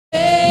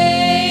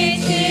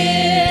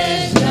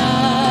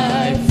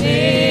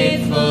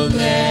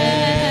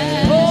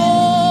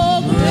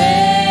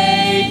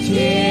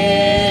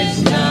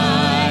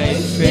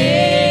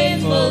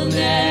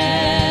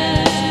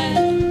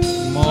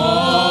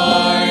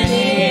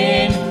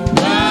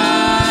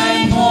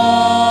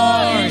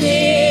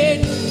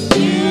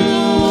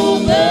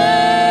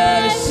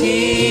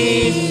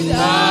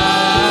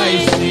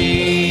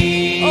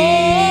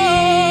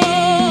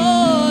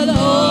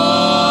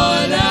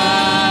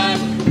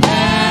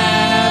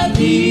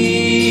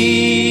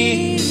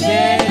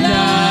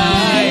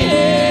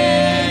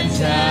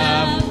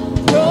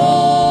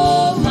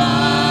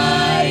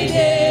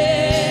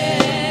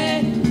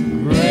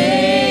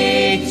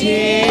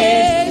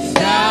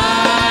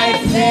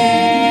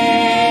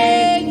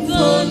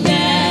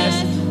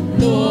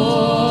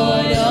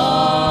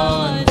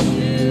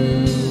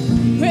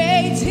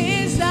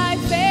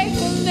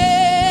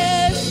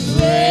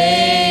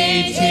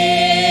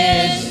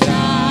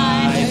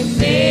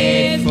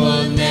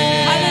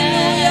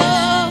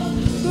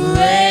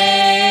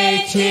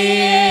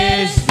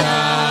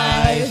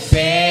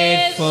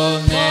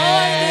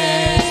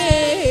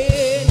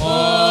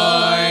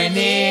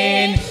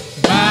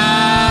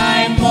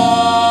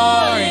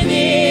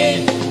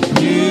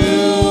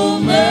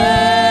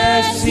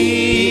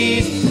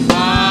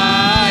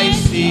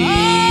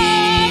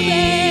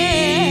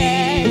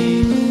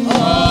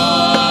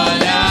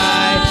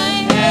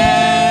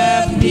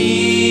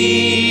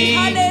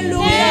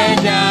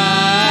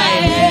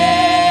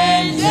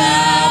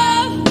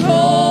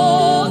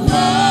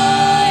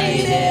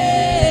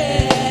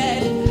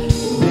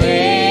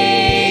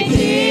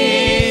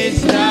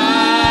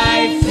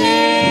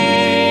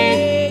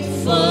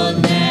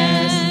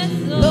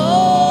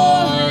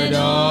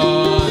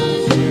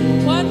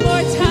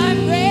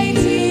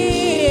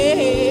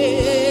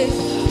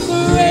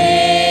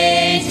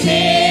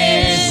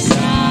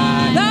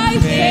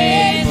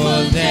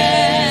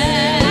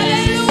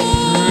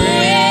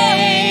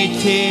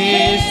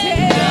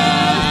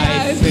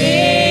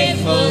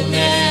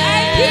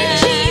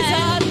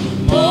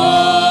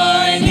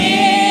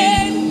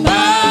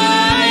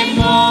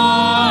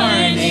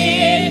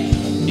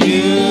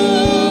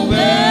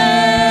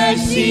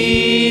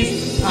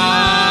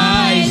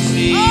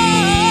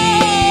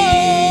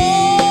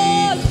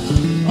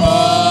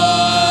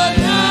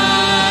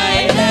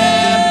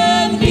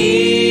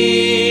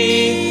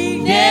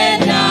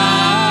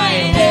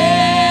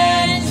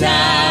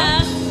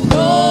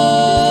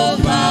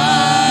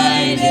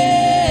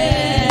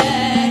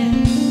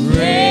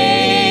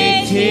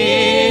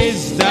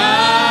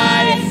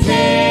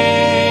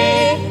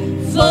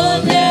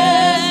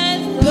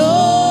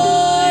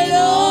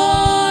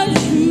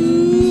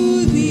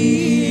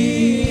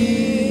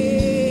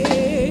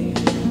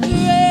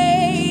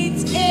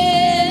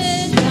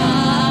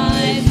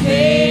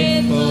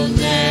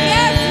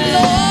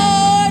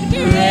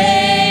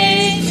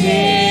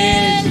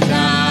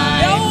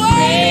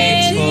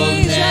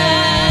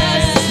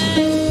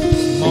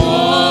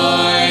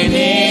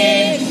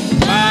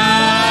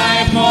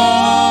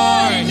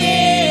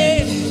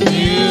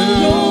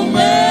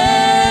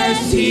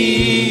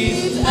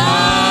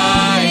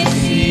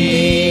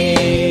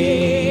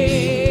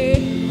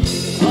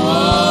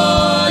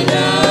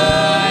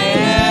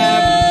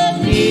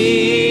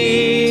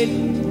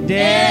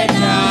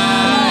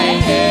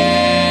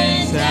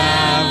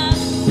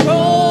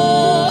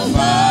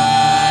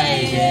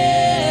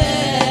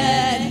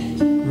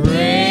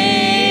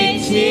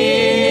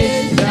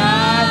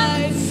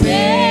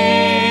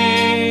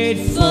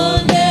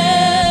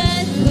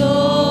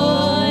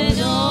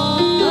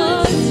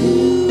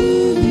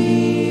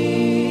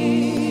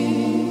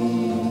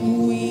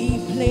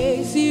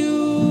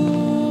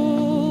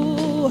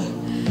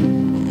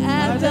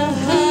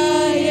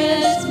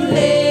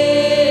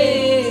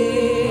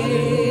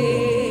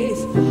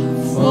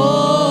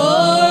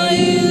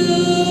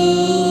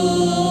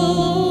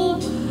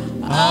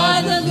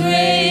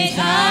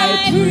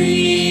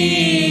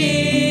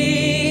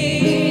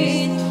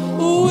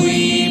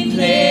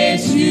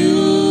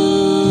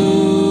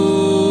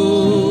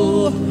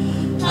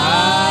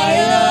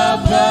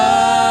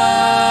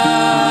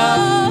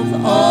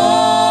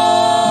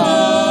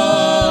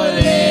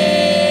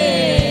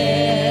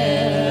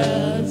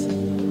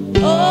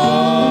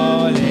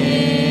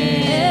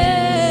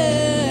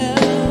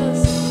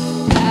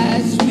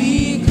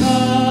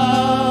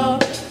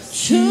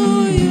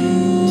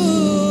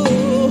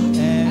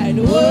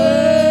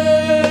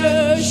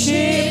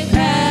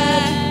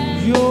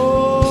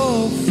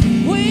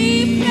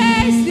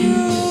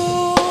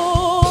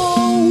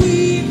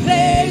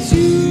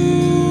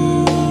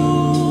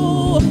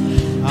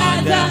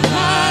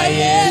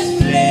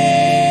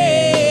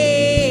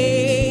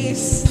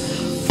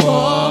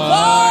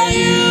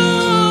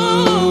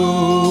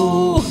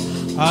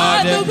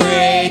the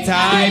great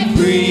high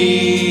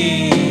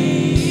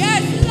priest.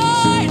 Yes,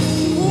 Lord.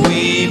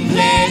 We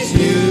bless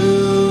you.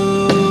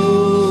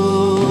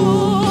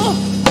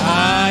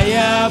 High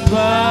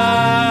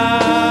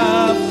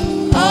above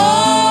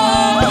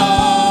all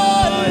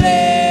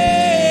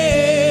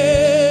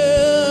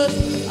else,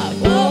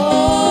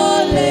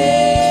 Above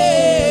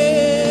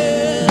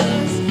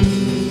else,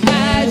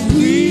 as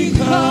we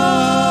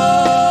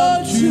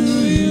come to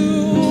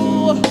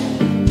you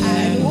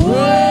and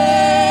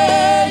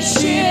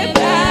worship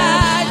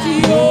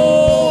at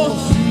your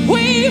feet.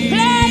 we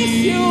bless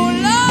you,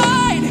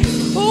 Lord.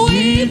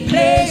 We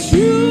bless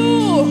you,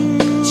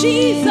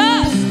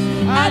 Jesus,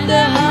 at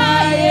the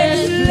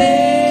highest place.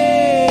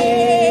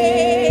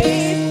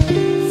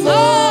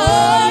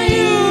 For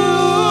you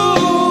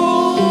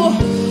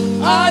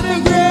Are the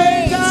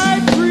great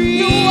high priest.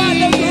 You are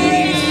the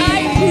great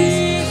high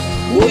priest.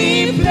 We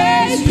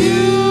bless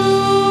you.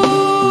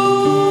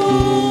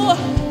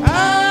 I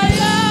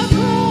am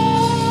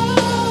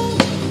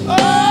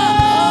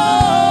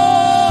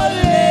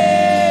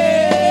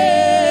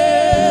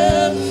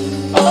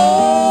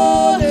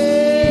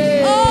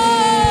All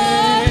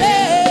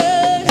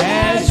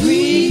as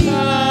we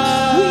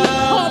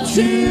come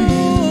to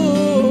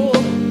you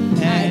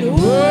and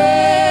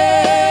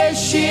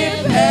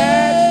worship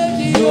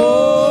at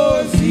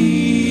your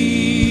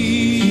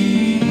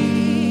feet.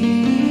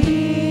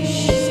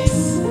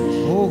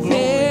 Oh, glory.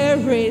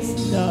 There is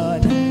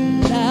none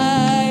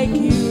like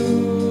you.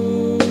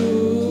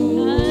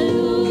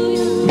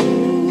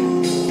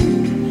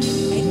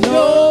 And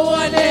no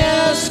one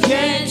else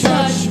can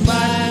touch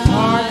my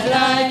heart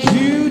like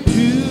you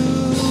do.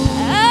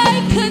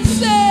 I could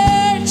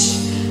search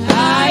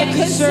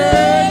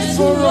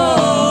For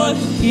all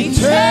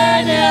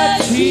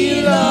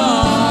eternity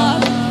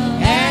long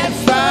and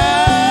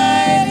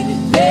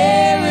find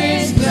there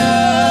is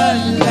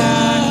none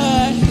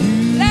like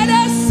you. Let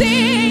us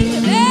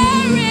sing.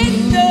 There is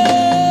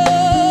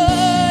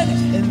none.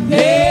 And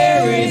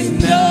there is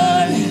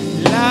none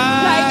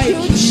Like like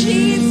you,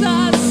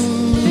 Jesus.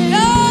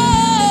 No.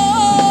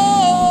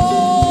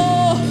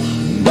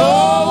 No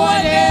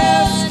one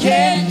else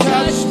can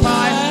touch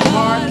my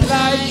heart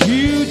like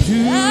you do.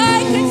 I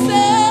can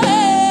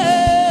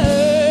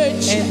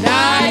search. And I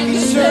can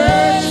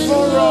search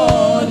for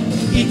all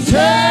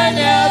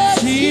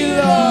eternity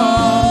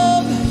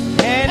long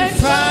and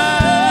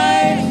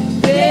find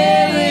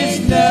there is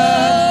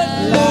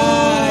none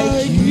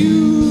like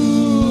you.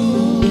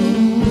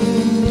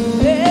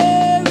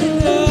 There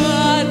is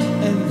none.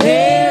 And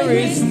there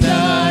is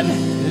none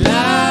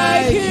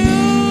like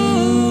you.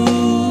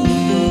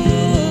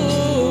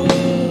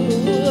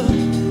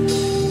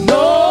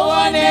 No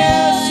one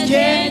else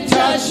can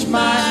touch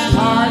my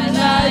heart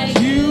like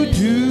you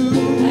do.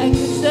 I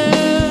can search.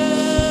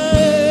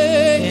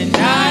 And I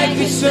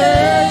can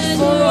search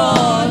for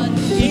all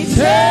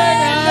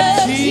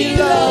eternity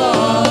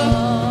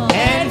long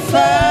and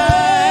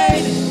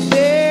find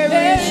there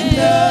is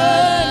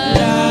none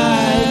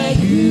like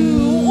you.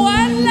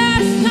 One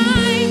last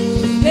time.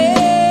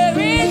 There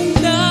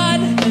is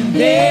none. And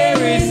there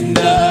is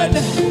none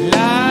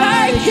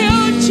Like like you,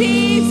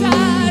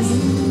 Jesus.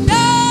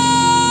 No.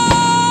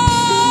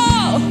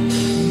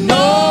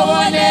 No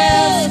one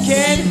else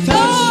can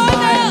touch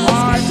my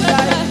heart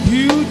like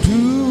you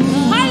do.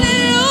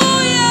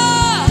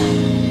 Hallelujah.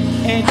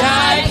 And I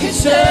can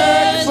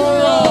search for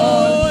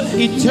all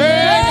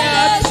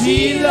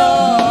eternity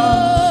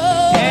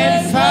long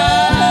and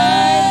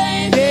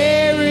find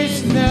there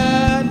is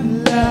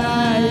none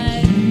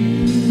like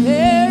you.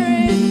 There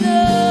is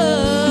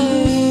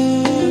none.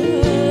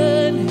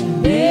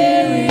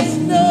 There is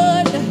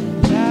none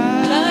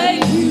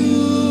like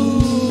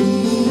you.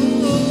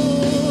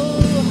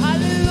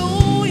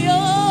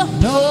 Hallelujah.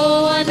 No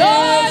one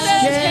else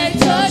can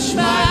touch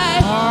my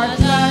heart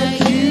like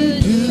you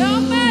do. No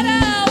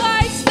matter how I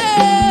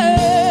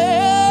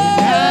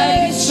I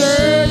can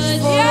search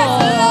for Yes,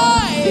 all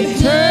Lord.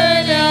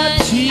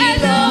 eternity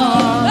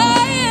long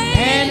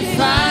and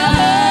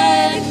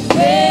find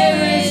there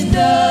is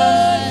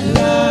none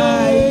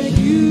like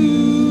you.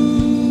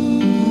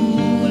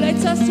 Let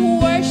us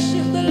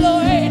worship the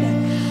Lord.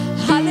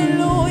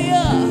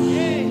 Hallelujah.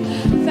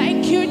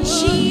 Thank you,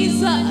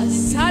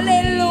 Jesus.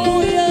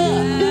 Hallelujah.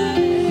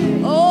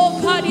 Oh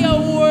God,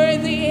 you're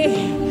worthy.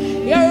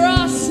 You're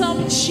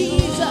awesome,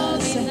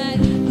 Jesus.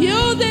 You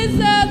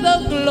deserve the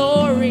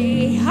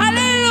glory.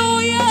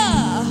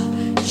 Hallelujah.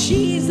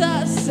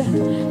 Jesus.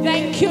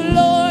 Thank you,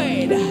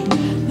 Lord.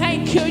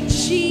 Thank you,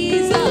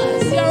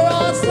 Jesus. You're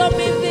awesome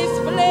in this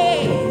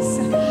place.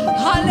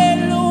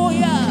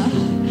 Hallelujah.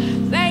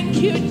 Thank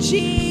you,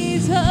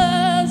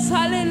 Jesus.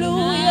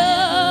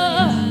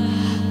 Hallelujah.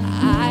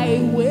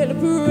 I will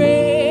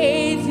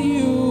praise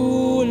you,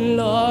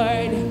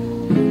 Lord,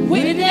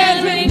 with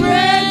every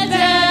breath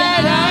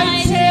that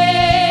I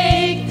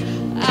take.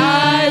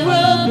 I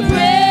will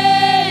praise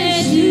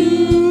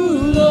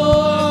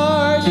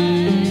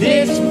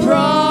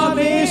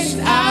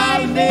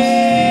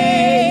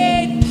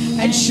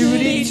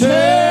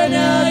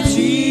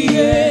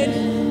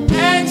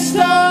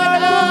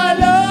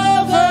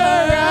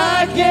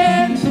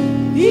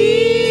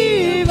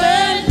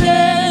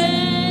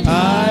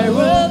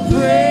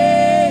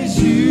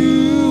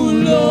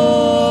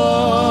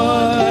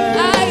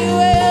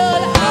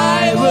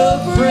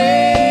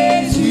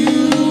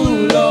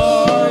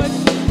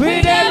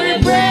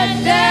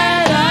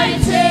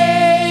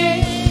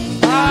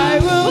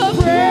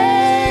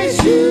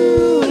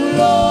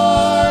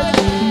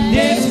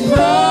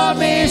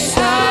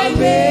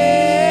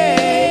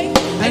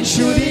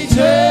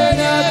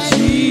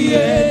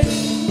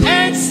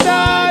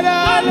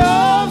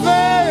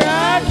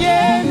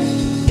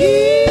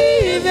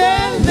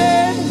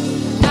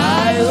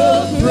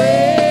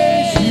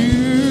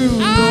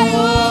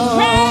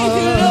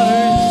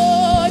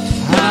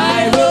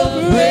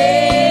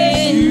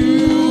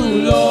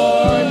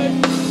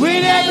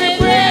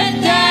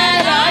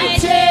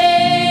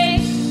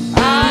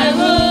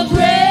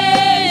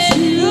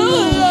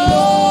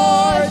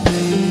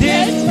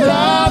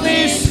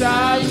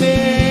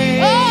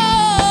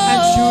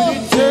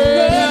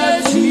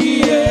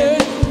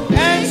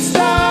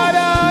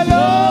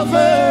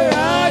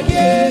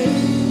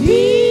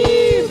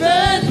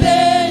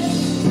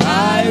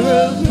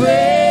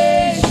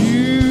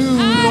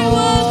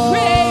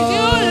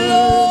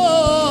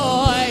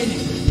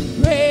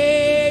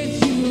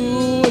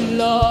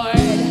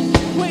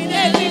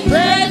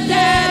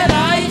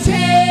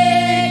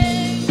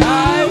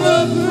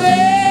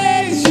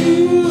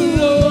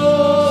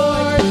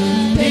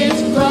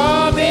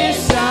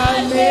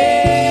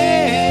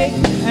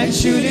And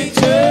should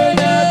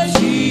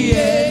eternity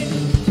end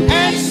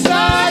and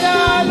start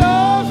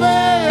all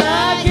over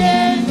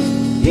again,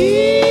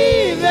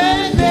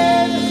 even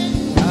then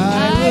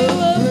I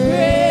will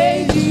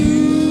praise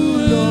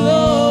you,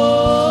 Lord.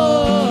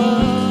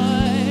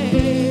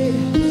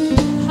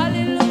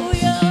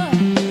 Hallelujah.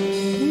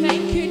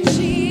 Thank you,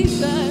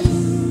 Jesus.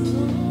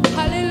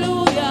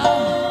 Hallelujah.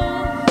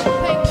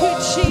 Thank you,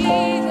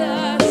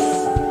 Jesus.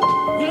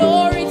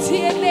 Glory to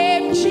your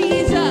name,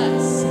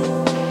 Jesus.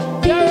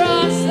 You're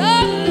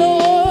awesome,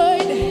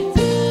 Lord.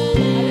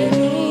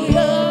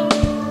 Hallelujah.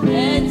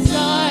 And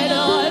start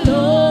all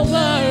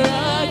over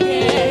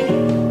again.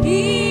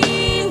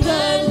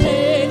 Even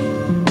then,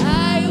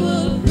 I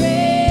will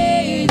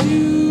praise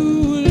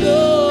you,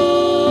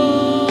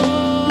 Lord.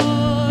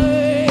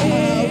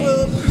 I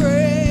will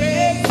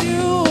praise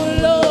you,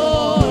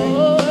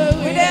 Lord.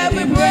 With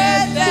every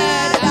breath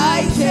that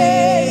I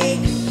take,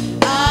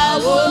 I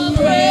will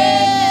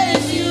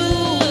praise you,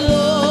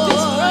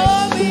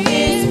 Lord.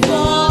 His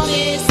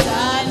promise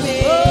I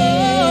made.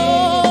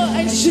 Oh,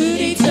 and should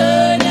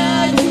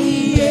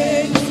Eternity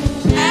end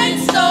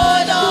and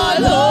start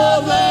all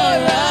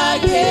over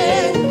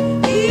again.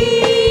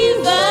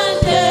 Even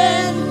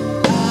then,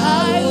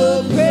 I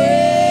will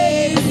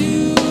praise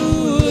you,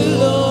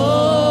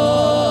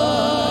 Lord.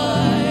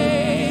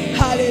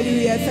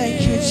 Hallelujah.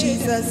 Thank you,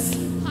 Jesus.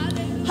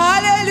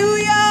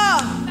 Hallelujah.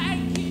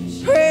 thank you,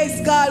 Jesus.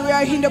 Praise God. We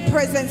are in the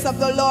presence of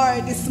the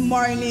Lord this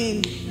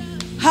morning.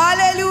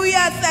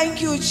 Hallelujah.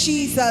 Thank you,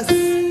 Jesus.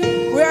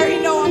 We are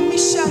in our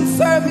mission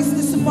service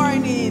this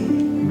morning.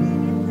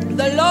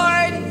 The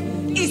Lord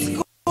is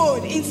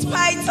good. In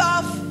spite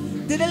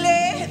of the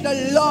delay,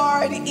 the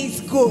Lord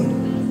is good.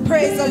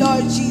 Praise the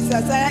Lord Jesus.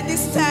 And at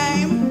this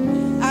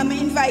time, I'm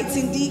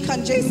inviting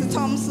Deacon Jason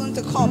Thompson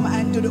to come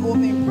and do the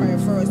opening prayer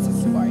for us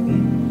this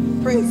morning.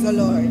 Praise the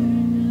Lord.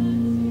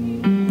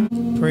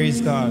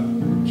 Praise God.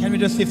 Can we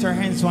just lift our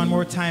hands one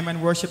more time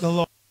and worship the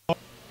Lord?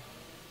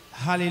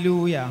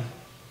 Hallelujah.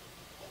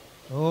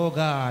 Oh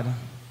God.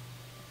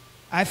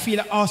 I feel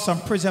an awesome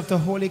presence of the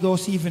Holy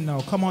Ghost even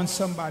now. Come on,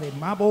 somebody.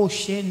 Mabo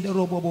shende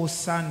robobo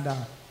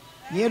sanda.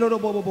 Yelo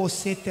robobo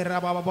sete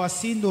rababa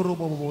sindo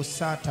robobo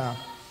sata.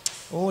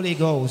 Holy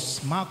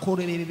Ghost.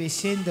 Makore bebe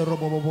shende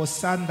robobo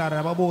sanda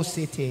rababo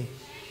sete.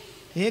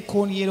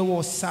 Ekon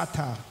yelo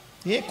sata.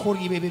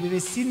 Ekori bebe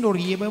sindo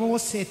yebo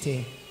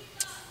sete.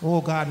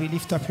 Oh God, we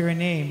lift up your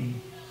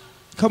name.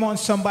 Come on,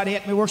 somebody,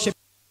 let me worship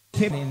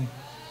him.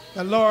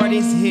 The Lord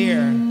is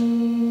here.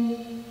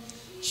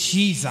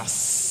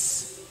 Jesus.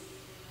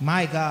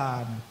 My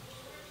God.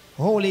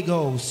 Holy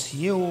Ghost.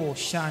 Yo,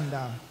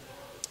 Shanda.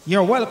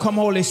 You're welcome,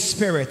 Holy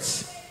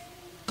Spirit.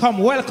 Come,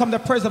 welcome the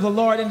presence of the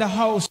Lord in the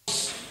house.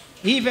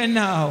 Even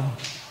now.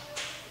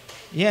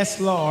 Yes,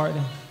 Lord.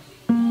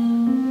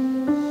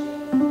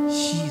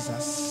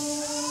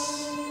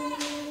 Jesus.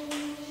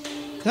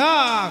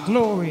 God,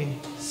 glory.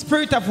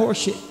 Spirit of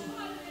worship.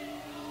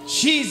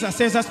 Jesus,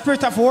 there's a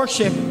spirit of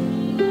worship.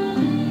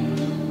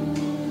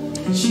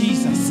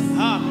 Jesus.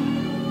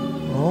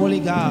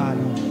 Holy God.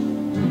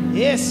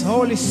 Yes,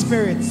 Holy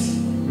Spirit.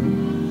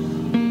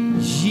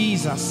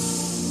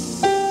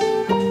 Jesus.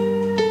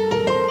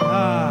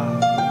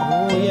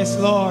 Oh, yes,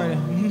 Lord.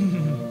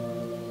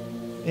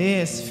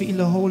 Yes, feel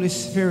the Holy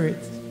Spirit.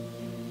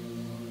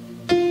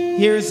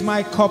 Here's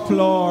my cup,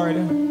 Lord.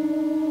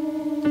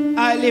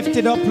 I lift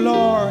it up,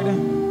 Lord.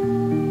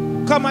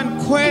 Come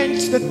and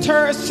quench the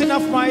thirsting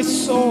of my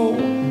soul.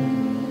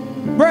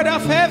 Bread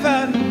of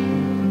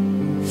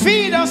heaven,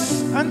 feed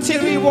us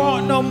until we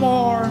want no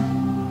more.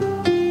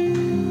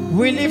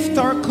 We lift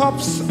our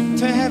cups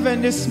to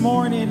heaven this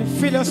morning.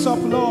 Fill us up,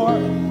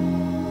 Lord.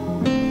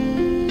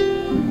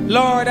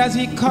 Lord, as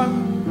we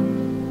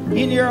come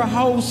in your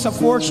house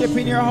of worship,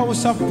 in your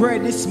house of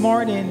bread this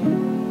morning,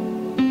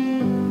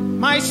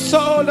 my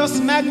soul does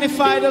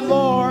magnify the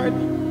Lord,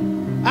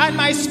 and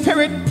my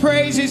spirit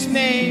praise his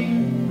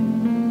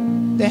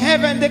name. The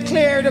heaven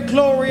declare the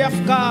glory of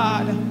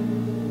God,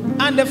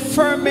 and the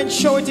firmament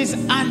show it his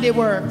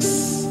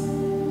handiworks.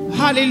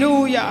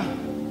 Hallelujah.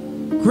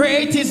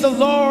 Great is the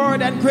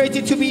Lord, and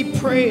greatly to be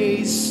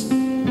praised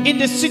in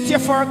the city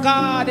of our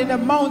God, in the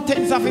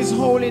mountains of his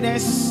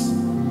holiness.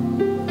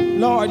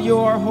 Lord, you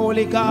are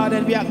holy God,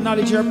 and we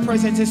acknowledge your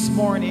presence this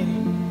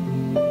morning.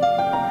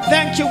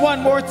 Thank you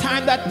one more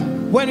time that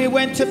when we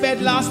went to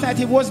bed last night,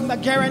 it wasn't a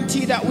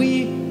guarantee that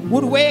we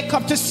would wake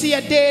up to see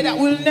a day that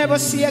we'll never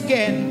see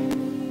again.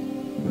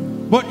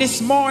 But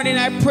this morning,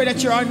 I pray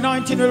that your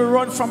anointing will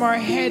run from our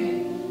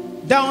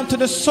head down to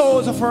the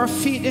soles of our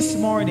feet this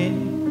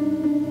morning.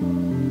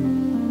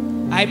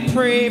 I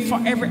pray for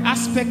every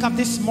aspect of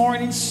this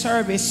morning's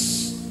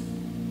service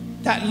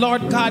that,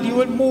 Lord God, you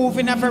will move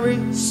in a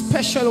very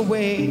special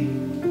way.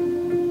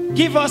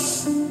 Give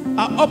us an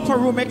upper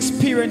room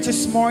experience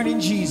this morning,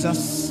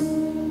 Jesus.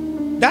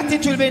 That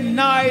it will be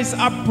nice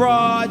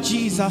abroad,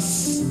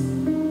 Jesus.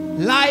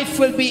 Life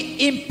will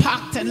be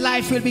impacted and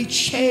life will be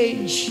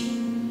changed.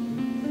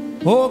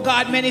 Oh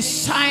God, many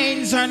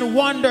signs and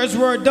wonders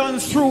were done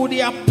through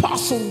the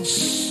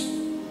apostles.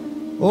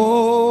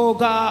 Oh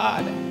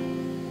God,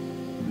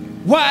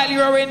 while you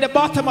were in the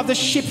bottom of the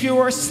ship, you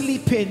were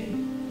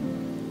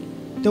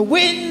sleeping. The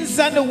winds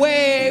and the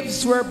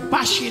waves were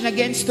bashing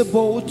against the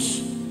boat.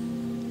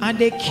 And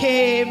they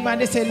came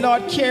and they said,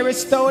 Lord,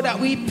 carest thou that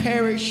we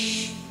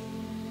perish?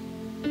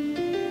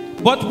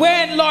 But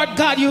when, Lord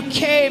God, you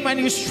came and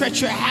you stretch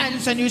your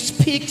hands and you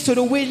speak to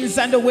the winds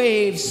and the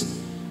waves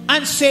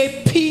and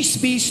say, peace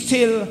be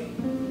still,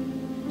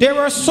 they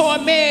were so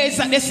amazed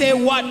that they say,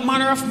 what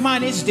manner of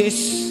man is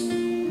this,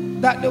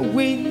 that the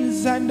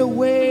winds and the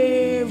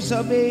waves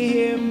obey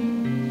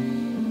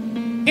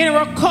him? In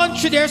our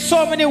country, there are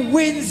so many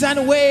winds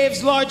and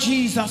waves, Lord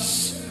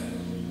Jesus.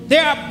 They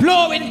are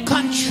blowing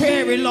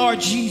contrary, Lord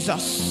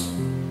Jesus.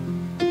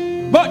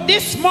 But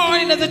this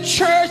morning, as the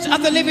church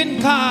of the living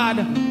God,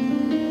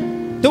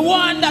 the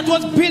one that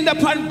was built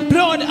upon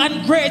blood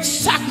and great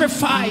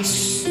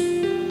sacrifice,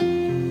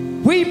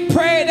 we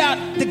pray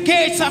that the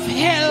gates of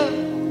hell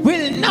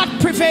will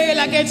not prevail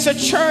against the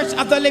church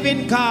of the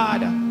living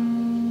God.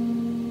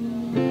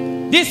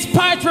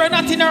 Despite we're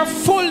not in our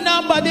full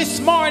number this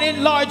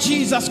morning, Lord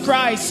Jesus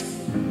Christ,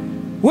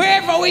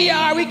 wherever we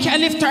are, we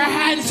can lift our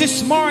hands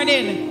this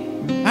morning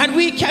and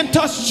we can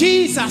touch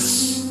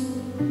Jesus.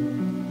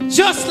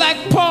 Just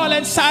like Paul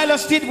and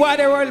Silas did while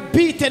they were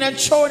beaten and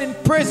thrown in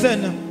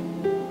prison.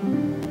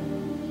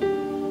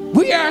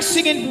 We are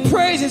singing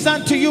praises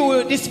unto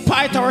you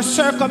despite our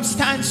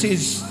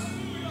circumstances.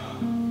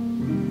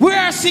 We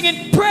are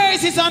singing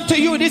praises unto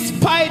you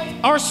despite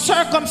our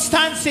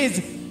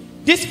circumstances.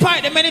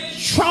 Despite the many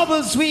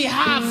troubles we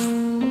have,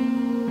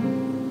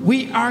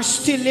 we are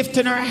still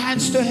lifting our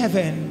hands to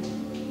heaven.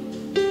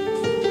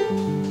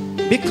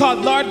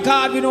 Because, Lord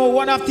God, we know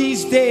one of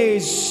these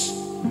days,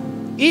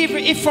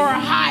 even if our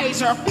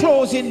eyes are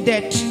closed in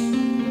death,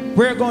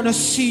 we're going to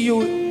see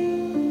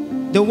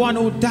you, the one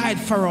who died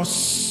for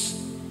us.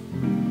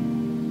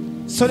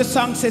 So the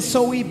song says,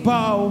 so we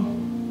bow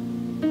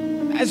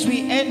as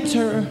we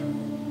enter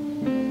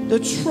the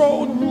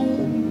throne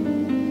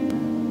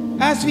room,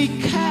 as we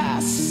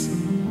cast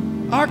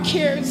our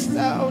cares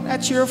down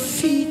at your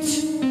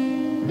feet,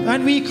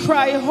 and we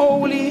cry,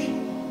 holy,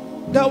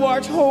 thou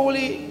art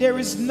holy, there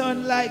is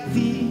none like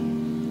thee.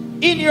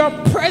 In your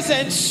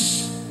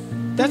presence,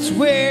 that's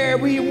where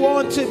we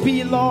want to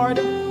be, Lord.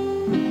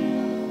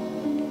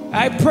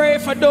 I pray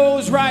for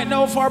those right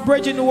now, for our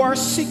brethren who are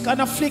sick and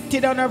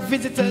afflicted, and our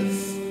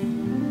visitors,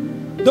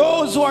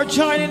 those who are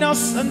joining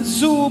us on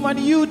Zoom and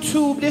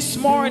YouTube this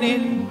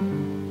morning,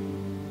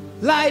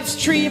 live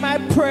stream. I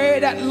pray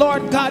that,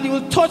 Lord God, you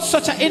will touch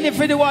such an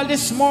individual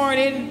this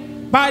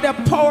morning by the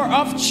power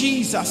of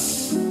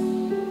Jesus.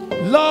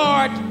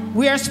 Lord,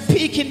 we are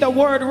speaking the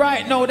word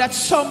right now that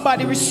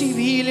somebody receive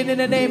healing in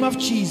the name of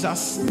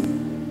Jesus.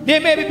 There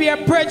may be a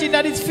brethren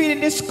that is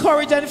feeling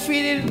discouraged and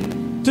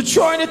feeling to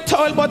throw in the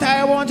towel, but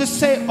I want to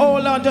say,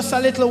 hold on just a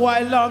little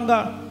while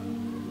longer.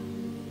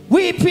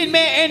 Weeping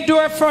may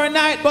endure for a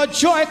night, but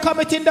joy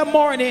cometh in the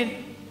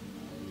morning.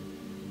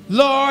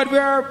 Lord, we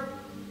are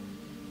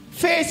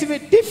facing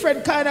with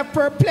different kind of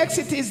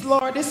perplexities,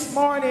 Lord, this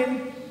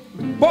morning.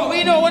 But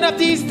we know one of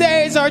these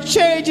days our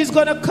change is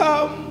going to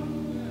come.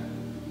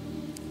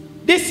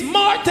 This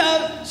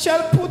mortal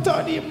shall put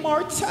on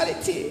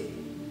immortality.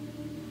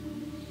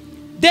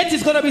 Death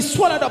is going to be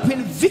swallowed up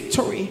in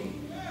victory.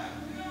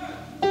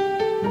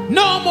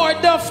 No more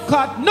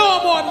dovecot,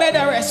 no more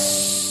meadow.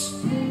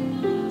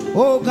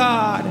 Oh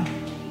God.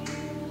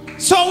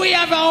 So we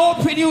have a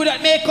hope in you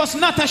that make us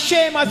not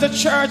ashamed as the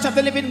church of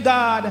the living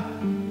God,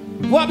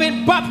 who have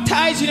been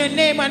baptized in your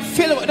name and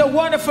filled with the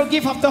wonderful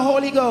gift of the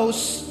Holy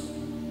Ghost.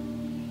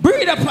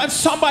 Breathe upon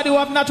somebody who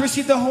have not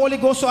received the Holy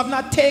Ghost, who have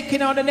not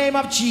taken on the name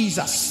of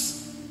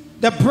Jesus.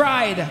 The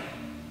bride,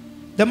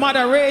 the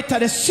moderator,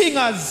 the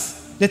singers,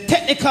 the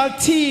technical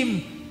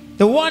team,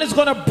 the one who's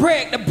going to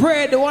break the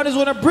bread, the one who's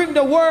going to bring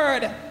the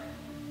word.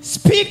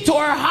 Speak to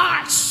our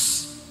hearts.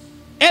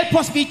 Help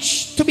us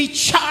to be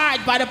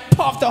charged by the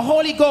power of the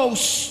Holy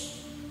Ghost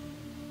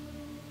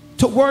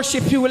to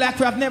worship you like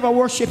we have never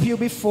worshipped you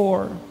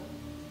before.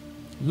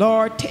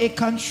 Lord, take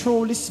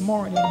control this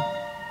morning.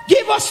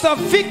 Give us the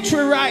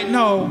victory right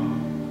now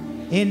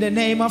in the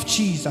name of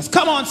Jesus.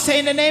 Come on, say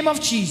in the name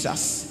of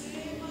Jesus.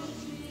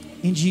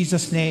 In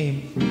Jesus'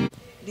 name.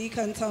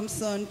 Deacon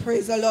Thompson,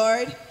 praise the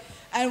Lord.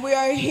 And we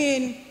are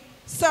in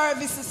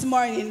service this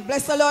morning.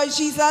 Bless the Lord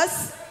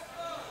Jesus.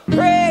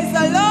 Praise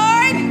the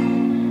Lord.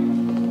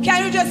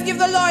 Can you just give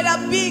the Lord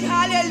a big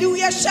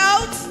hallelujah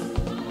shout?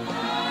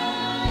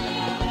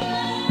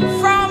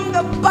 From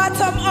the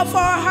bottom of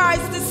our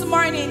hearts this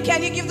morning,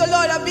 can you give the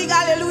Lord a big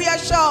hallelujah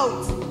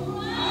shout?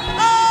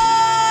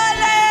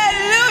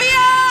 Hallelujah!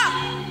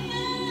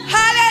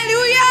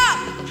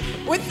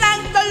 Hallelujah! We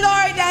thank the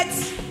Lord that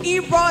He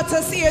brought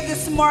us here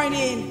this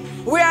morning.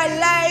 We are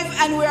alive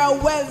and we are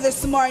well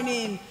this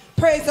morning.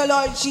 Praise the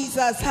Lord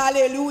Jesus.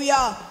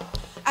 Hallelujah.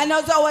 And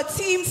as our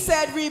team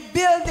said,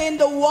 rebuilding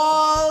the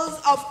walls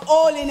of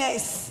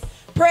holiness.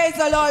 Praise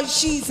the Lord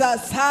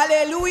Jesus.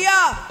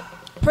 Hallelujah.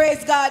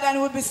 Praise God.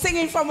 And we'll be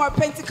singing from our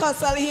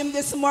Pentecostal hymn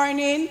this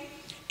morning,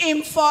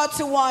 hymn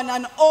 41,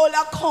 an all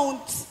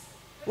account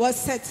was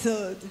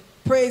settled.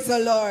 Praise the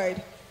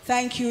Lord.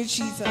 Thank you,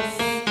 Jesus.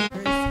 Praise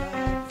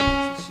God.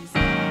 Thank you, Jesus.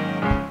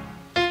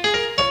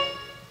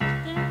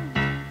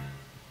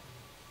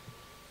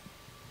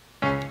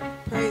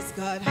 Praise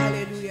God.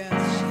 Hallelujah,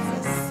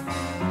 Jesus.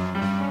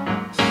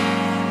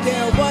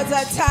 There was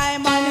a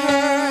time on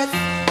earth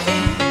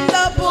in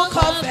the book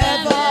of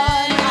heaven,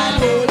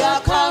 and all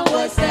account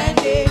was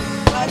standing,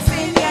 a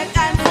sin yet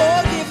and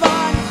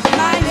forgiven.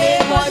 My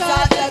name was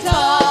at the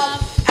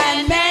top,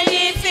 and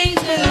many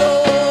things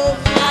below.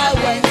 I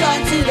went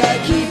unto the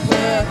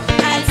keeper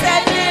and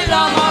said me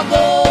long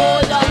ago,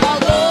 long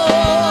ago,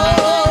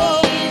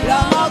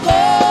 long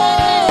ago.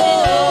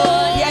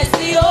 Yes,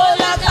 the old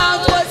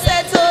account was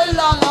settled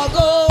long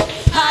ago.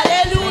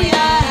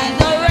 Hallelujah, and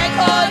the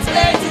record's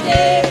clear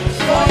today,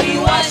 for he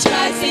washed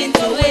my sins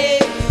away,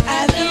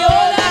 and the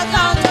old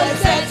account was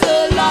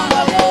settled long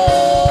ago.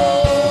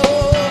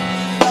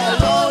 The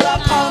old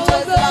account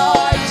was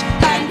large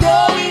and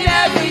growing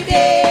every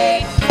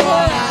day, for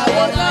I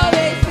was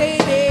always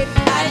faded.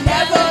 I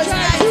never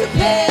tried to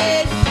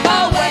pay,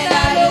 but when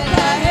I look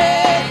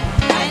ahead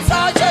and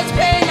saw just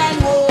pain and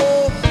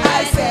woe,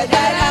 I said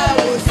that I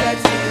was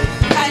settled,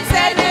 and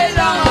said it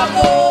long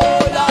ago,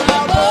 long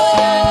ago,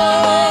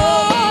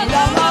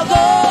 long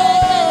ago.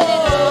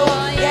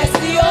 Yes,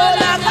 the old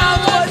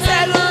account was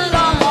settled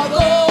long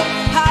ago.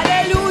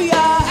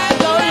 Hallelujah, and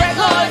the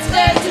record's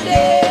there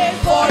today,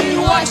 for he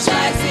washed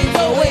my sins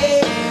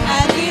away,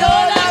 and the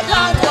old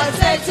account was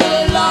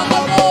settled long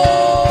ago.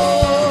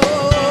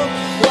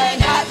 When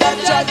at the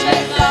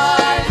judgment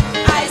Lord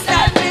I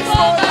stand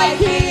before my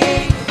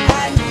King,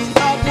 and the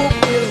book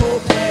will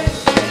open,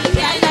 he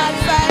cannot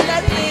find a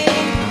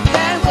thing.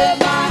 Then will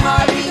my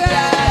heart be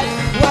glad,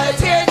 while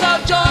tears of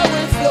joy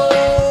will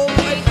flow,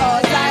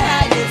 because I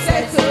had it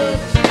settled,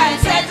 and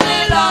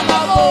settled long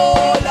ago,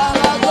 long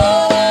ago,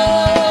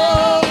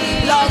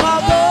 long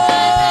ago.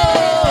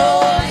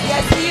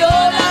 Yes, the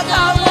old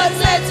account was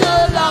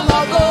settled long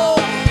ago.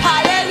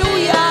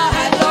 Hallelujah,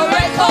 and the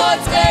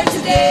record's there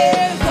today,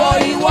 for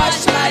he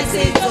washed my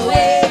sins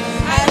away,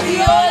 and the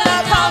old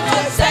account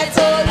was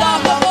settled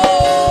long ago.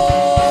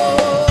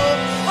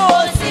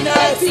 Oh,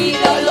 sinners, seek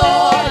the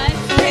Lord,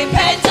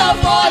 repent of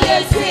all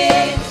your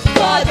sin,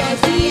 God as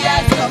he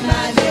has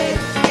commanded.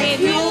 If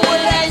you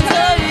will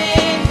enter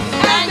in,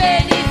 and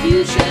then if you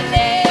should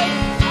live,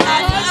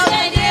 and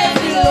stand here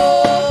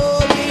below,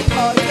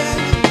 because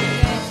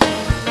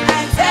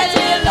and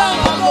settled long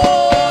ago,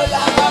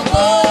 long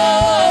ago,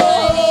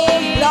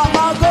 long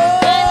ago.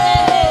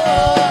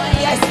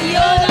 Yes, the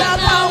old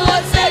account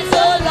was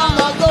settled long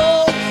ago.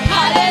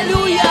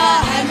 Hallelujah,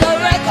 and the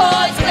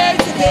record's clear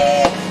today,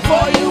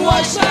 for you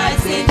washed my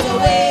sins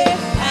away,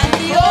 and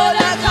the old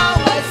account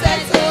was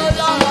settled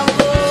long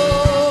ago.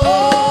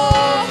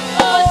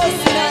 Oh,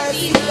 sinners,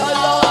 seek the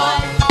Lord,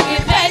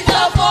 repent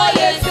of all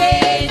your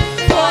sin,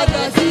 for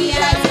thus he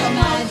has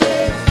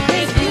commanded.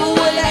 If you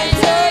will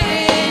enter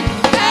in,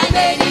 and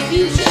then if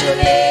you should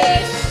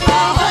live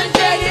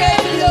 100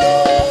 years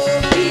below,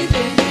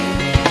 even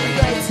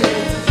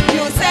regretted.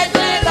 You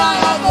settled long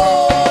ago,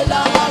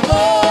 long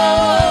ago,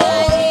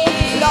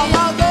 long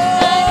ago.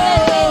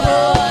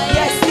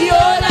 Yes, the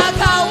old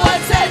account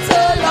was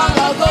settled long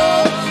ago.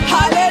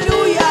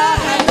 Hallelujah,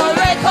 and the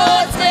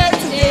record's there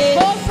today,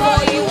 for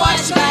he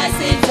washed my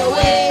sins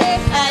away,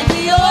 and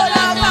the old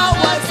account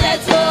was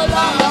settled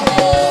long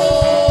ago,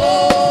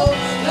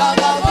 long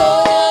ago,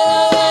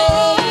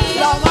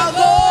 long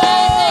ago.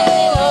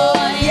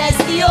 Yes,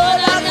 the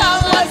old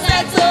account was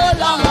settled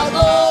long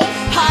ago.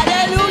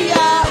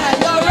 Hallelujah, and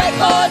the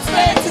record's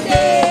there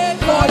today,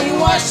 for he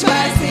washed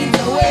my sins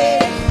away,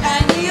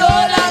 and the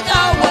old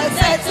account was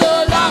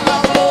settled long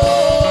ago,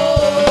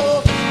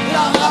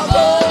 long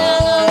ago,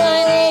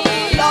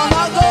 long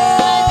ago.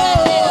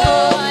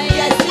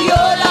 Yes, the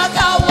old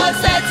account was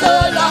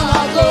settled long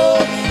ago.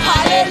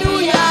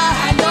 Hallelujah,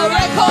 and the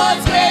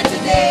record's clear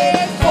today,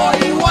 for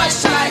he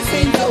washed my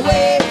sins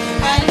away,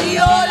 and the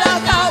old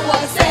account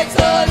was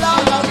settled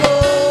long ago,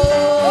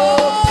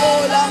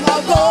 long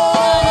ago,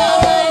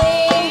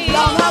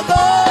 long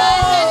ago.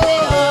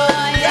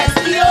 Yes,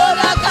 the old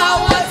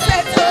account was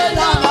settled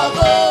long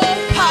ago.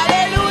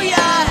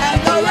 Hallelujah, and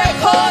the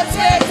record's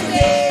clear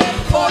today,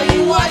 for he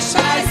washed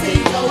my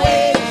sins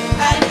away,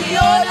 and the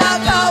old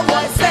account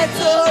was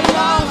settled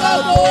long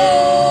ago.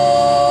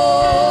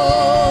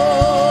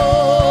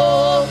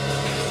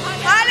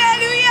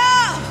 Hallelujah.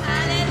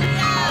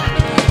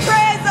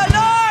 Praise the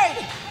Lord.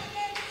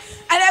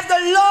 And if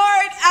the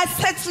Lord has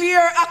settled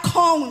your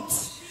account,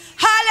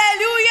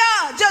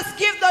 hallelujah, just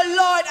give the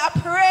Lord a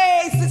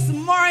praise this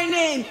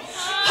morning.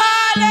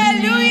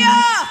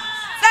 Hallelujah.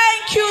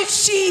 Thank you,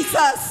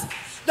 Jesus.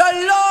 The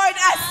Lord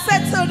has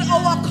settled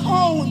our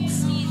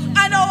accounts,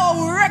 and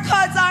our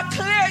records are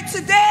clear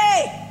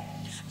today.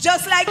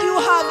 Just like you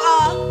have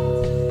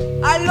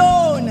a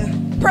loan.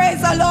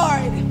 Praise the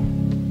Lord.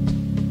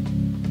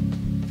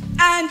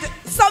 And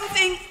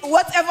something,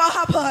 whatever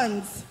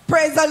happens,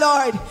 praise the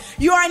Lord,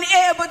 you are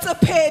unable to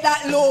pay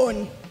that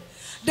loan.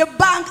 The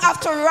bank have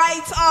to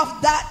write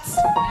off that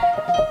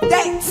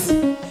debt.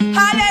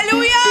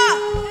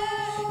 Hallelujah.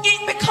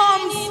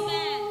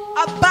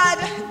 a bad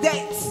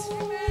debt.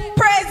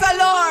 Praise the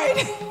Lord.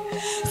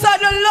 So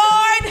the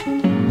Lord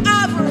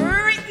have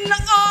written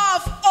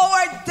off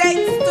our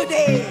debts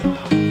today.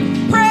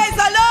 Praise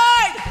the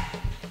Lord.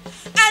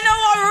 And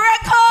our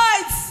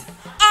records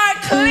are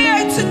clear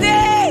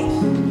today.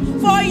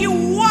 For you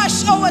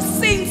wash our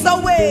sins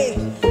away.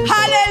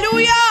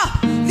 Hallelujah.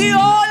 The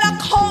whole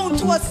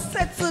account was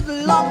settled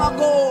long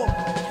ago.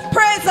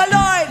 Praise the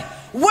Lord.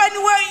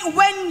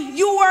 When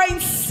you were in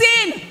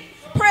sin,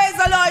 praise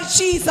the Lord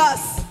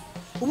Jesus,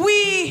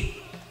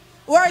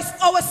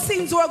 our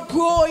sins were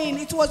growing.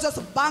 It was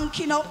just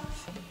banking up.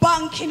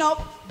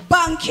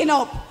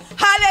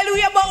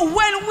 Hallelujah. But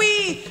when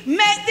we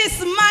met this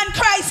man,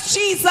 Christ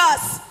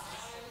Jesus,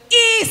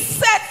 he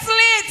settled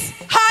it.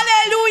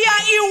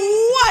 Hallelujah. He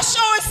washed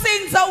our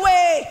sins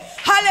away.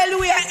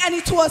 Hallelujah. And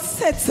it was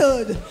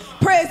settled.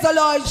 Praise the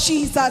Lord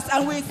Jesus.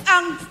 And we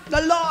thank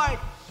the Lord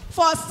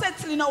for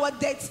settling our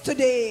debts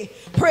today.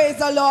 Praise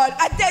the Lord.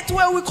 A debt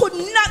where we could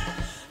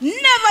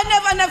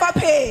never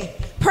pay.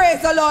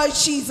 Praise the Lord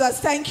Jesus.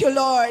 Thank you,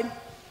 Lord.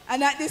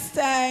 And at this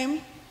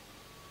time,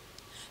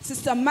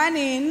 Sister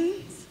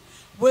Manning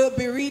will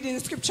be reading the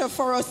scripture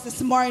for us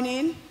this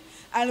morning.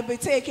 And it'll be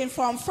taken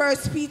from 1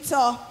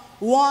 Peter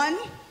 1,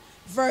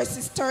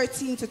 verses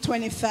 13 to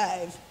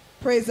 25.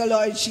 Praise the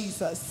Lord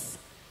Jesus.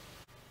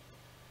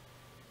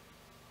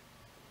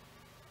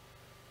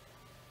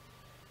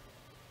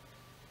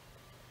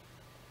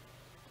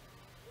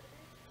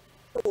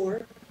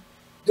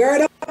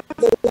 Gird up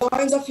the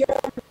loins of your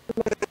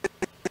mind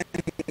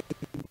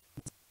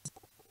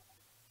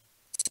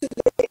to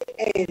the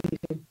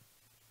end.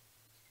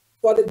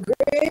 For the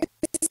grace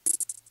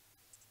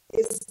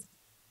is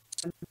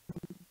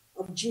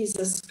of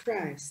Jesus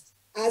Christ,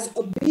 as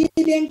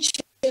obedient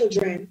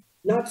children,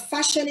 not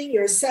fashioning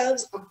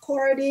yourselves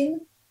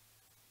according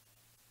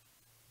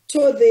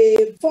to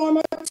the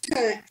former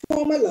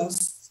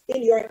lusts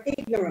in your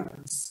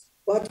ignorance,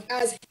 but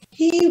as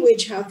he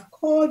which hath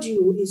called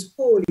you is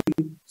holy,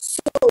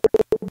 so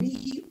be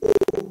ye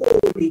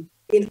holy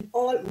in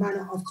all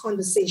manner of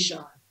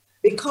conversation,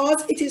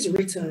 because it is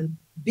written,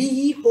 be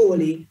ye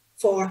holy,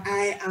 for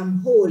I am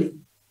holy.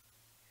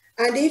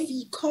 And if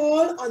ye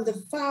call on the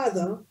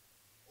Father,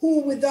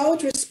 who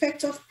without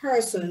respect of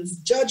persons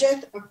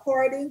judgeth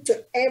according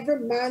to every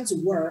man's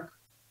work,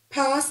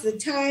 pass the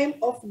time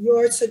of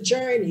your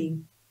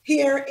sojourning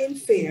here in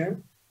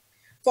fear,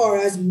 for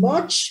as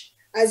much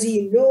as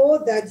ye know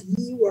that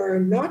ye were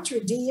not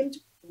redeemed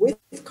with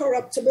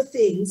corruptible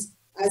things,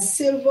 as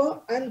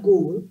silver and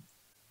gold,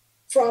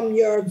 from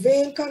your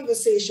vain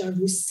conversation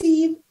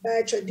received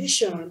by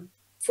tradition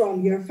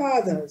from your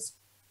fathers,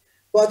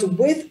 but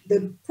with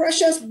the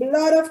precious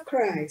blood of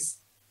Christ,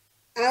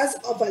 as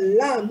of a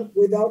lamb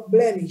without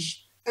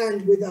blemish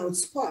and without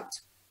spot,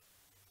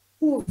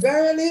 who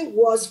verily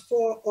was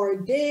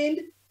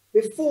foreordained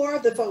before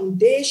the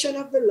foundation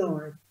of the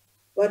Lord,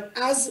 but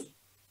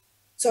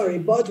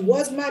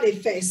was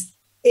manifest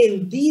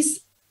in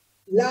these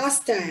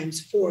last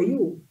times for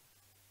you,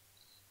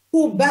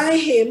 who by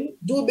him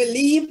do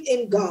believe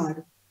in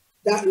God,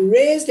 that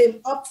raised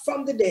him up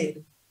from the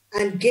dead,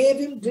 and gave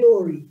him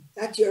glory,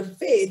 that your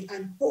faith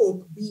and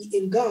hope be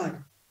in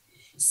God.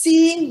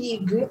 Seeing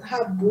ye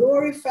have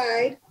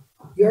glorified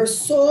your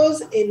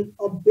souls in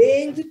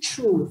obeying the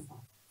truth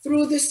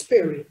through the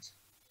Spirit,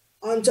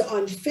 unto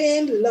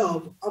unfeigned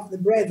love of the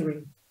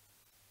brethren.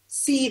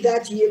 See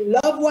that ye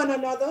love one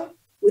another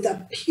with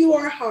a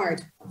pure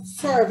heart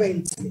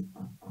fervently,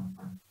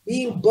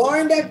 being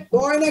born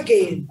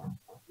again,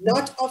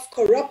 not of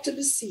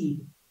corruptible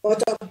seed,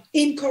 but of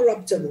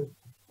incorruptible,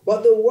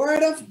 but the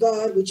word of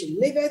God which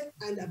liveth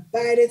and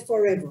abideth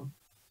forever.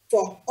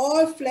 For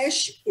all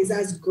flesh is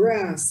as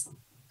grass,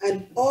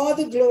 and all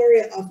the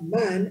glory of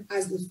man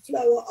as the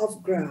flower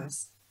of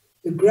grass.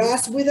 The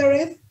grass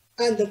withereth,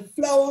 and the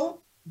flower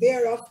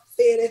thereof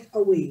fadeth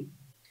away.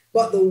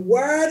 But the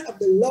word of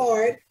the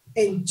Lord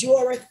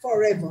endureth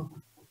forever.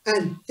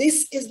 And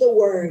this is the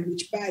word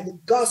which by the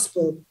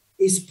gospel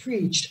is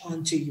preached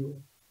unto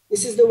you.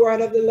 This is the word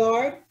of the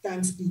Lord.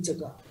 Thanks be to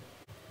God.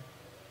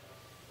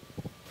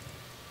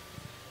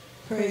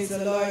 Praise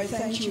the Lord.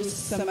 Thank you,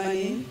 Sister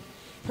Manning.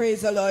 Praise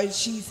the Lord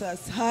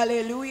Jesus.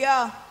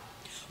 Hallelujah.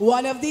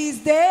 One of these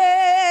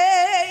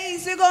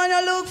days you're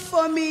gonna look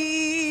for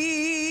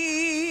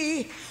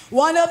me.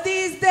 One of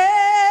these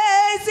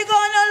days you're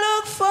gonna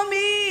look for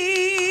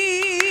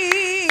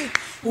me.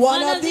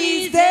 One of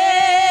these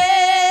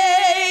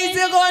days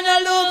you're gonna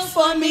look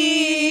for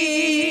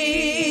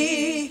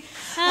me.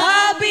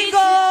 I'll be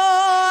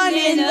gone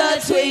in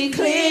the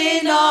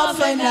twinkling of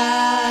an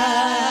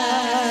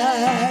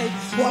eye.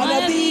 One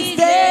of these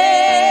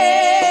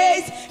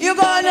days you're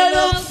gonna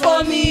look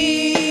for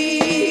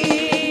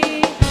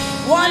me.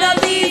 One of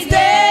these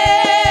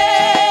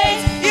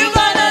days you're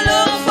gonna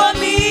look for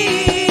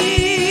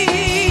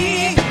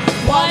me.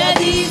 One of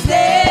these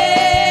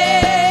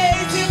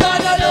days you're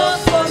gonna look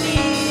for me.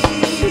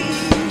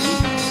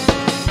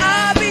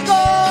 I'll be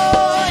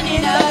gone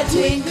in a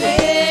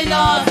twinkling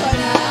of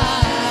an eye.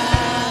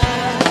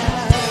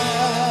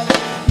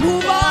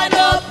 Move on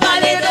up a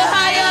little higher.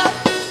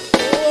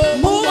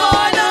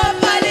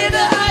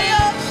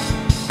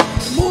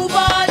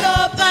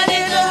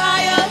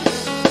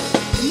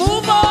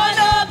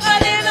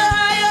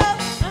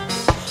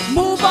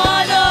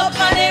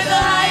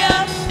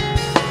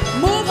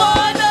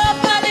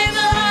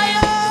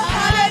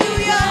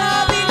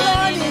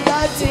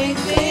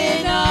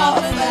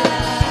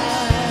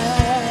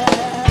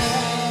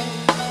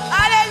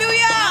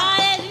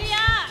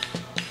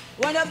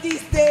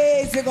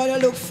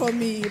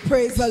 me.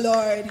 Praise the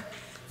Lord.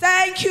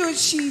 Thank you,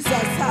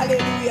 Jesus.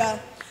 Hallelujah.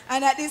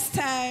 And at this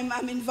time,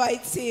 I'm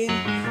inviting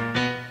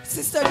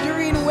Sister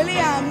Doreen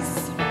Williams,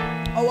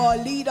 our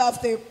leader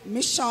of the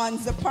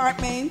missions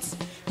department.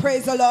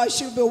 Praise the Lord.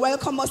 She'll be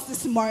welcome us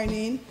this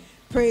morning.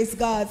 Praise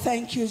God.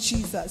 Thank you,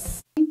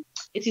 Jesus.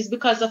 It is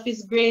because of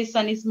His grace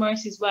and His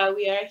mercies why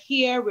we are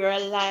here, we're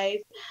alive,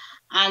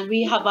 and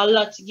we have a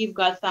lot to give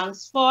God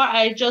thanks for.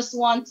 I just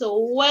want to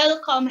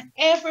welcome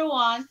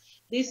everyone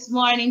this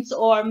morning to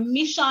our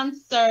mission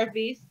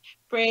service.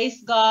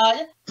 Praise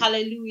God.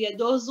 Hallelujah.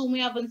 Those whom we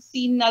haven't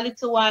seen in a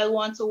little while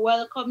want to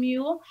welcome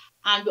you.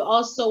 And we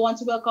also want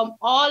to welcome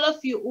all of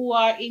you who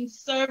are in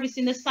service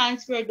in the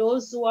sanctuary,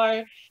 those who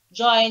are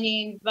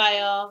joining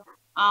via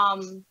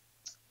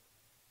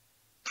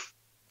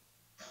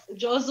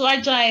those who are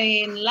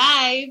joining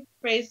live,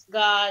 praise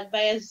God,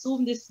 via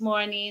Zoom this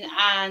morning,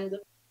 and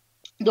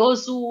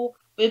those who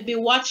will be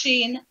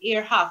watching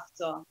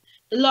hereafter.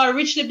 The Lord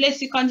richly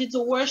bless you. Continue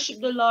to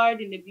worship the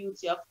Lord in the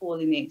beauty of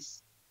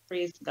holiness.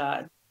 Praise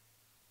God.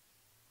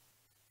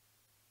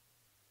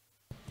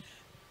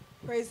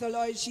 Praise the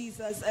Lord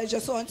Jesus. I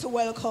just want to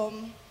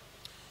welcome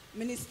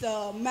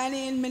Minister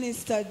Manning,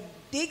 Minister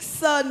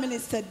Dixon,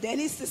 Minister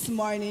Dennis this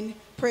morning.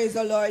 Praise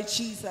the Lord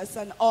Jesus,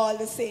 and all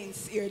the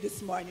saints here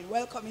this morning.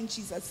 Welcome in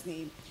Jesus'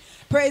 name.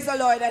 Praise the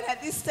Lord. And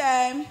at this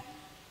time,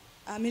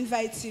 I'm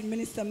inviting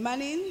Minister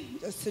Manning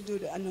just to do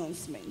the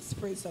announcements.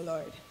 Praise the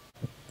Lord.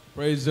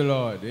 Praise the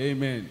Lord.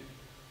 Amen.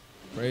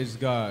 Praise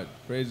God.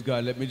 Praise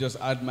God. Let me just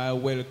add my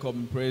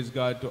welcome, praise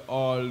God, to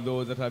all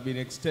those that have been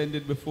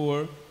extended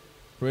before.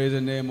 Praise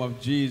the name of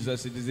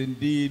Jesus. It is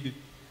indeed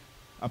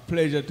a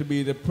pleasure to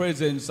be in the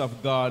presence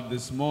of God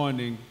this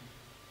morning.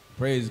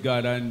 Praise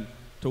God, and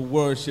to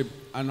worship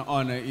and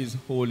honor His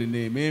holy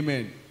name.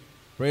 Amen.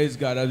 Praise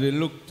God. As we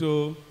look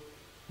to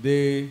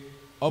the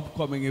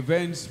upcoming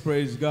events,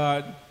 praise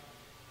God,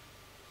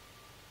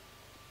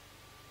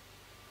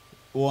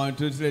 I want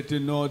to let you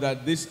know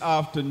that this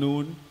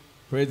afternoon,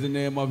 praise the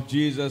name of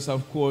Jesus,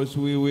 of course,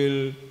 we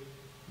will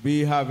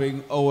be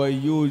having our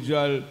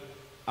usual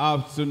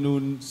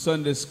afternoon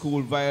Sunday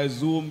school via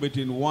Zoom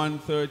between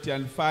 1:30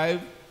 and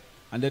 5.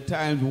 And the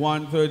times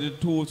 1:30 to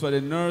 2 for the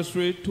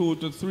nursery, 2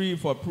 to 3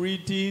 for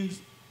preteens,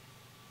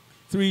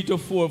 3 to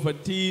 4 for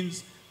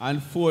teens,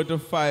 and 4 to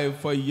 5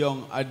 for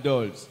young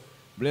adults.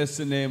 Bless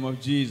the name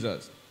of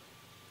Jesus.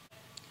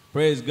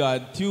 Praise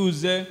God.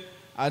 Tuesday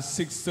at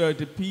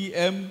 6:30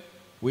 p.m.,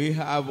 we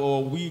have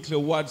our weekly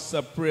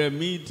WhatsApp prayer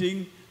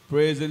meeting.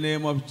 Praise the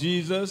name of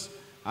Jesus.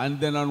 And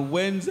then on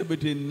Wednesday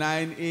between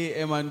 9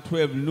 a.m. and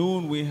 12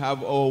 noon, we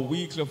have our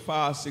weekly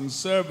fasting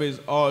service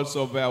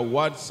also via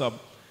WhatsApp,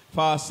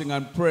 fasting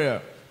and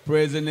prayer.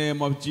 Praise the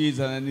name of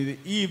Jesus. And in the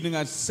evening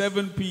at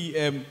 7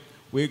 p.m.,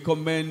 we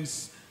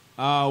commence,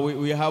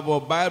 we have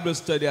our Bible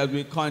study as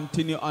we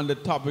continue on the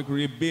topic,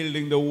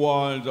 rebuilding the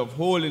walls of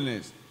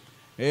holiness.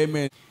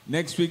 Amen.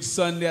 Next week,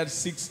 Sunday at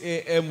 6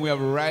 a.m., we have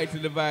Rightly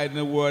Dividing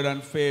the Word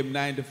on Fame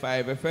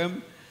 95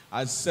 FM.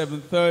 At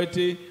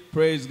 7:30,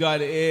 praise God,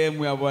 a.m.,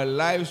 we have our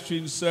live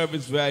stream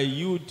service via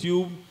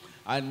YouTube.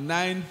 At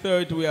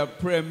 9:30, we have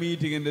prayer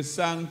meeting in the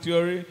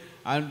sanctuary,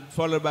 and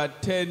followed by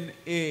 10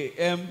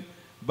 a.m.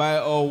 by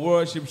our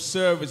worship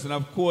service. And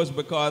of course,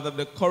 because of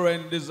the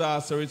current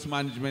disaster risk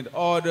management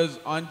orders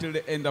until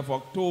the end of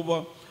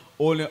October,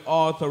 only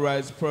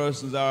authorized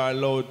persons are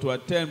allowed to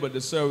attend, but the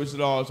service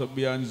will also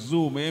be on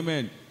Zoom.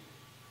 Amen.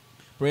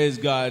 Praise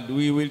God.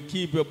 We will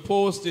keep you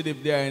posted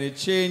if there are any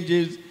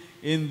changes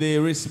in the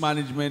risk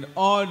management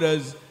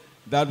orders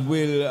that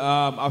will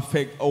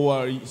affect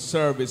our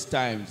service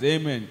times.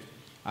 Amen.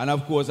 And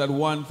of course, at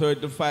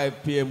 1:30 to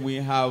 5 p.m., we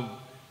have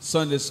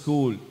Sunday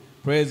school.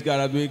 Praise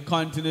God. As we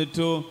continue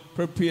to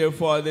prepare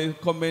for the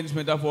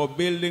commencement of our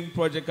building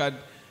project at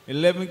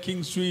 11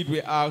 King Street,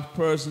 we ask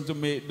persons to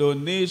make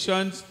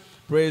donations.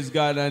 Praise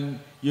God. And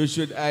you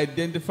should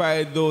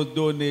identify those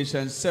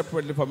donations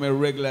separately from a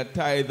regular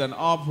tithe and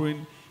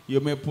offering. You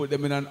may put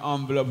them in an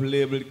envelope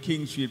labeled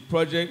King Street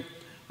Project.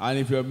 And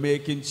if you're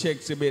making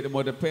checks, you make them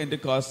out of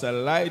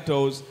Pentecostal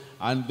Lighthouse.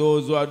 And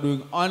those who are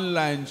doing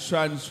online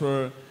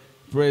transfer,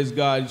 praise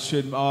God,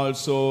 should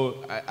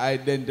also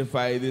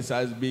identify this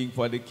as being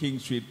for the King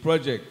Street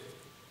Project.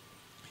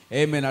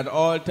 Amen. At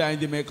all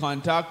times, you may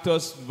contact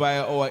us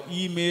via our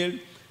email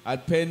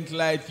at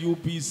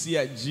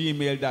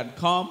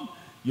pentlightupc@gmail.com.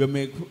 You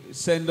may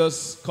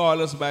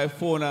call us by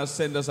phone, or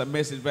send us a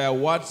message via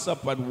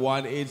WhatsApp at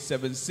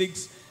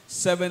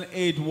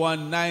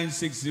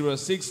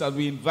 1-876-781-9606. And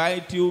we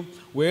invite you,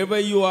 wherever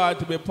you are,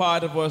 to be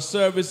part of our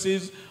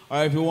services.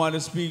 Or if you want to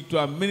speak to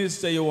a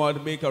minister, you want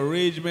to make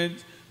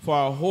arrangements for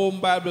our home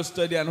Bible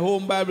study. And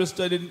home Bible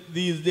study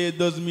these days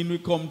doesn't mean we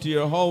come to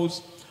your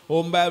house.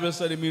 Home Bible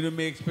study means we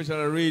make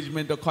special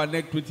arrangement to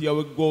connect with you.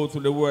 We go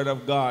through the Word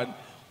of God.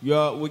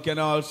 We can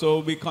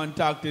also be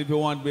contacted if you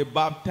want to be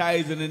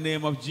baptized in the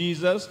name of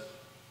Jesus.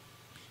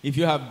 If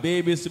you have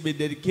babies to be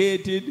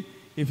dedicated,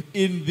 if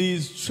in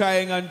these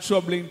trying and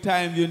troubling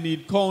times you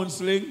need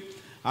counseling,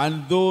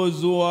 and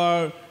those who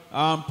are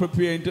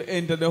preparing to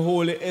enter the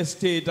holy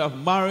estate of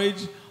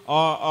marriage,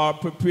 are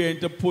preparing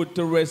to put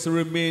to rest the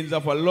remains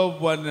of a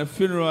loved one in a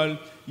funeral,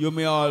 you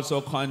may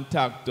also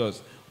contact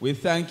us. We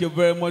thank you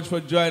very much for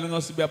joining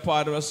us to be a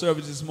part of our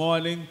service this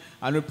morning,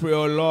 and we pray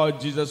our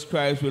Lord Jesus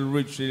Christ will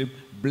richly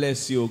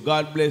bless you.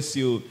 God bless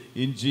you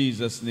in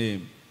Jesus'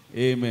 name.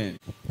 Amen.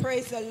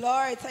 Praise the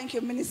Lord. Thank you,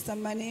 Minister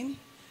Manning.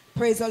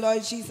 Praise the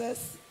Lord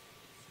Jesus.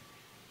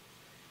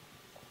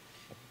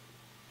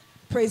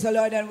 Praise the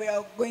Lord, and we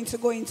are going to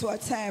go into a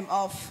time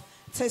of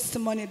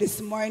testimony this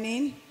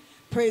morning.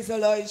 Praise the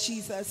Lord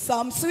Jesus.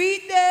 Some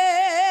sweet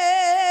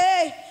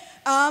day,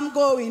 I'm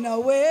going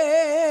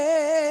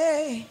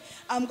away.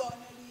 I'm going to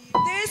leave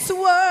this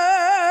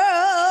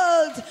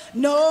world,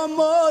 no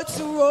more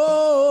to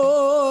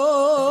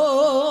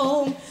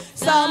roam.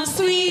 Some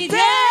sweet day,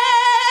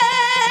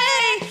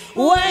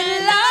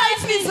 when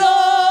life is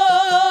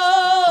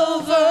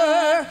over,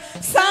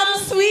 some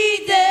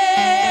sweet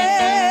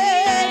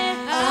day,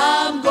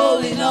 I'm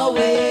going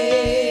away.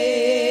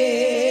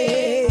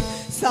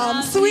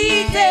 Some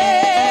sweet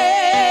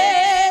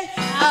day,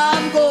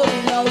 I'm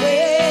going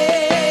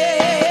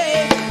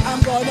away.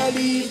 I'm gonna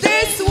leave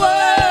this world,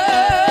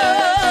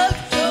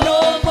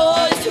 no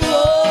more to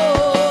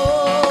roam.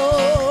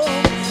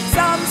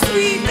 Some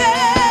sweet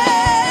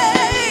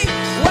day,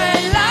 when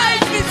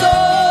life is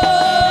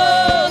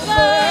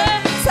over,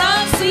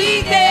 some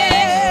sweet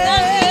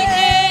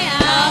day,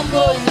 I'm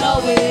going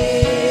away.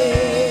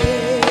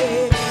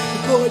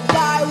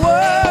 Goodbye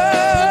world,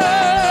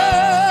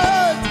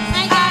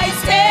 I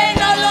stay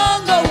no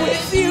longer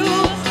with you.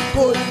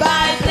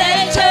 Goodbye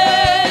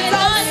pleasures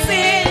of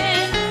sin,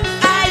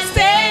 I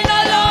stay no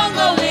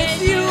longer with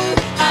you.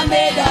 I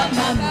made up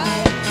my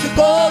mind to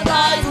go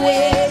God's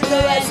way the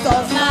rest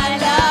of my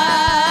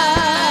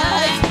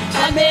life.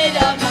 I made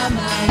up my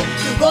mind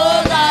to go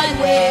God's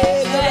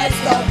way the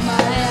rest of my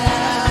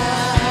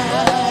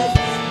life.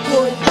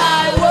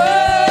 Goodbye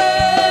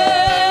world,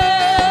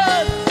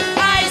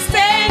 I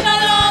stay no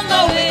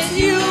longer with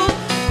you.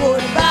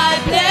 Goodbye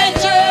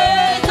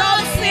pleasures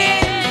of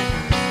sin,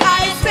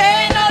 I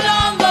stay no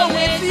longer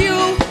with you.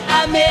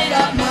 I made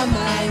up my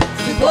mind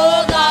to go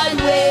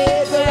God's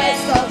way the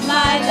rest of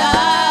my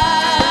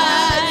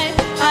life.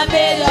 I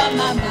made up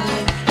my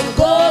mind to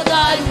go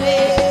God's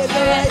way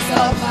the rest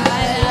of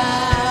my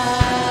life.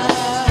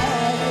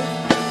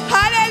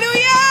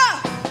 Hallelujah!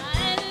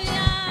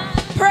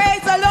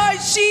 Praise the Lord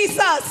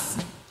Jesus.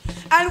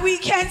 And we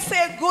can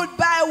say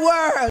goodbye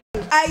world,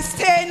 I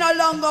stay no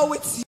longer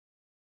with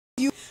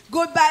you.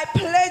 Goodbye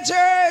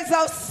pleasures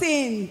of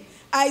sin,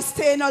 I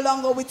stay no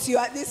longer with you.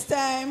 At this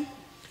time,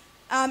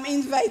 I'm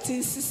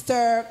inviting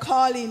Sister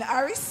Colleen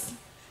Harris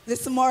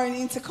this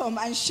morning to come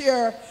and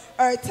share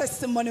her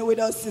testimony with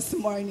us this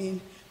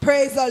morning.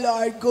 Praise the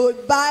Lord.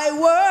 Goodbye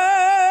world,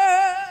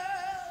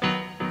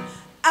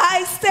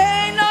 I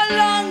stay no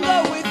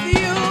longer with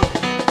you.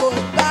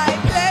 Goodbye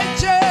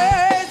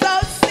pleasures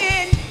of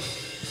sin,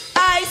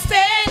 I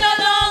stay no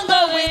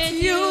longer with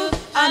you.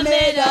 I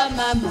made up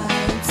my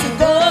mind to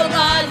go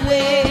God's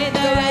way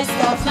the rest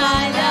of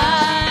my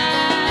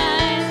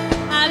life.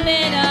 I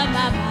made up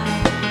my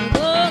mind to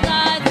go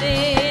God's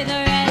way the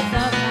rest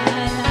of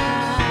my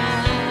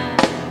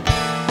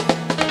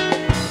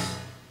life.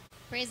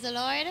 Praise the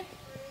Lord.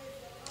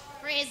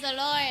 Praise the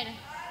Lord.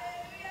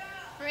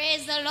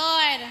 Praise the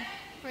Lord.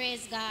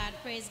 Praise God.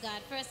 Praise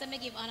God. First, let me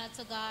give honor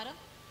to God.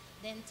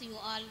 Then to you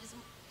all.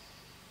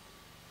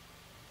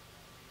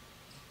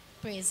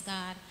 Praise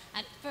God.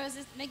 And first,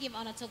 let me give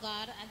honor to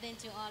God. And then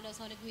to you all those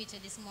who want to greet you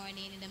this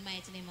morning in the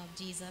mighty name of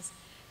Jesus.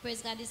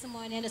 Praise God. This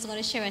morning, I'm just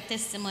going to share a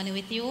testimony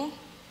with you.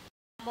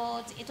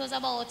 It was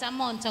about a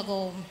month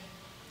ago.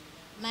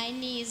 My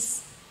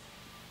niece,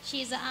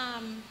 she's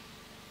a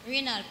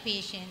renal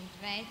patient,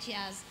 right? She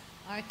has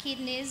her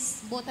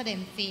kidneys, both of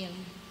them failed.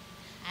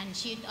 And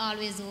she'd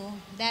always do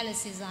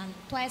dialysis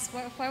twice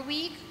per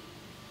week.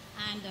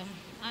 And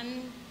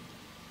on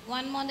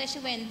one Monday she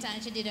went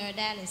and she did her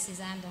dialysis.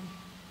 And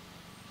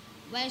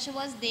when she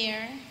was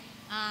there,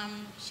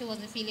 she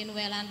wasn't feeling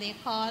well, and they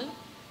called.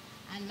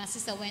 And my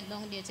sister went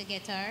down there to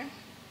get her.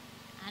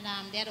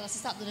 And they had also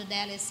stopped the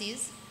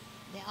dialysis.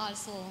 They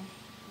also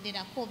did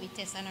a COVID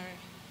test on her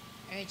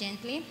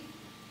urgently.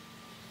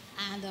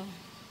 And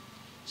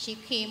she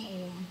came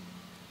home.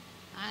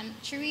 And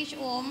she reached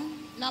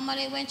home.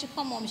 Normally when she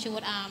come home, she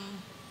would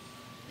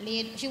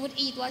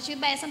eat. Well, she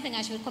would buy something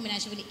and she would come in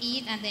and she would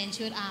eat, and then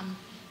she would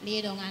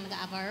lay down and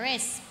have a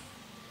rest.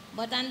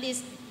 But on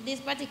this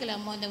particular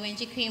Monday when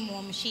she came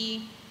home,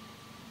 she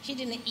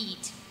didn't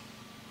eat.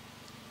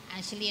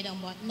 And she lay down.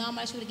 But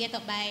normally she would get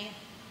up by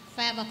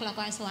 5 o'clock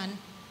or so and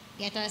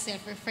get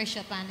herself refreshed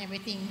up and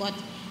everything. But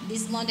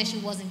this Monday she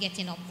wasn't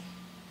getting up.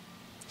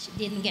 She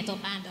didn't get up.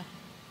 And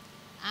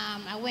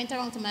I went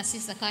around to my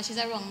sister because she's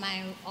around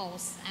my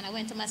house. And I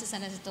went to my sister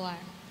and I said to her,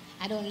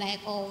 I don't like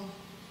how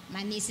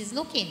my niece is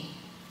looking.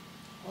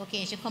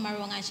 Okay, she come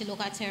around and she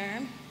looked at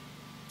her.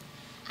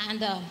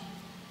 And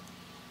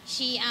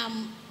she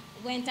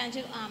went and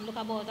she looked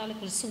about a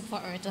little soup for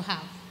her to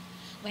have.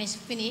 When she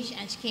finished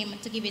and she came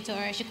to give it to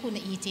her, she couldn't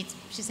eat it.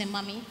 She said,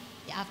 Mommy,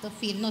 you have to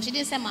feed me. No, she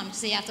didn't say, Mom, she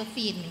said, you have to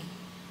feed me.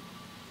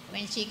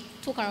 when she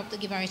took her up to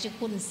give her, she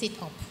couldn't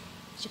sit up.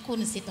 She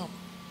couldn't sit up.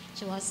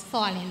 She was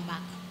falling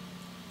back.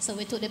 So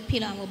we took the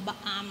pillow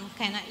and we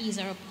kind of eased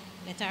her up,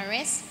 let her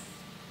rest.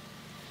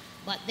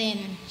 But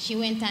then she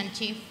went and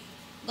she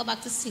got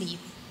back to sleep.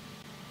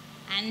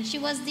 And she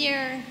was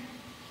there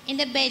in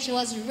the bed. She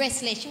was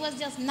restless. She was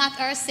just not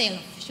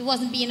herself. She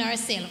wasn't being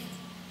herself.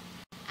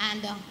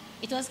 And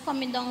it was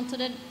coming down to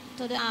the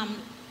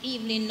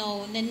evening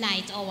now, the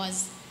night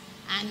hours.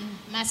 And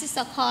my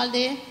sister called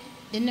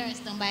the nurse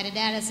down by the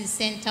dialysis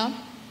center.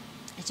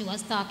 And she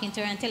was talking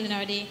to her and telling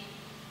her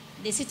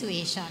the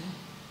situation.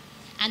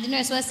 And the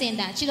nurse was saying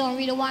that she don't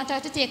really want her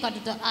to take her to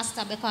the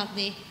hospital because of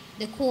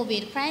the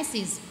COVID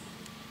crisis.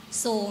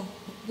 So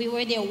we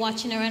were there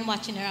watching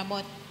her,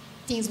 but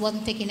things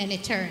wasn't taking any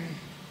turn.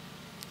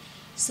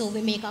 So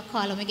we make a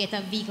call and we get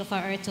a vehicle for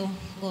her to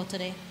go to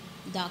the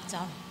doctor.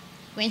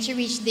 When she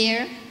reached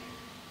there,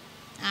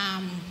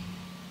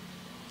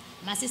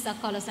 my sister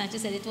called us and she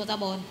said it was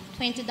about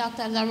 20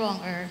 doctors around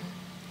her.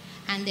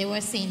 And they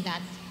were saying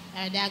that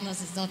her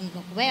diagnosis doesn't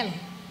look well.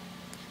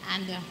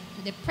 And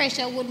the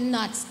pressure would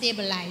not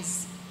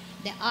stabilize.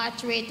 The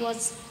heart rate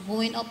was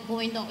going up,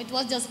 going down. It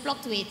was just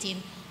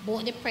fluctuating,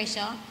 both the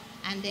pressure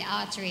and the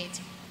heart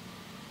rate.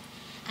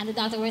 And the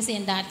doctor was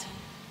saying that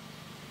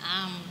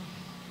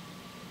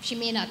she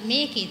may not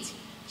make it.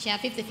 She had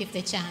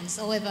 50-50 chance.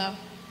 However,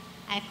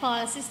 I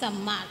called Sister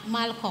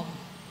Malcolm.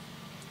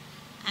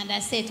 And I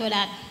said to her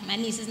that my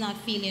niece is not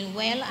feeling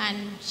well, and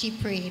she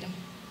prayed.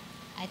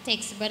 I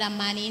text Brother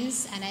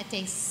Mannings, and I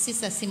text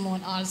Sister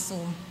Simone also.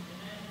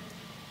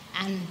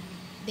 And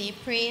they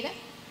prayed.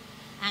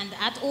 And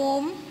at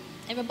home,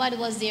 everybody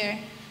was there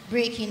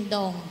breaking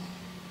down.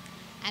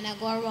 And I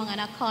go around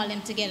and I call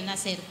them together and I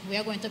said, we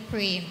are going to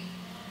pray.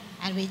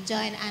 And we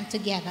join hands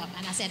together.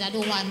 And I said, I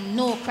don't want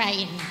no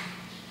crying.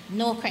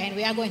 No crying.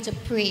 We are going to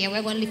pray. And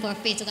we're going to live our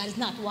faith to God. It's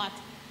not what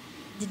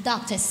the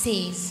doctor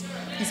says.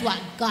 It's what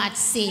God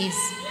says.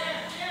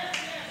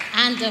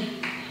 And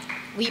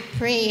we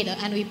prayed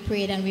and we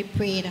prayed and we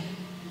prayed.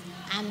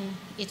 And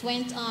it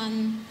went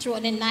on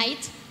throughout the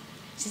night.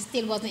 She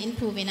still wasn't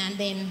improving. And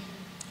then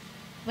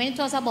when it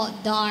was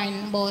about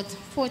dawn, about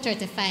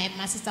 4:35,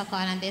 my sister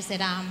called and they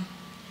said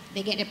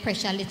they get the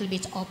pressure a little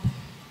bit up.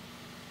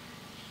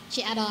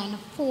 She had on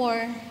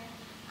 4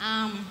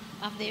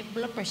 of the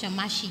blood pressure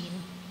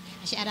machine.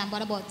 She had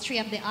on about 3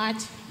 of the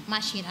heart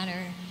machine on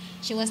her.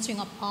 She was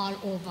throwing up all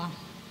over.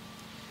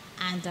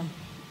 And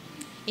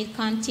it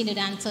continued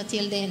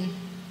until then.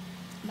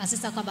 My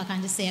sister came back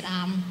and she said,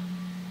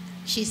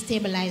 she's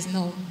stabilized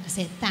now. I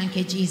said, thank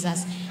you,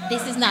 Jesus.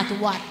 This is not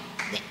what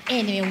the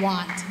enemy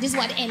wants. This is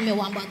what the enemy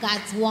wants, but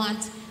God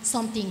wants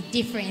something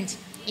different.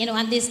 You know,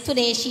 and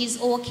today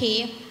she's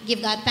okay.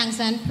 Give God thanks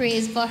and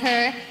praise for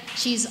her.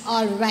 She's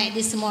all right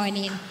this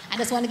morning. I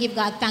just want to give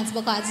God thanks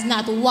because it's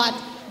not what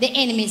the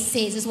enemy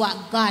says, it's what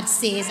God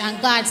says. And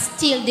God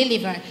still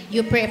delivers.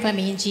 You pray for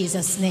me in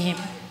Jesus' name.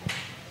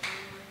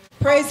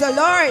 Praise the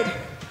Lord.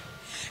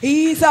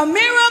 He's a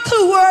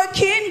miracle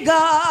working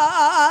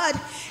God.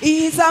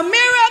 He's a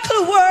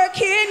miracle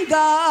working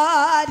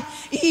God.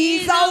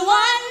 He's a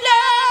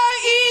wonder.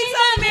 He's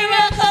a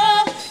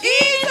miracle.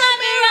 He's a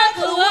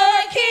miracle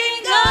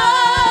working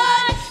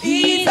God.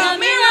 He's a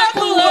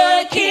miracle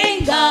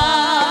working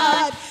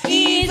God.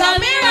 He's a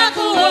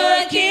miracle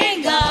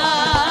working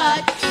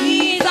God.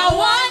 He's a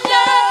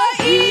wonder.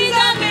 He's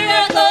a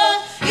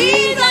miracle.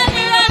 He's a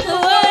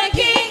miracle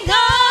working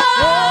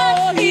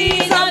God.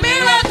 He's a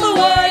miracle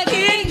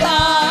working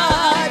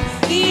God.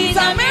 He's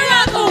a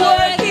miracle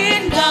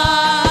working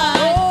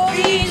God.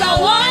 He's a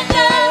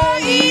wonder.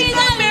 He's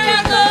a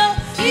miracle.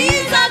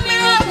 He's a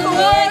miracle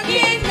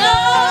working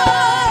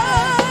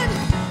God.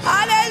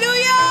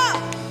 Hallelujah.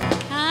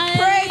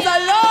 Praise the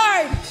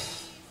Lord.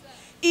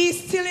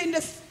 He's still in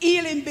the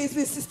healing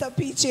business, Sister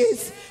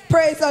Peaches.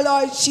 Praise the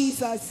Lord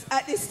Jesus.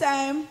 At this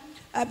time,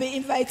 I'll be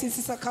inviting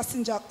Sister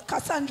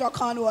Cassandra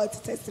Cornwall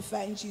to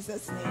testify in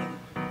Jesus' name.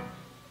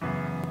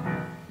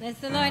 Bless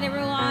the Lord,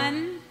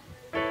 everyone.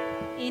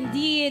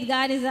 Indeed,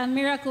 God is a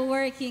miracle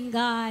working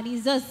God.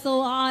 He's just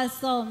so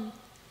awesome.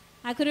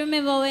 I could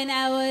remember when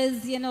I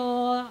was,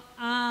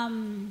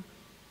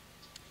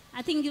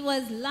 I think it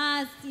was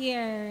last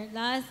year,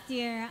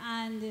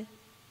 and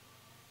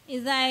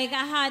it's like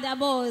I had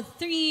about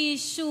 3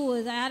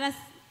 shoes. I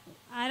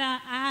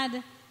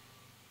had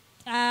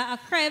a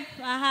crepe,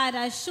 I had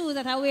a shoe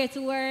that I wear to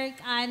work,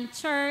 and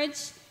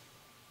church,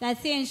 that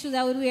same shoes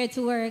I would wear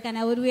to work, and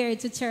I would wear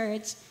it to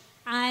church.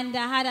 And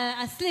I had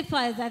a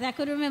slippers that I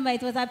could remember,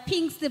 it was a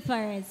pink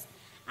slippers.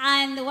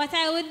 And what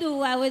I would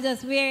do, I would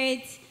just wear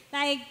it,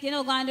 like,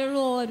 go on the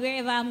road,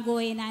 wherever I'm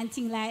going, and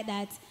things like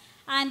that.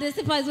 And the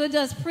slippers would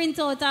just print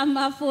out on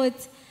my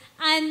foot.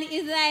 And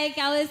it's like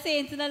I was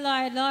saying to the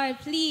Lord, Lord,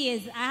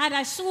 please, I had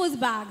a shoes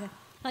bag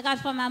I got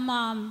from my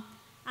mom.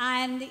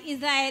 And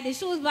it's like the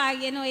shoes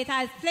bag, it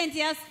has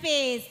plenty of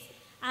space.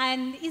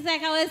 And it's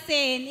like I was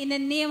saying, in the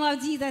name of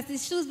Jesus,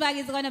 this shoes bag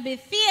is going to be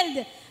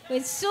filled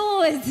with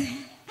shoes.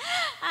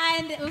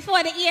 And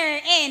before the year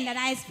end, and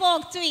I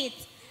spoke to it.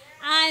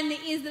 And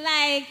it's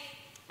like,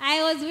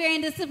 I was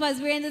wearing the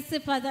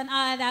slippers and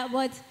all that.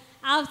 But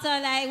after,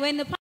 like, when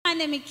the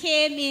pandemic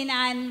came in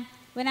and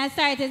when I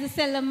started to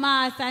sell the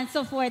masks and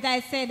so forth,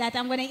 I said that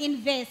I'm going to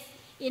invest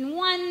in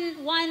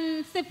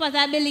one slippers,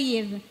 I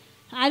believe,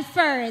 at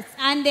first.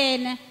 And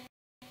then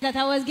that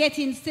I was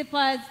getting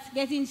slippers,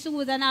 getting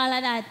shoes and all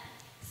of that.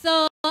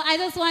 So I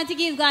just want to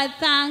give God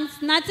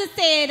thanks. Not to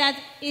say that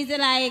it's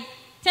like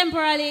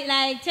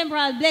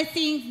temporal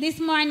blessings. This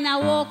morning I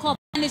woke up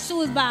and the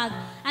shoes bag.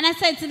 And I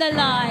said to the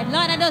Lord,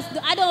 Lord,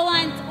 I don't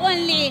want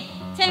only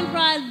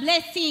temporal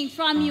blessings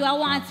from you. I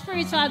want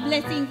spiritual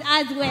blessings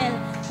as well.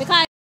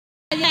 Because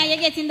you're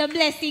getting the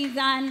blessings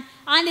on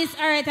this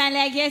earth and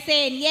like you're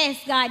saying,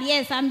 yes, God,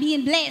 yes, I'm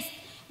being blessed.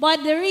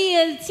 But the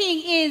real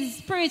thing is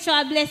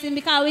spiritual blessing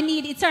because we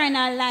need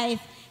eternal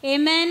life.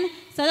 Amen.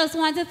 So I just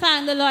want to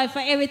thank the Lord for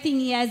everything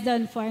he has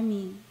done for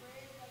me.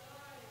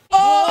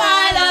 Oh,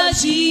 I love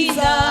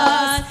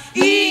Jesus.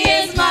 He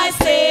is my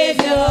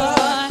Savior.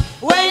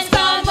 When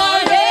storms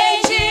are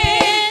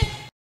raging,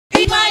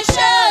 he's my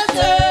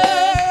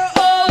shelter.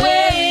 Oh,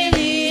 where he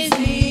leads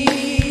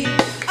me,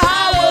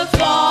 I will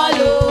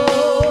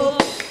follow.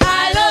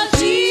 I love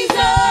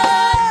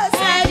Jesus,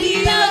 and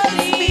he loves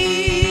me.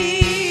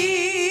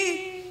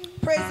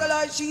 Praise the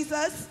Lord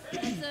Jesus.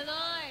 Praise the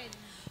Lord.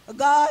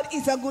 God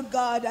is a good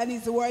God, and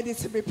his word is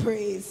to be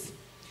praised.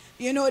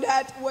 You know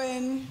that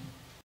when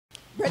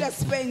Brother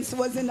Spence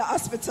was in the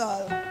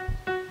hospital,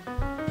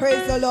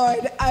 praise the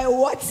Lord, I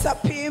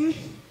WhatsApp him,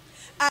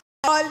 I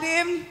called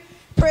him,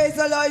 praise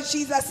the Lord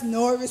Jesus,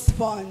 no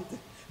respond.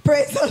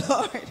 Praise the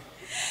Lord.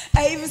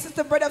 I even said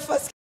to Brother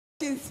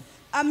Fuskins,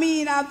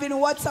 I've been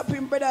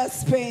WhatsApping Brother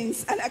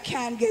Spence and I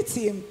can't get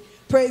him.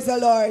 Praise the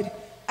Lord.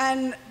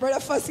 And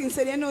Brother Fuskins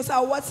said, so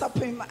I WhatsApp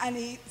him and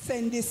he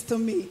sent this to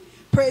me.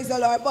 Praise the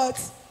Lord. But,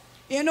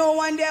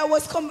 one day I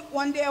was coming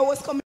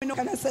up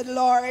and I said,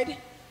 Lord,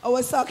 I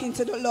was talking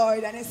to the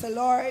Lord and I said,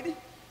 Lord,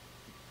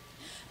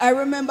 I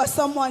remember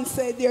someone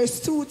said there's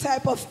two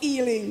types of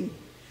healing.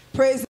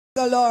 Praise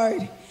the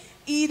Lord.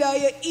 Either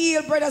you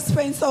heal Brother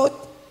Spence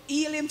out,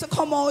 heal him to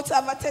come out,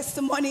 have a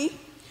testimony,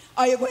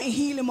 or you're going to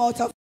heal him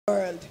out of the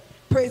world.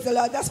 Praise the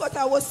Lord. That's what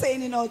I was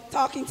saying,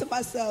 talking to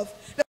myself.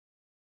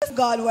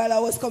 God while I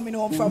was coming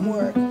home from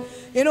work.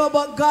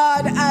 But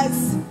God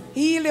has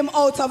healed him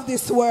out of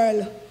this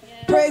world.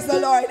 Yeah. Praise the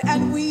Lord.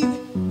 And we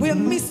will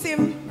miss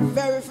him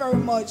very, very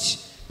much.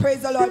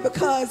 Praise the Lord.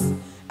 Because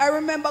I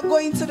remember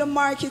going to the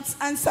markets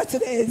on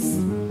Saturdays.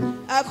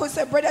 I could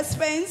say, Brother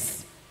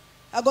Spence,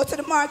 I go to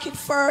the market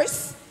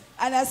first.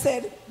 And I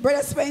said,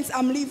 Brother Spence,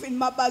 I'm leaving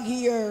my bag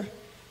here.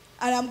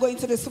 And I'm going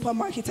to the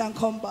supermarket and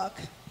come back.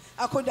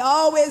 I could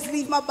always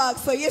leave my bag.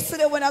 So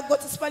yesterday when I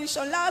got to Spanish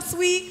Town last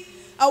week,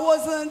 I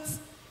wasn't.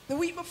 The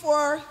week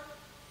before,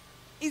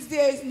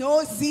 there is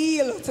no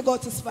zeal to go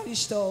to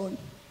Spanish Town.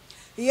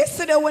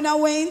 Yesterday when I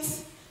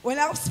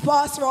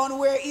passed around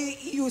where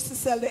he used to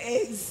sell the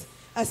eggs,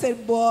 I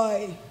said,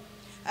 boy,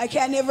 I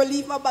can never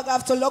leave my bag. I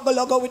have to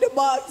logo with the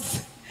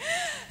bags.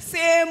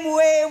 Same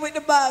way with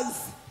the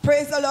bags.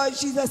 Praise the Lord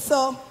Jesus.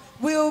 So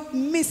we'll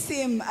miss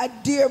him, a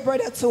dear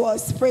brother to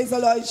us. Praise the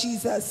Lord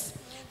Jesus.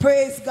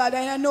 Praise God.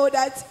 And I know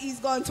that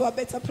he's gone to a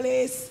better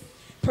place.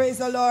 Praise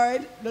the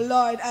Lord. The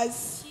Lord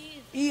has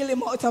healed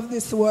him out of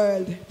this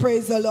world.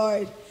 Praise the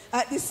Lord.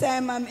 At this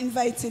time, I'm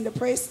inviting the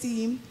praise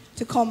team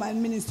to come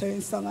and minister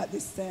in song at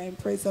this time.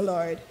 Praise the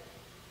Lord.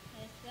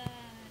 Yes, God.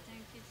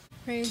 Thank you.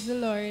 Praise the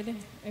Lord,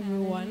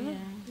 everyone. Hallelujah.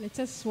 Let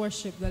us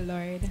worship the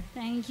Lord.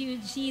 Thank you,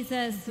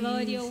 Jesus.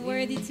 Lord, you're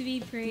worthy to be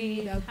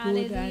praised. A good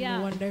Hallelujah.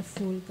 and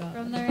wonderful God.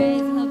 From the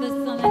rising of the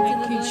sun until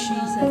Thank the you, going Jesus.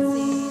 down of the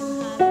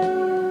same.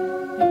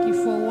 Hallelujah. Thank you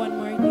for one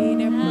more day in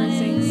your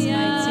presence, mighty God.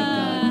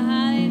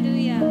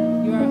 Hallelujah.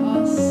 You are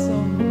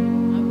awesome,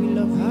 and we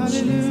love you,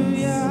 Jesus.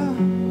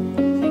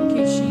 Thank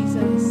you,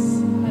 Jesus.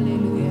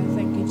 Hallelujah.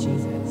 Thank you,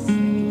 Jesus.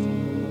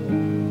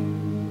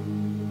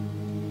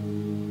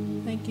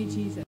 Thank you,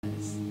 Jesus.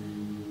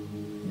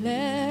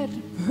 Let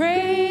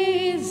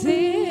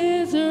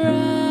praises rise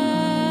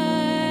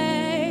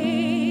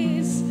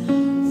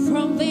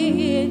from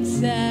the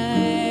inside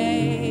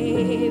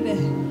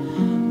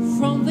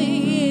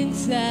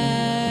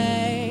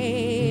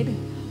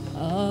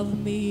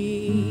of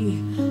me.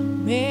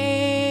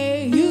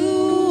 May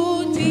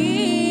you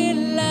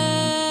delight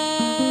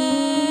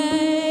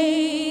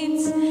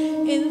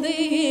in the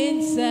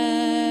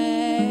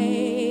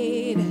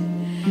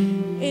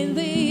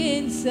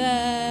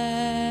inside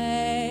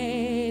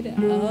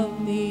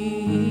of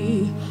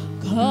me.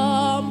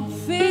 Come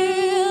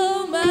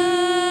fill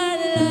my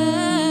life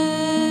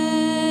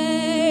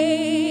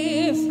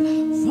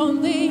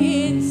from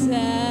the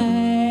inside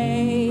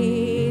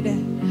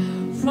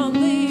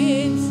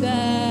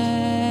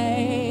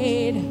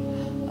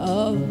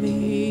of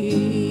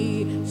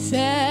me.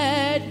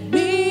 Set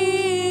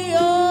me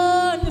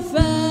on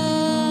fire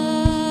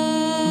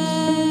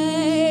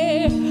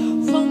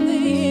from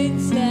the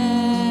inside.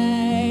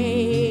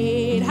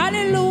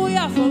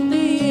 Hallelujah, from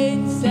the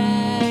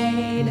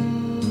inside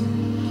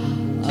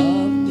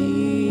of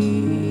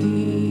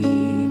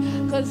me.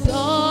 'Cause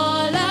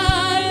all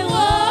I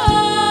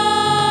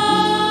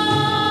want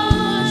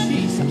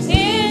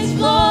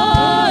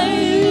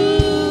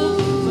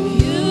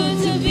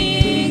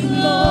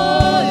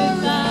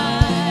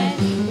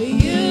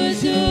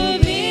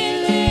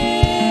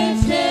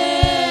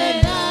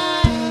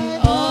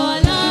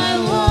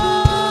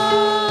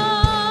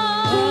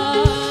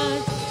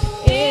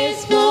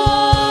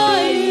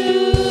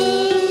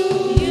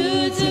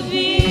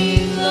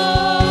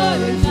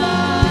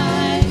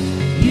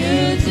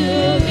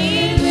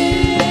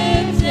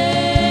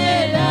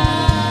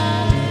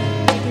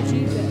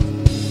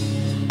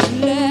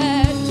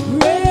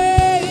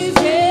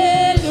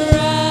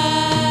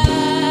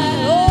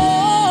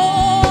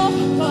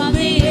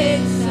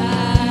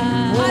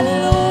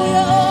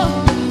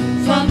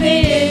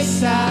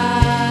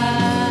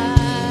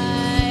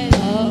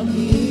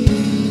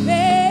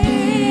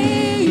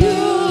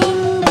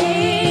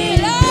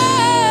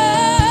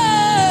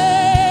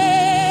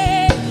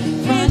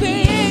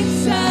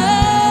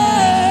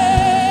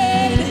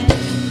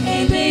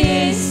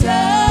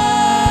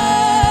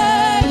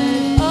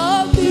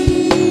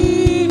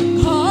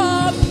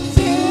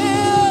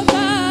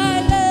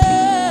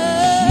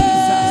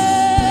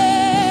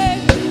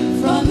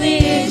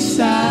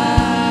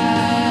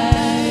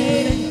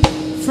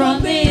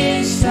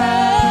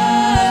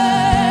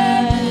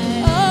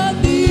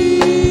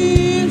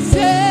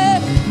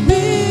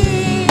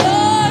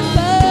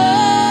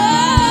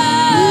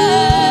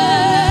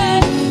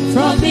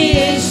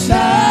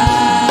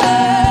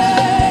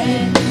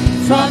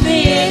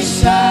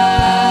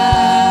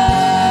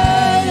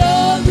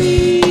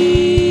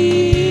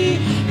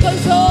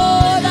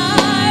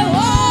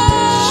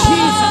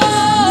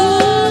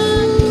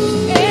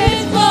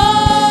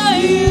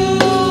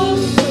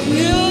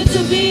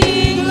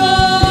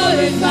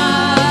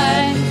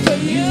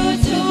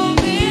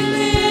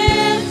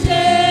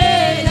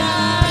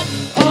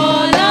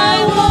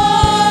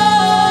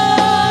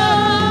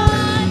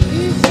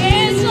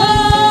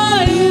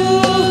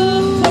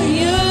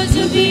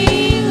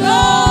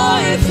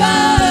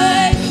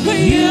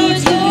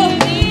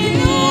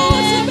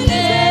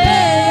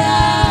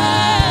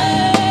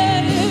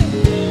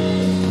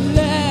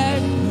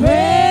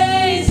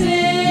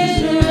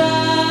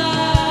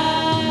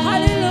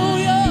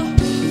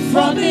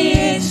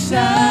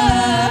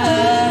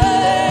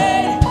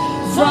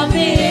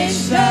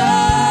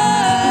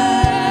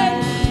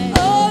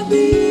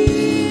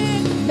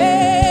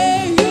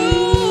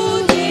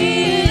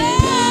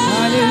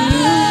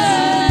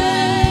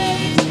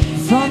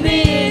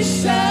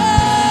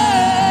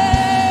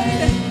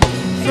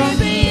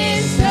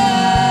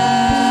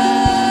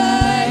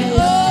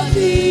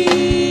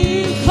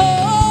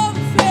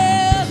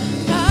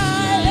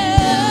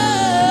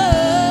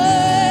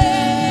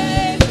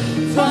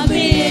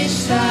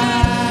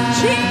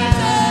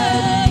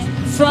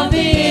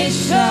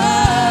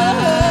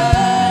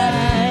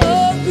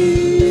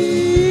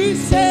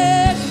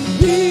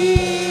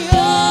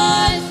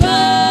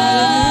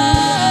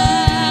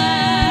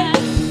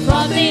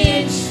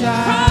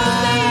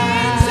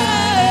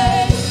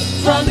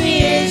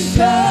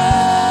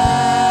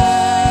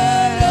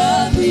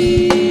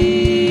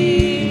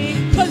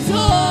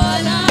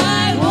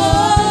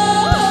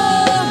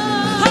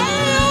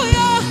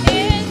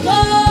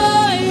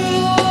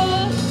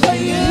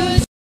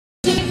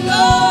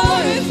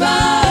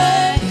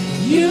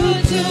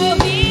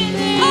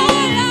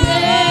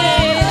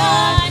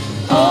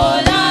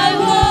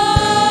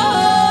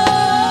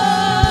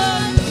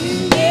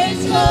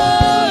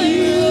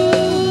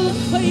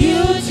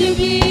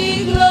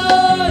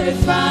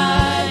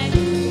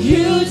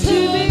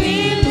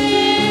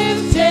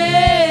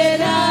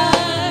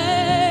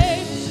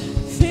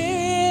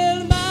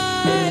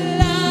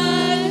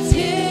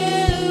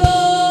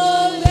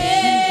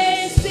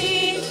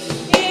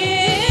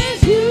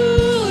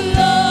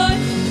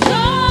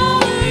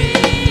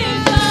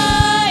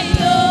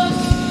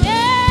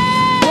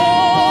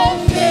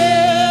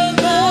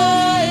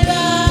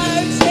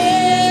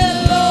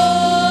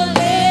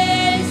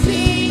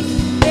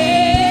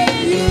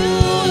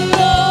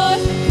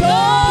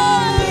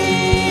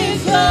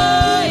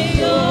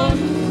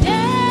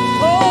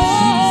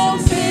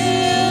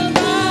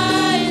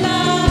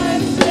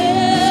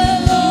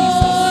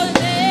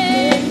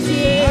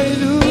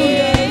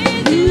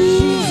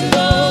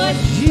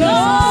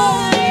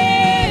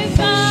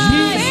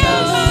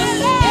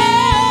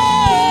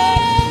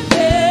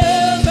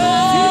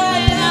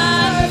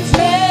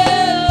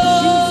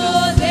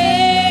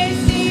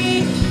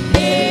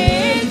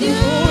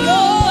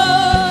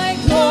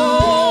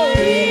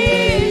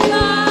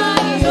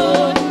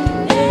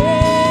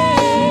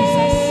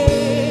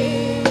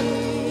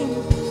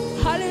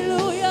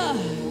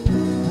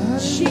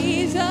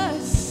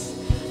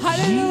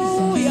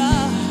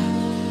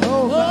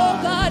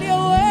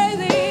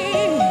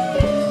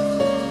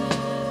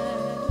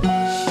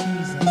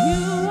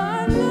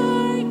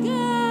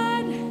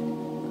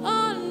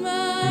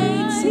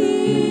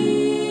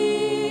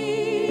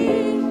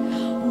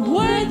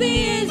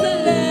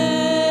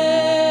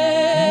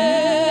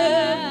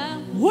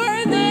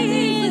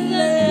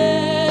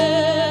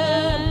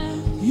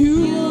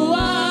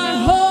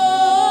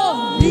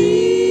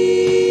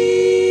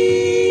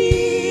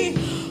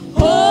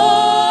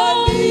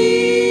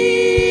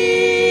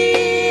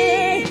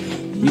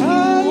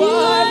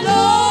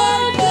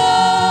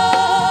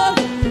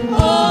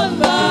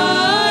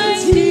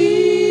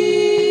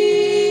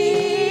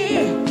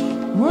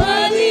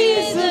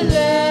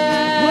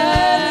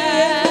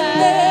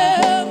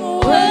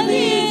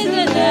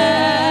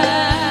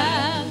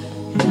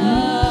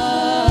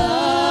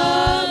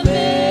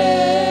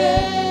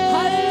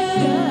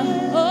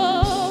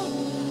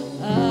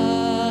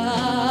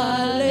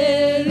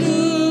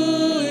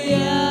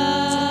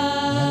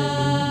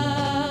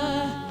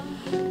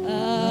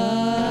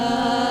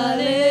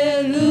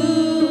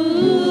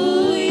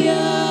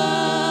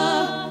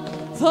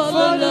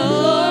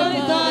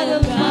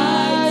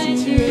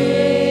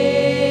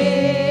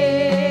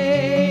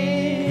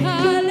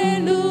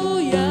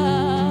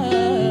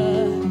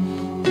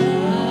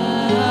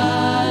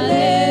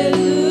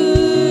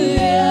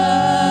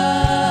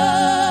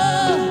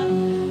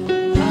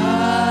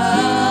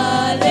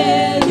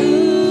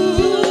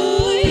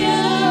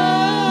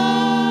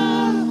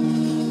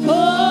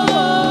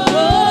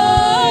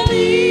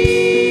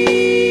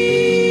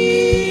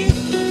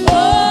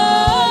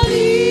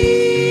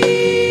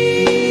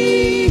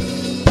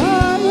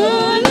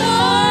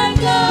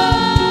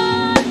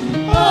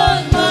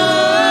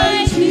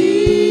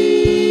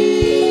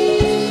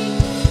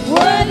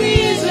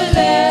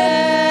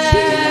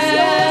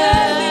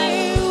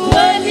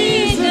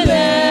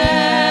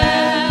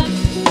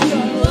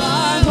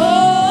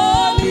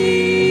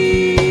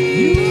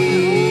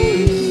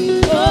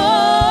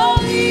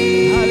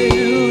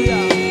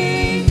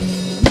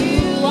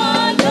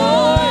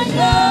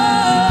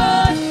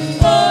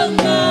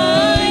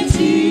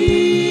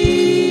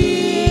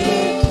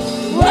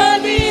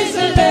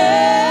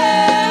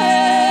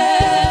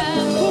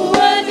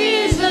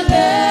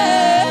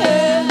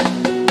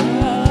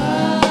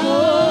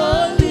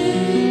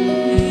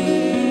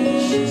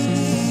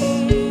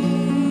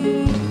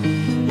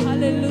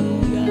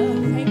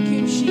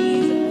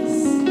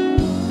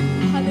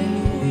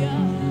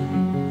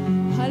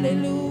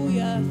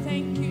Hallelujah.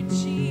 Thank you,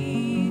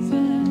 Jesus.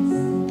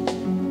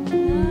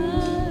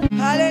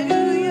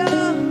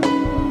 Hallelujah.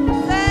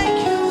 Thank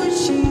you,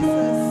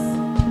 Jesus.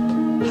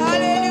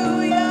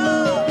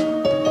 Hallelujah.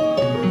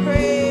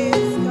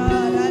 Praise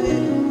God.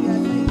 Hallelujah.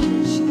 Thank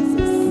you,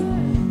 Jesus.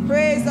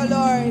 Praise the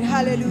Lord.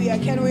 Hallelujah.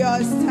 Can we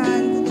all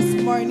stand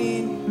this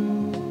morning?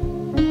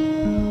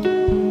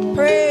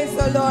 Praise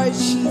the Lord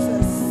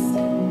Jesus.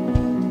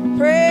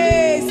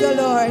 Praise the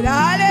Lord.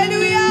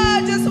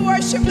 Hallelujah. Just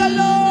worship the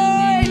Lord.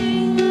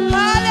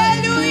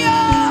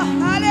 Hallelujah.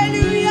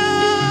 Hallelujah.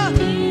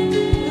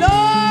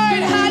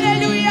 Lord,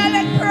 hallelujah.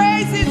 Let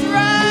praises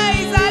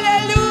rise.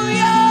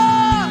 Hallelujah.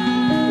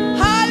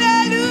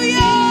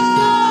 Hallelujah.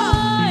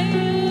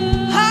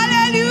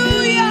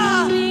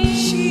 Hallelujah.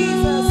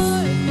 Jesus.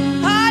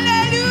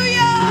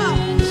 Hallelujah.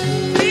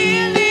 Be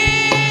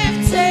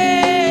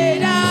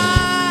lifted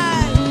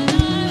high.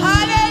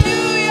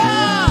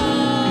 Hallelujah.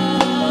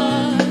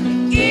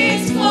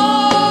 It's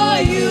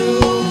for you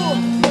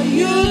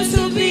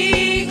to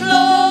be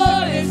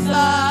glorified,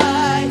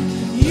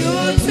 you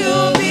to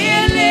be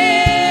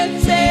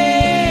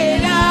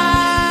lifted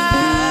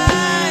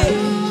high.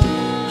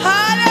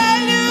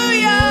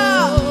 Hallelujah.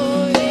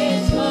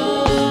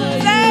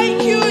 Thank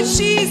you,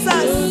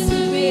 Jesus.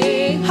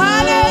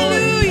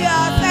 Hallelujah.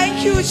 Thank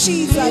you,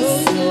 Jesus.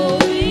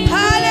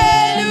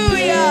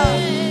 Hallelujah.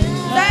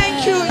 Thank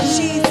you,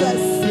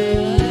 Jesus.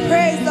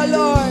 Praise the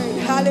Lord.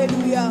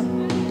 Hallelujah.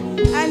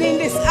 And in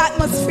this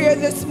atmosphere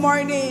this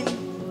morning,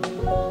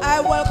 I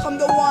welcome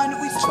the one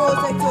who is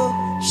chosen to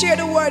share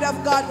the word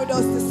of God with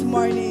us this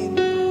morning.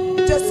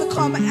 Just to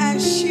come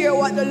and share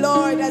what the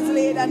Lord has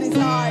laid on his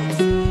heart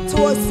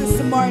to us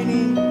this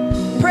morning.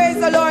 Praise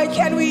the Lord.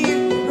 Can we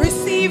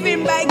receive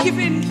him by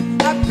giving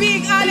a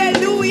big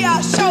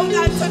hallelujah shout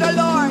unto the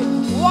Lord?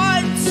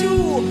 1,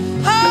 2,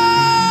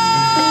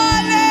 hallelujah.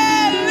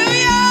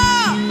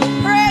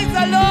 Praise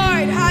the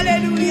Lord.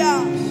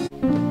 Hallelujah.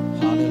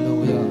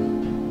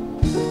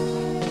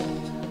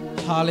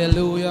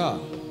 Hallelujah.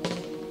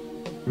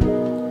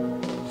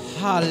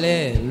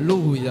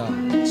 Hallelujah.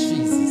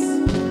 Jesus.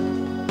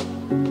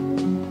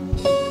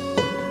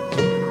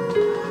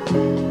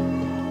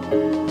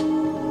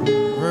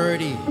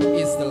 Worthy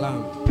is the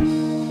Lamb.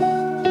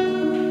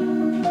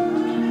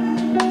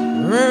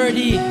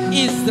 Worthy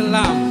is the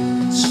Lamb.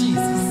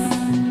 Jesus.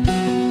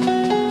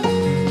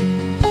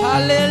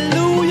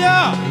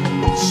 Hallelujah.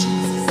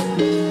 Jesus.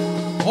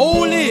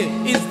 Holy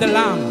is the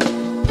Lamb.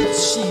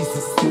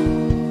 Jesus.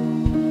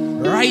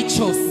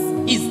 Righteous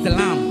is the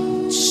Lamb.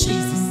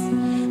 Jesus.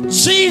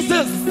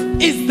 Jesus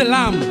is the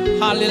Lamb.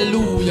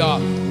 Hallelujah.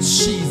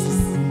 Jesus.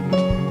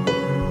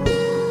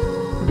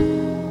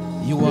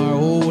 You are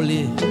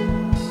holy.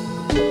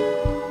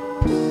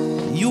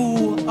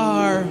 You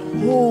are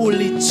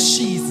holy,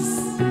 Jesus.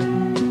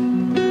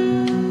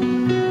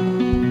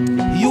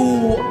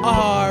 You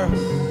are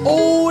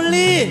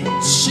holy,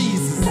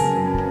 Jesus.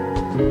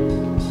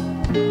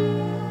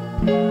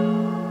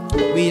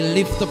 We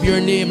lift up your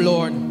name,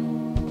 Lord.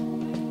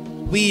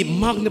 We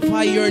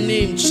magnify your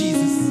name,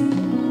 Jesus.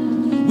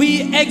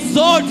 We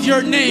exalt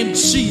your name,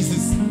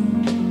 Jesus.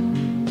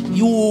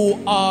 You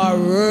are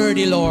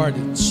worthy, Lord,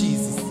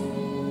 Jesus.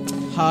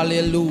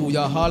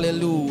 Hallelujah,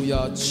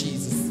 hallelujah,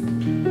 Jesus.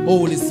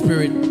 Holy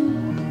Spirit,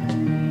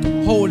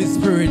 Holy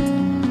Spirit,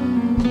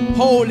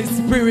 Holy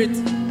Spirit,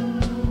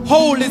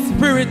 Holy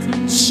Spirit,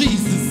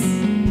 Jesus.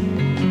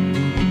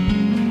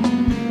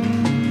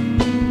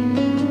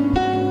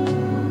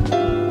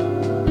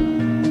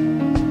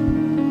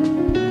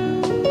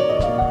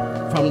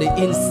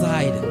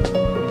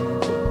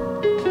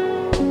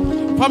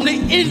 From the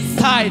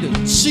inside,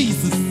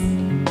 Jesus.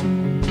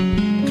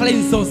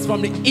 Cleanse us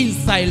from the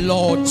inside,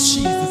 Lord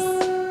Jesus.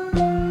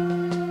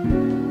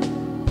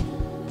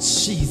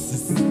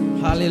 Jesus.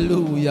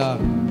 Hallelujah.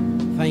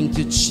 Thank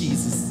you,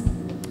 Jesus.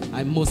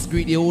 I must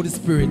greet the Holy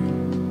Spirit,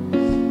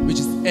 which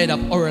is head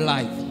of our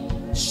life,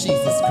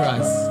 Jesus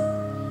Christ.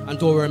 And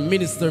to our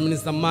minister,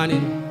 Minister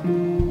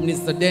Manning,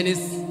 Minister Dennis,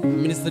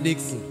 Minister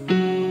Dixon.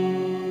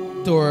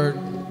 To our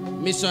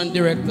mission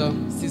director,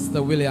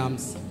 Sister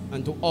Williams,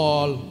 and to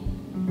all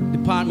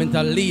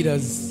departmental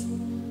leaders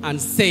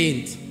and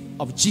saints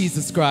of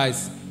Jesus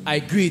Christ, I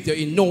greet you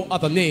in no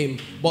other name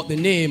but the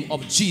name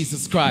of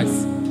Jesus Christ.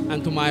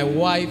 And to my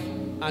wife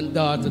and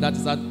daughter that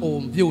is at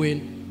home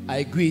viewing,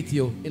 I greet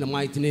you in the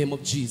mighty name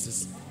of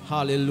Jesus.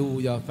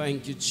 Hallelujah.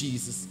 Thank you,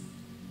 Jesus.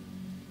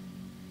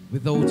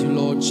 Without you,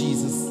 Lord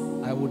Jesus,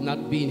 I would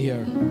not be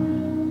here.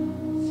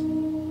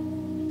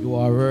 You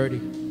are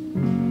worthy.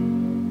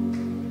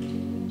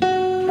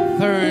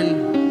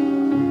 Turn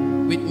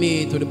with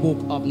me to the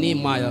book of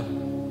Nehemiah,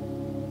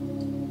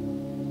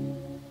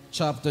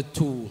 chapter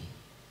 2,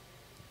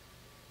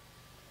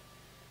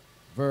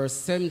 verse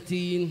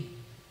 17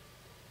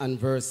 and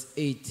verse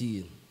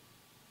 18.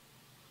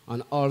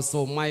 And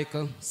also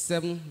Micah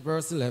 7,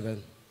 verse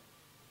 11.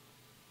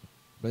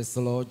 Bless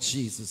the Lord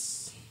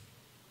Jesus.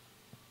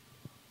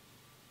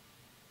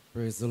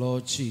 Praise the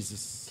Lord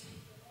Jesus.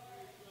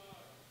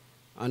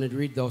 And it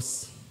reads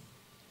thus.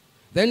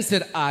 Then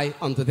said I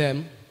unto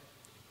them,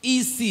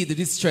 He see the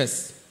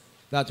distress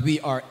that we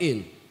are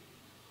in.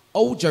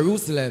 O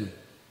Jerusalem,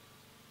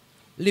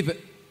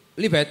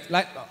 liveth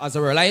like as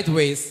a light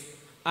waste,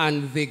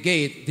 and the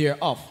gate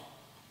thereof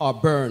are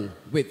burned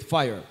with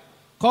fire.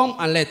 Come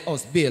and let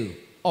us build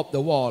up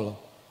the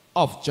wall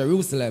of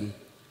Jerusalem,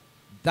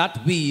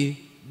 that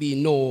we be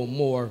no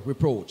more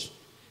reproach.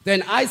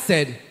 Then I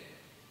said,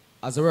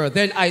 as a word,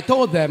 then I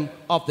told them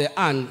of the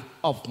hand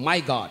of my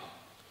God,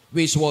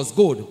 which was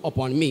good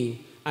upon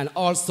me, and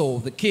also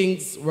the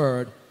king's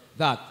word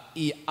that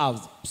he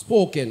has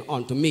spoken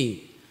unto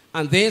me.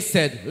 And they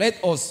said,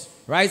 let us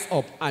rise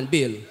up and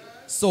build.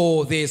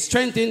 So they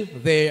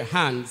strengthened their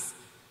hands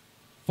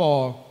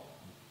for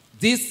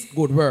this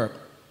good work.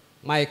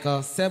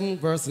 Micah 7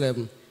 verse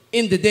 11.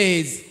 In the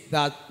days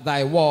that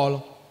thy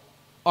wall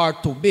are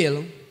to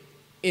build,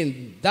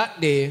 in that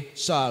day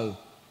shall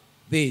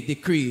the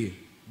decree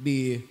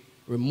be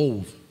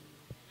removed.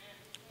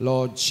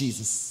 Lord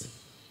Jesus,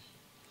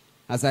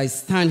 as I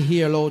stand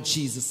here, Lord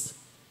Jesus,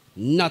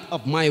 not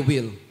of my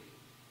will,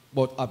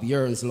 but of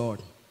yours,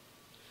 Lord.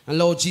 And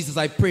Lord Jesus,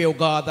 I pray, oh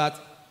God, that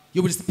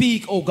you will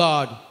speak, oh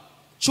God,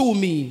 through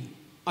me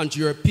unto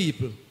your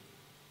people,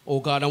 oh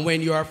God. And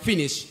when you are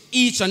finished,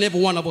 each and every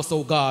one of us,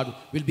 oh God,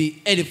 will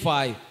be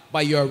edified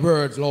by your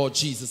words, Lord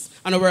Jesus.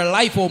 And our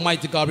life,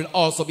 Almighty God, will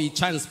also be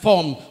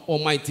transformed,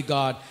 Almighty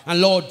God.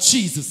 And Lord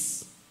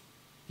Jesus,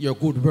 your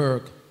good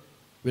work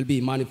will be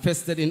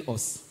manifested in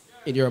us.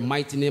 In your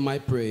mighty name I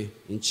pray,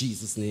 in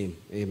Jesus' name,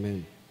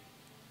 amen.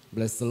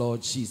 Bless the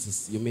Lord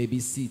Jesus. You may be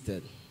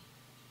seated.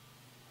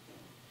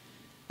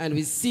 And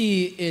we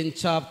see in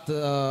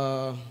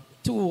chapter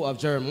 2 of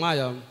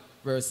Jeremiah,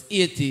 verse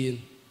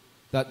 18,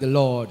 that the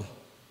Lord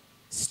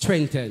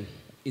strengthened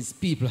his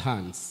people's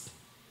hands.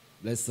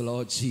 Bless the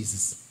Lord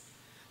Jesus.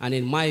 And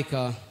in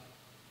Micah,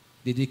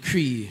 the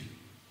decree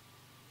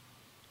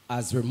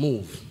has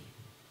removed.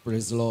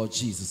 Praise the Lord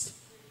Jesus.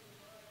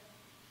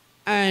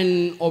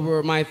 And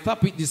my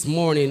topic this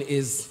morning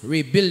is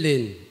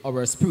rebuilding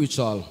our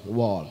spiritual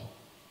wall.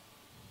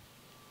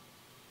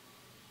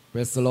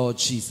 Praise the Lord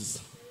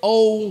Jesus.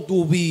 How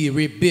do we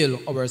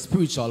rebuild our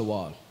spiritual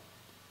wall?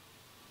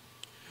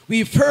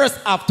 We first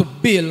have to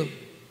build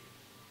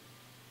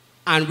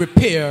and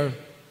repair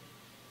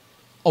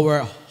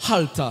our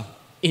altar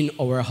in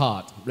our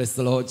heart. Bless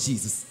the Lord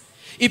Jesus.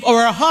 If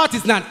our heart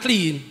is not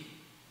clean,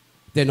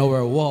 then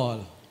our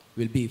wall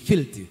will be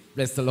filthy.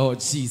 Bless the Lord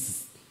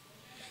Jesus.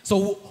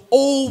 So,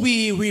 how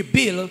we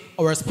rebuild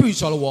our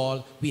spiritual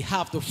wall, we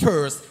have to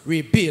first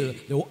rebuild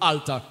the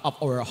altar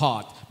of our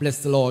heart.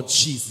 Bless the Lord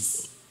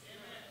Jesus.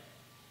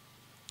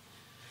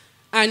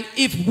 And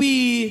if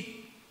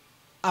we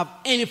have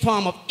any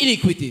form of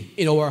iniquity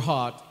in our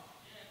heart,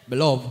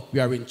 beloved,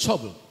 we are in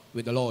trouble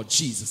with the Lord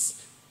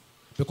Jesus.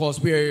 Because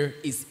where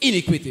is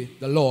iniquity,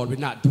 the Lord will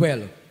not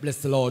dwell.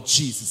 Bless the Lord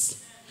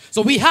Jesus.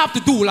 So we have to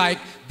do like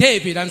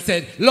David and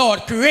said,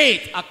 Lord,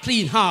 create a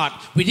clean heart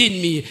within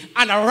me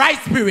and a right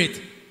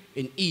spirit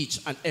in each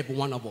and every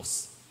one of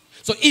us.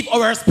 So if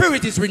our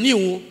spirit is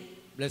renewed,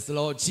 bless the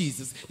Lord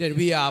Jesus, then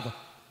we have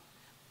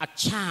a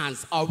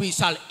chance, or we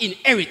shall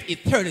inherit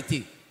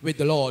eternity with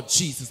the Lord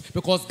Jesus.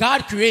 Because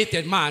God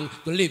created man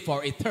to live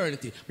for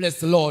eternity. Bless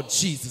the Lord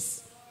Jesus.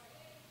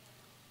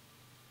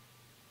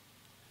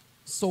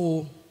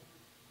 So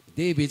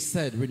David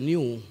said,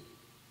 renew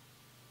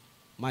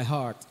my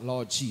heart,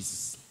 Lord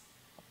Jesus.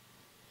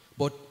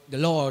 But the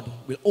Lord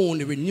will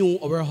only renew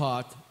our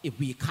heart if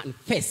we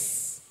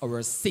confess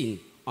our sin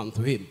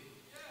unto him.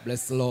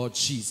 Bless the Lord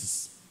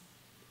Jesus.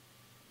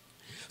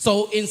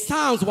 So in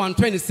Psalms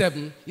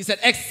 127, he said,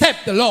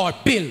 except the Lord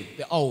build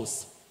the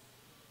house,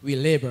 we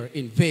labor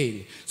in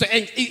vain. So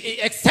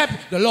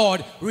except the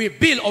Lord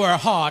rebuild our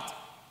heart,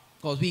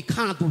 because we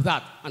can't do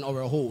that on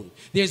our own.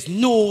 There's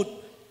no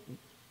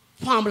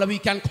formula we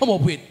can come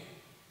up with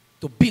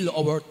to build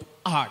our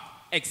heart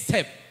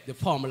except the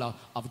formula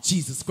of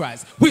Jesus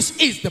Christ,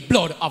 which is the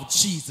blood of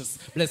Jesus.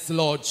 Bless the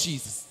Lord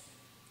Jesus.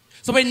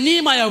 So when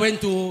Nehemiah went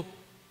to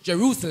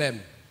Jerusalem,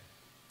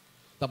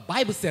 the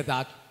Bible said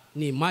that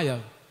Nehemiah,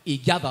 he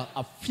gathered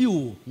a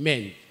few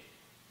men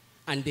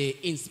and they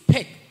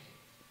inspect,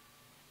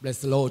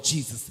 bless the Lord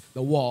Jesus,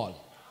 the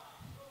wall.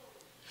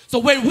 So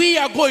when we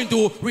are going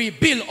to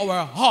rebuild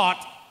our heart,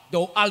 the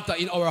altar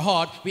in our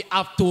heart, we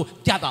have to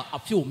gather a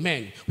few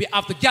men. We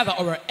have to gather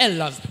our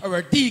elders,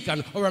 our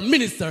deacon, our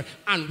minister,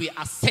 and we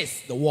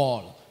assess the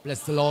wall.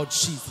 Bless the Lord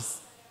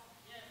Jesus.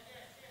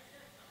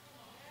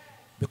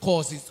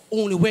 Because it's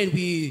only when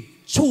we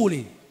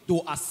truly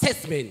do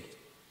assessment,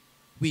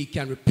 we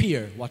can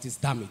repair what is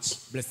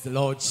damaged. Bless the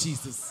Lord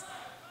Jesus.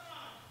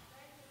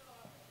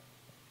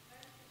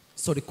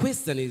 So the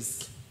question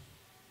is,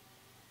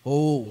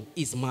 oh,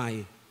 is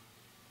my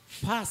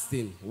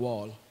fasting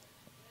wall?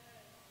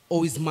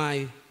 Or is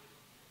my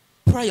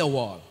prayer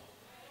wall?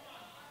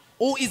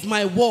 Or is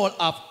my wall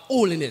of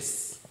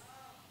holiness?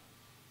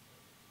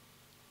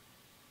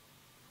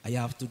 I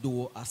have to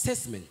do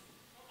assessment.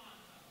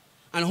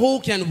 And how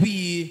can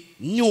we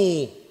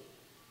know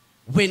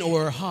when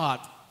our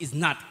heart is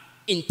not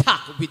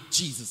intact with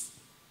Jesus?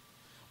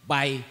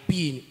 by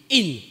being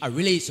in a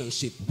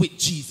relationship with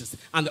Jesus.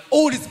 And the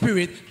Holy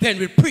Spirit then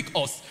will prick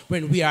us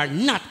when we are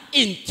not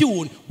in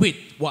tune with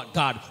what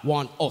God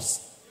wants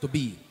us to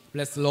be.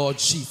 Bless the Lord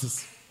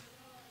Jesus.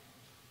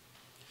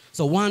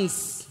 So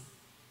once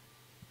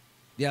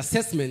the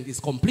assessment is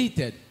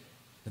completed,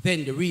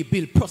 then the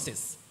rebuild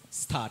process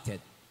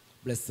started.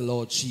 Bless the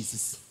Lord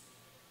Jesus.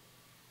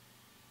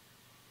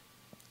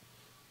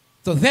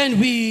 So then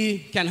we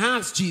can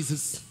ask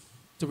Jesus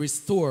to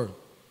restore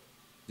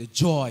the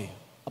joy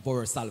of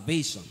our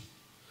salvation.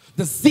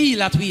 The zeal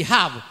that we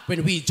have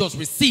when we just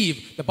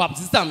receive the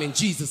baptism in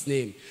Jesus'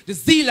 name. The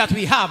zeal that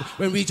we have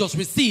when we just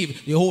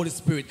receive the Holy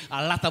Spirit.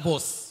 A lot of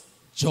us,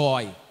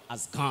 joy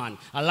has gone.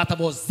 A lot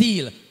of us,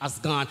 zeal has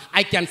gone.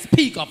 I can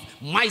speak of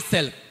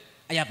myself.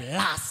 I have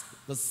lost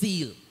the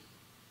zeal.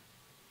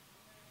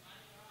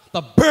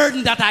 The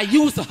burden that I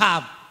used to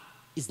have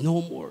is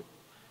no more.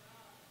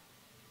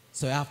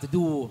 So I have to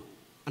do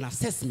an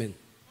assessment.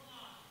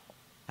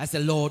 I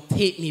said, Lord,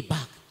 take me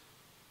back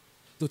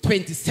to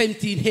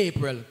 2017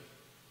 April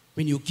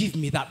when you give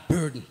me that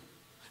burden,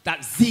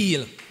 that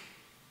zeal.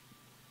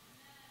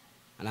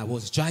 And I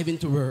was driving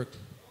to work,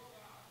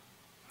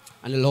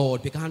 and the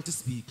Lord began to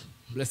speak.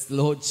 Bless the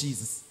Lord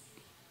Jesus.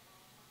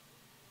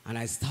 And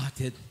I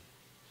started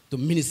to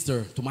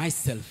minister to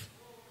myself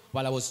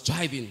while I was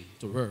driving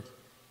to work.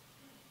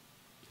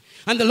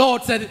 And the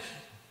Lord said,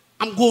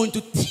 I'm going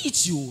to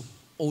teach you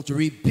how to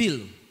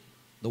rebuild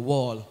the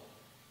wall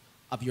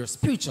of your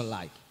spiritual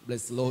life.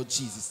 Bless the Lord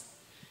Jesus.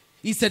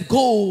 He said,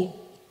 go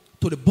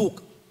to the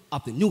book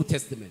of the New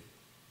Testament.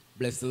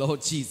 Bless the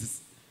Lord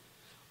Jesus.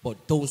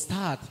 But don't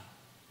start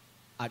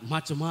at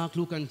Matthew, Mark,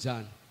 Luke, and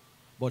John,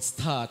 but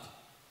start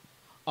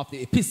of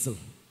the epistle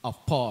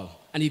of Paul.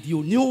 And if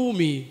you knew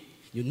me,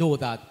 you know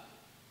that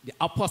the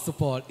Apostle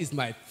Paul is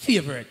my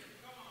favorite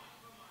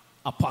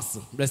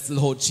apostle. Bless the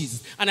Lord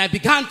Jesus. And I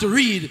began to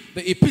read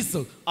the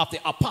epistle of the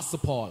Apostle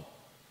Paul.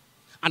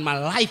 And my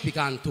life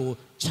began to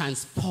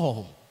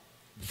transform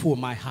before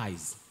my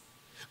eyes.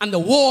 And the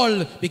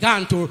wall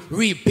began to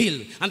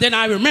rebuild. And then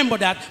I remember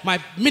that my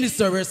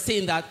minister was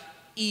saying that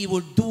he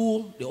would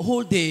do the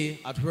whole day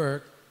at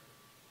work,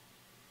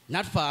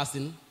 not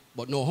fasting,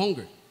 but no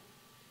hunger.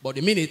 But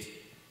the minute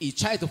he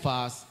tried to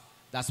fast,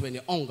 that's when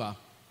the hunger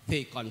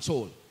take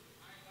control.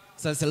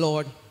 So I said,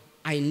 Lord,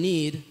 I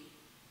need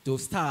to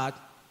start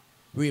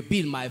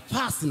rebuild my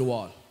fasting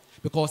wall,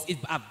 because it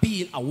has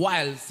been a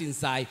while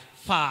since I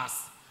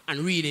fast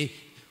and really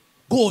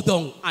go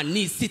down and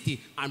knee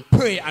city and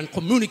pray and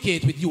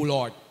communicate with you,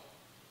 Lord.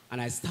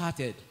 And I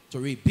started to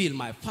rebuild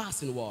my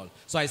fasting wall.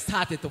 So I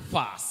started to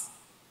fast.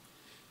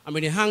 And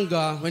when the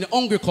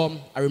hunger come,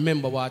 I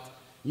remember what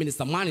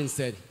Minister Manning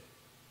said,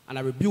 and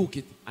I rebuke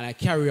it, and I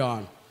carry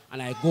on,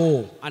 and I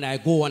go, and I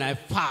go, and I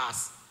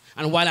fast.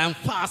 And while I'm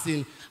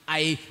fasting,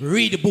 I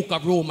read the book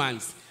of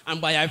Romans.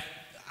 And by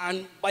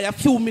a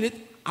few minutes,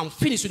 I'm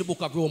finished with the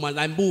book of Romans.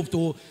 I move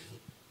to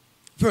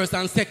 1st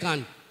and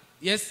 2nd.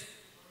 Yes?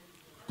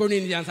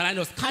 Corinthians. And I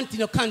just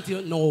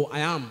continue. No, I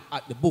am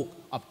at the book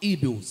of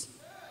Hebrews.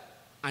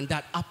 And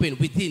that happened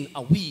within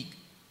a week.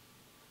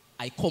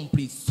 I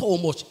complete so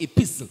much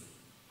epistle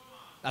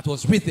that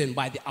was written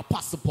by the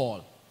Apostle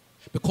Paul.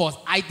 Because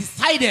I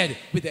decided,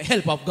 with the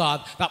help of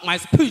God, that my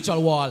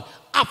spiritual wall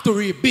have to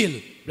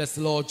rebuild. Bless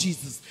the Lord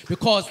Jesus.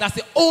 Because that's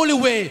the only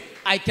way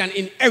I can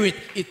inherit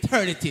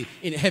eternity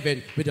in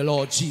heaven with the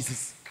Lord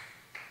Jesus.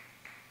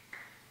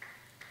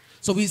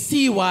 So we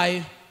see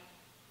why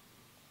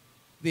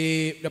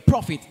the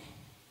prophet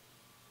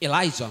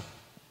Elijah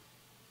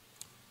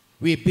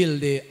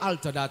rebuilt the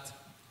altar that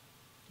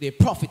the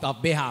prophet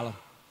of Baal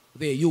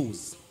they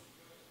used.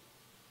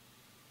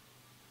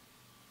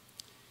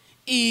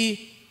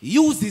 He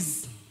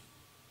uses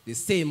the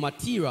same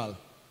material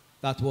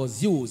that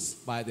was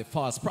used by the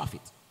false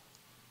prophet.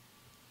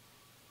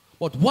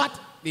 But what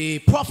the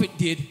prophet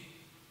did,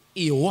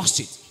 he washed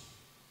it.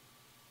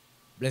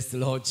 Bless the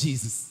Lord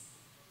Jesus.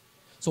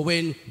 So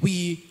when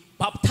we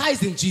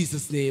baptize in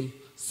Jesus' name,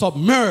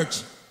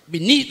 submerge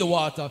beneath the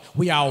water,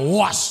 we are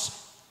washed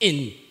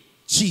in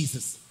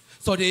Jesus.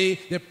 So the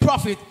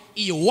prophet,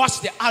 he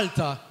washed the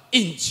altar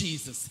in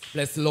Jesus.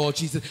 Bless the Lord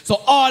Jesus.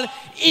 So all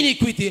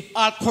iniquity,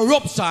 all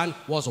corruption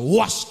was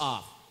washed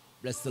off.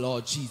 Bless the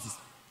Lord Jesus.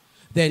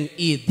 Then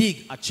he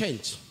dig a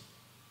trench.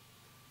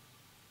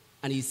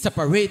 And he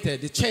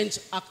separated. The trench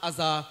act as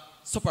a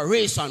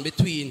separation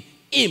between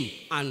him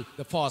and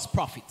the false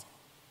prophet.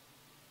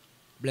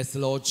 Bless the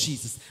Lord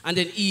Jesus. And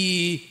then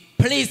he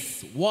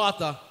placed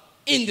water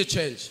in the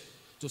trench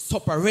to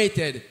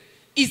separate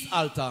his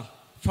altar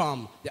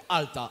from the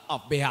altar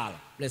of Baal.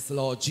 Bless the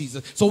Lord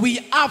Jesus. So we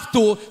have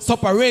to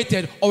separate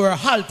our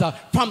altar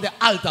from the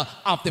altar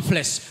of the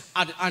flesh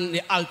and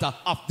the altar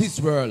of this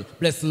world.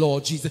 Bless the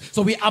Lord Jesus.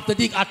 So we have to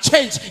dig a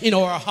trench in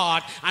our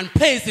heart and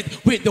place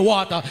it with the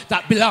water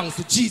that belongs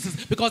to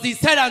Jesus. Because he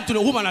said unto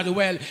the woman at the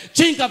well,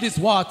 drink of this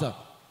water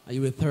and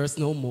you will thirst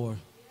no more.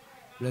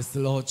 Bless the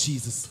Lord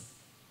Jesus.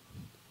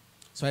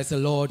 So I said,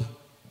 Lord,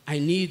 I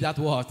need that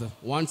water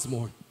once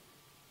more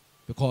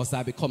because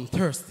I become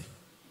thirsty.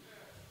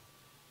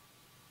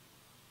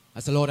 I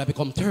said, Lord, I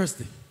become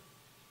thirsty.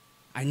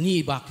 I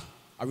need back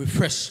a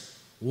refresh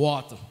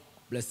water.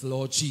 Bless the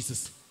Lord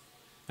Jesus.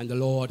 And the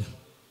Lord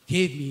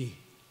gave me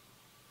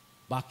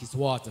back his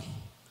water.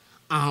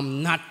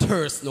 I'm not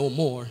thirst no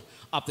more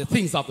of the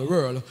things of the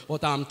world,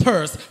 but I'm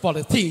thirst for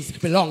the things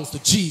belongs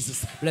to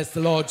Jesus. Bless the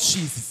Lord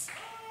Jesus.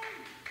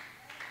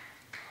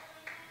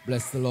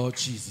 Bless the Lord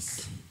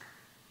Jesus.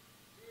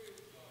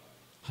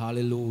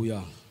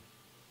 Hallelujah.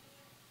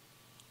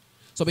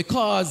 So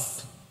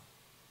because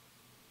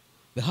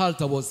the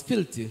altar was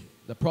filthy,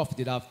 the prophet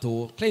did have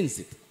to cleanse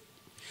it.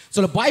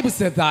 So the Bible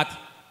said that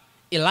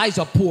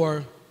Elijah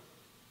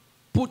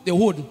put the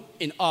wood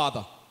in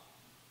order.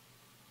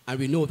 And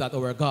we know that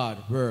our God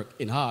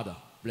worked in order.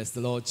 Bless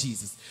the Lord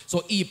Jesus.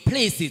 So he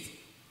placed it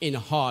in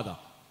order.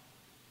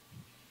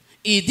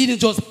 He didn't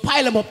just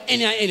pile them up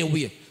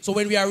anywhere. So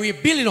when we are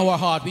rebuilding our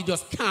heart, we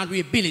just can't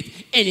rebuild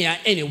it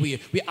anywhere.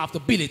 We have to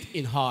build it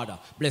in order.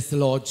 Bless the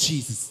Lord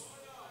Jesus.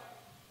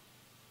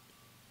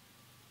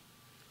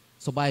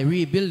 So by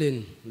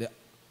rebuilding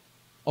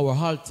our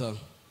altar,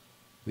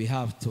 we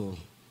have to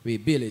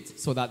rebuild it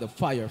so that the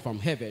fire from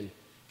heaven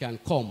can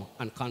come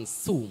and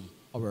consume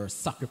our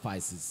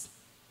sacrifices.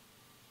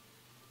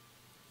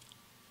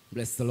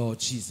 Bless the Lord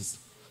Jesus.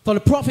 So the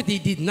prophet, he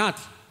did not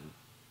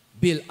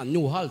build a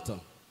new altar.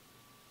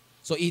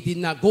 So he did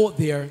not go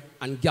there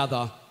and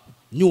gather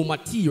new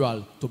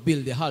material to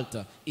build the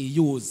altar. He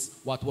used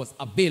what was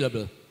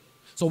available.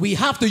 So we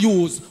have to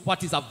use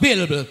what is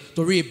available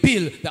to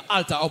rebuild the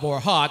altar of our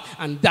heart,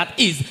 and that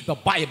is the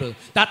Bible.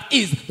 That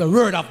is the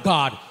Word of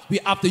God. We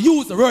have to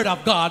use the Word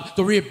of God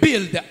to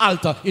rebuild the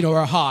altar in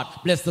our heart.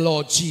 Bless the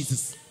Lord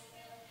Jesus.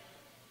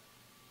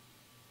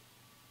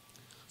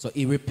 So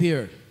he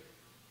repaired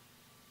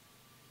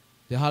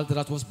the altar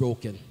that was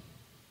broken.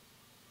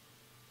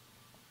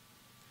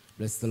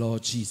 Bless the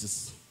Lord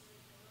Jesus.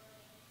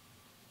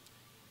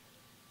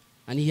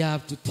 And he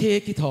have to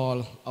take it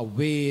all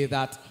away,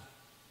 that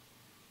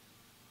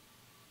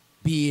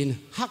being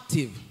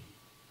active,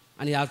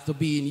 and it has to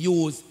be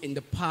used in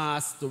the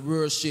past to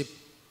worship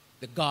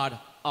the God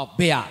of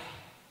Baal.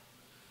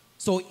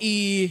 So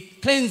he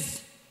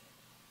cleansed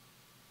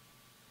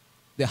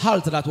the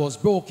altar that was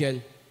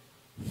broken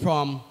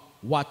from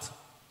what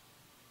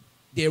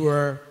they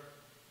were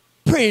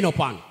praying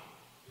upon,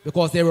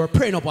 because they were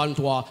praying upon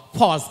to a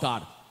false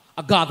God,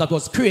 a God that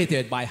was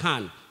created by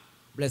hand.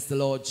 Bless the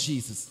Lord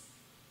Jesus.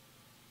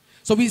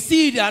 So we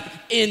see that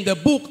in the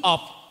book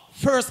of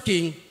 1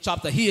 Kings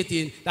chapter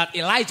 18, that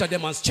Elijah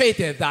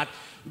demonstrated that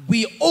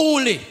we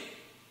only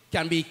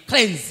can be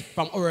cleansed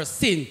from our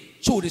sin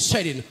through the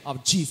shedding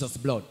of Jesus'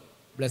 blood.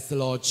 Bless the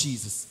Lord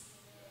Jesus.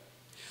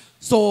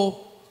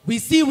 So we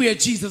see where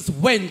Jesus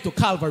went to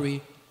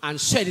Calvary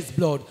and shed his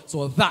blood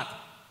so that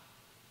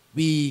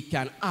we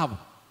can have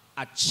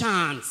a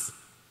chance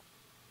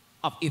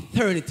of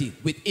eternity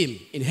with him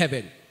in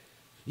heaven.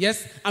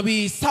 Yes, and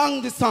we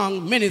sang the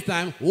song many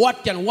times,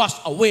 what can wash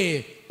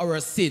away our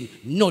sin?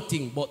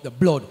 Nothing but the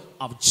blood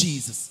of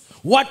Jesus.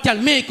 What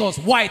can make us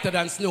whiter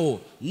than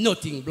snow?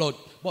 Nothing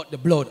but the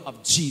blood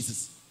of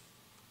Jesus.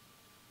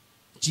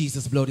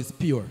 Jesus' blood is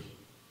pure.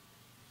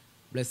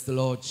 Bless the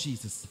Lord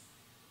Jesus.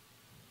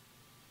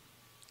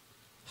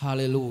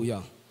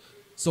 Hallelujah.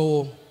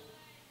 So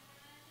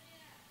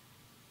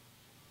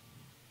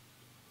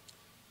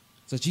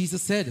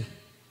Jesus said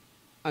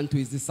unto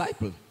his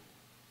disciple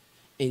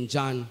in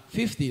John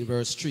 15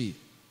 verse 3,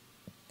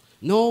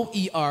 "Now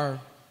ye are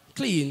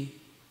clean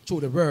through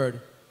the word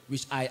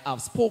which I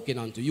have spoken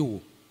unto you."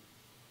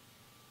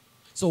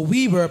 So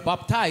we were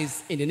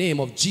baptized in the name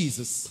of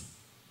Jesus.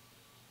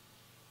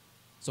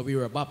 So we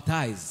were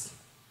baptized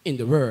in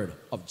the word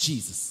of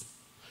Jesus.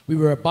 We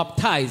were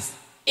baptized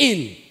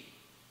in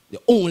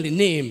the only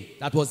name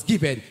that was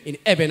given in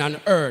heaven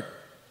and earth,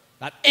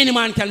 that any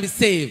man can be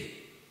saved,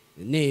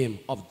 the name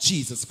of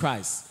Jesus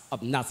Christ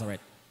of Nazareth.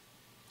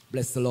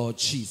 Bless the Lord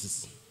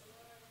Jesus.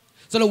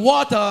 So the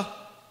water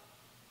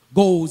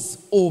goes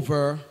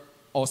over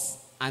us,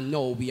 and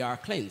now we are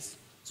cleansed.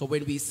 So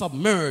when we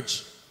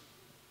submerge,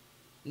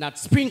 not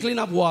sprinkling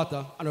of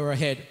water on our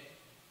head,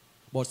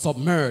 but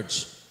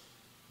submerge,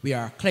 we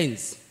are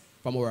cleansed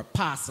from our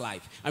past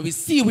life. And we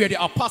see where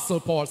the Apostle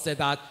Paul said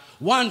that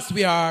once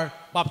we are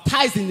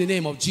baptized in the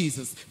name of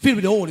Jesus, filled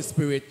with the Holy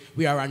Spirit,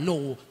 we are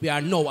now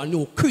a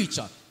new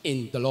creature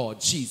in the Lord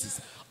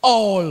Jesus.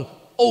 All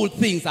old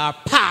things are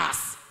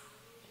past.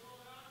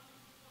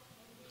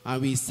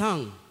 And we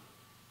sang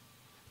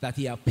that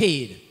he has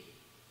paid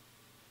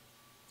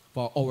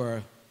for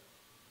our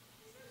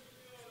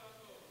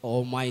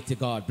Almighty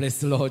God. Bless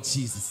the Lord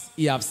Jesus.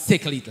 He has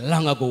settled it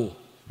long ago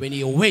when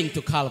he went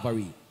to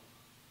Calvary.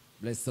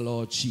 Bless the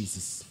Lord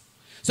Jesus.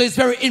 So it's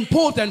very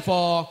important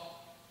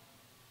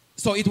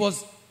so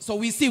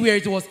we see where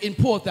it was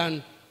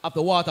important of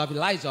the water of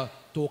Elijah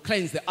to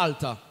cleanse the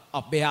altar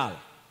of Baal.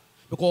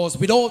 Because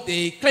without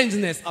the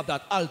cleanliness of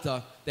that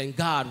altar, then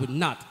God would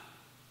not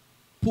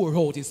pour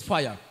out his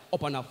fire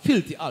upon a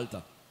filthy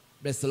altar.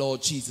 Bless the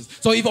Lord Jesus.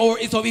 So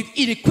if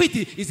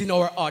iniquity is in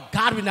our heart,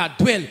 God will not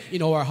dwell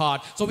in our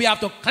heart. So we have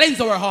to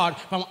cleanse our heart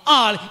from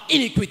all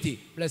iniquity.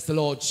 Bless the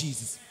Lord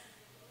Jesus.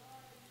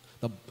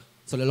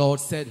 So the Lord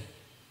said,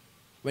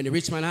 when the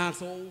rich man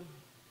asked, oh,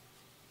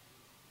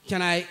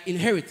 can I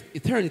inherit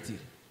eternity?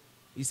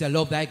 He said,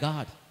 love thy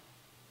God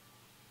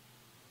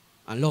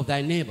and love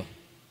thy neighbor.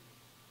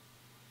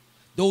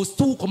 Those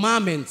two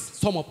commandments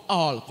sum up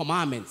all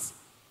commandments.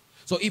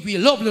 So if we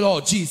love the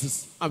Lord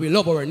Jesus and we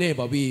love our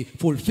neighbor, we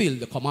fulfill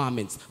the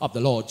commandments of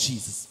the Lord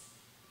Jesus.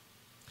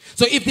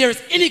 So if there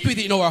is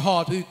iniquity in our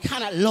heart, we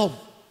cannot love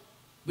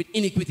with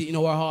iniquity in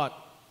our heart.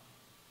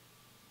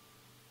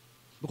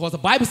 Because the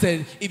Bible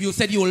said, if you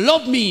said you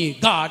love me,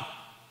 God,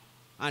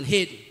 and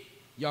hate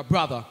your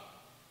brother,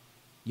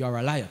 you're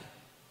a liar.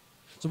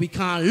 So we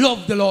can't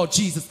love the Lord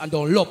Jesus and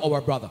don't love our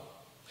brother.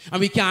 And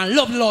we can't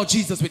love the Lord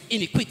Jesus with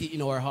iniquity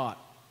in our heart.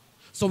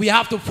 So we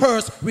have to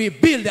first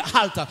rebuild the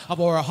altar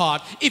of our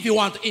heart if you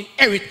want to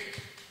inherit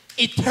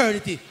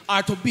eternity,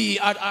 or to be,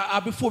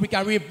 or before we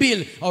can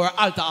rebuild our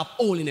altar of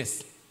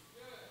holiness.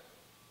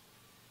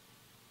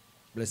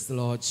 Bless the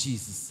Lord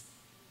Jesus.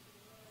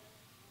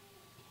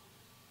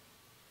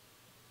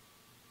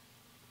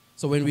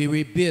 So when we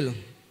rebuild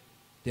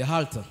the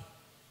altar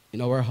in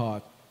our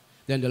heart,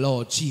 then the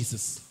Lord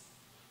Jesus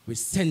will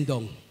send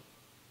down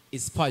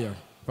his fire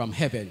from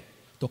heaven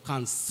to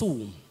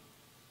consume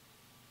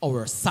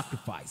our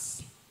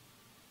sacrifice.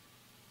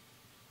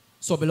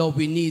 So, beloved,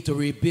 we need to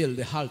rebuild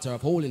the altar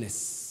of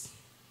holiness.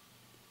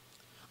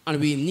 And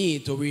we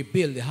need to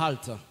rebuild the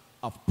altar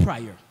of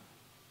prayer.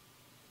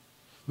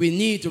 We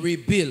need to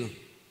rebuild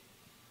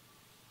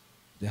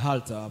the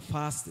altar of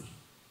fasting.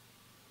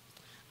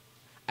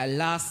 I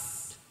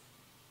lost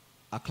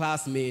a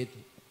classmate,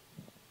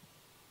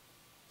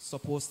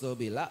 supposed to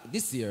be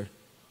this year,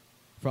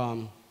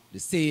 from the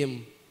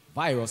same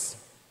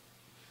virus.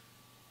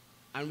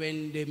 And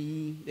when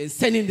they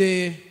send in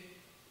the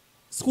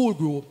school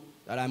group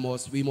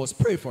that we must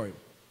pray for him.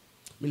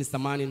 Minister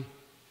Manning,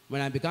 when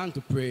I began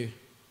to pray,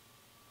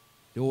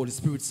 the Holy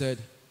Spirit said,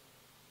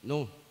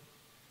 no,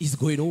 he's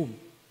going home.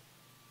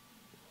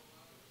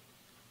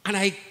 And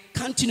I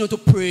continue to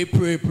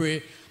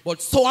pray.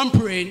 But so I'm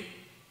praying,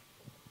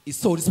 he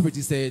saw the Spirit,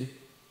 he said,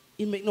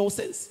 it makes no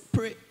sense,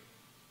 pray.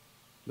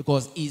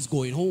 Because he's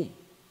going home.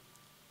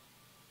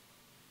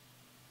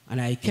 And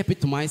I kept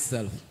it to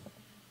myself.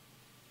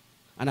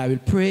 And I will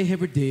pray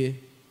every day,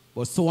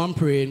 but so I'm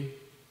praying.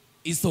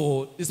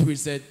 So the Spirit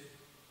said,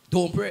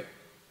 don't pray.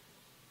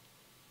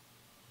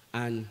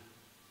 And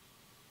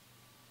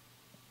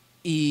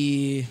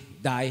he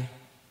died.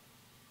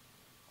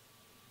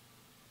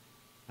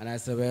 And I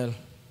said, well,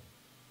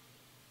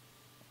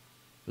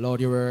 Lord,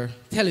 you were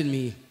telling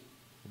me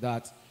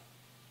that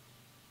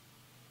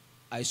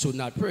I should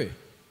not pray.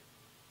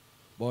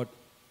 But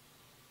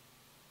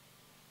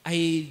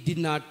I did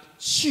not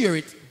share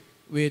it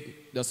with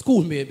the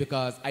schoolmate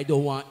because I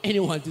don't want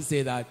anyone to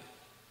say that,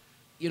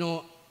 you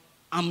know,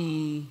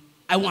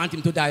 I want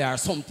him to die or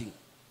something.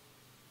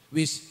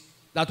 Which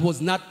that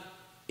was not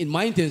in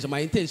my intention. My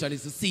intention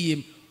is to see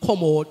him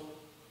come out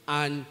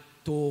and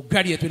to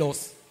graduate with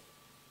us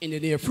in the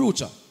near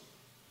future.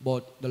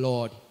 But the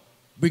Lord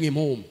bring him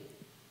home.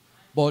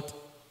 But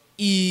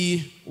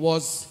he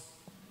was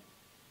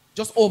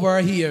just over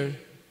here,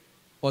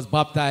 was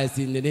baptized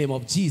in the name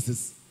of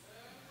Jesus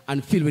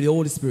and filled with the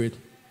Holy Spirit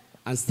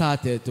and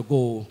started to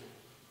go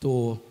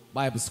to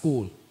Bible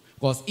school.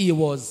 Because he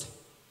was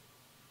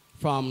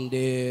from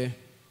the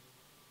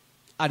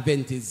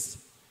Adventists.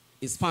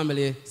 His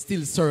family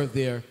still served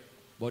there,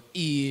 but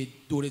he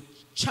do the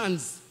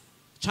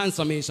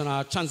transformation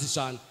or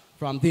transition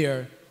from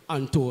there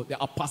unto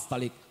the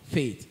apostolic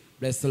faith.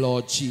 Bless the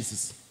Lord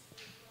Jesus.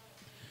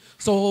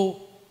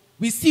 So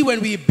we see when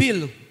we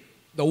build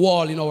the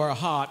wall in our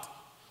heart,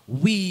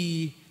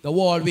 the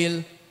wall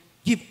will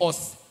give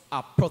us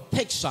a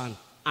protection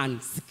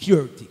and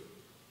security.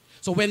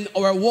 So when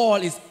our wall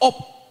is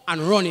up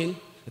and running,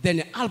 then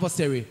the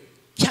adversary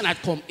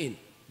cannot come in.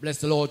 Bless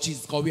the Lord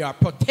Jesus, because we are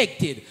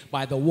protected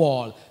by the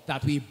wall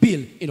that we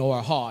build in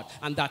our heart.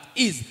 And that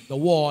is the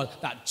wall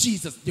that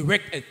Jesus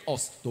directed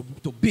us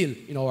to build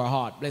in our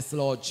heart. Bless the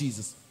Lord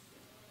Jesus.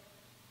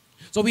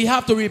 So we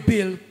have to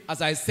rebuild,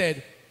 as I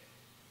said,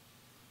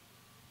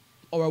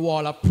 our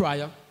wall of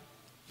prayer,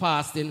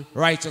 fasting,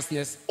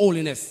 righteousness,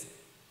 holiness,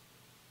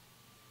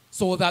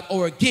 so that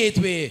our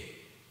gateway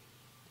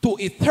to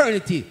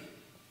eternity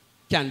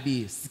can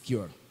be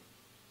secure.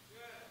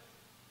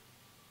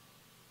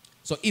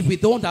 So if we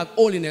don't have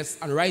holiness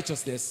and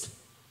righteousness,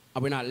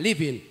 and we're not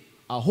living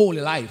a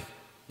holy life,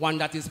 one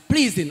that is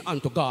pleasing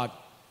unto God,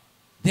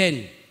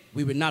 then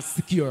we will not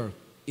secure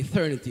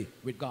eternity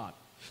with God.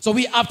 So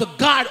we have to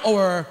guard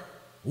our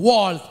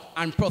walls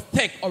and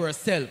protect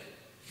ourselves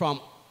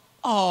from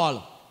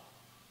all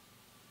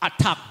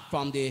attack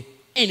from the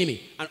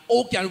enemy. And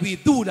how can we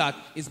do that?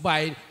 Is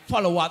by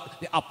follow what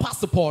the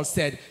Apostle Paul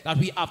said, that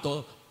we have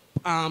to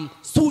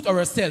suit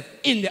ourselves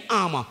in the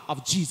armor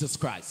of Jesus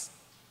Christ.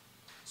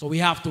 So we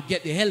have to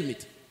get the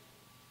helmet.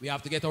 We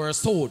have to get our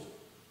sword.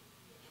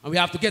 And we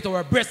have to get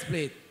our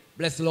breastplate.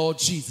 Bless the Lord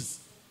Jesus.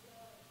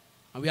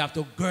 And we have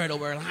to gird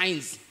our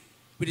loins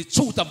with the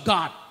truth of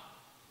God.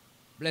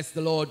 Bless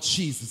the Lord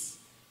Jesus.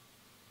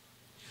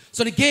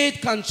 So the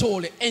gate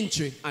controls the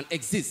entry and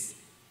exit.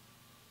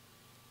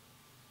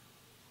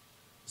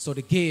 So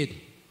the gate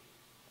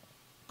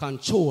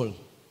controls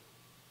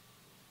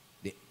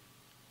the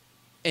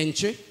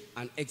entry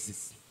and exit.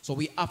 So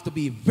we have to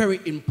be very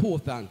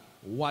important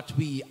what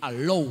we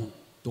allow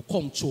to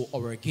come through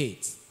our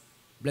gates.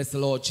 Bless the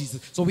Lord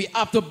Jesus. So we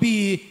have to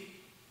be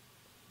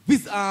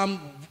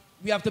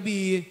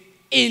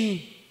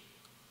in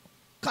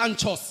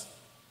conscious.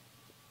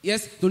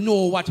 Yes, to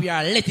know what we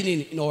are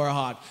letting in our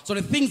heart. So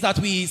the things that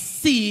we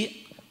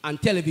see on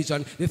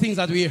television, the things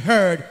that we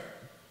heard,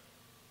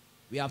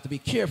 we have to be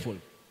careful.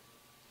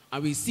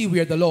 And we see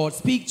where the Lord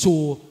speaks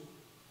to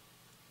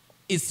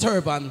his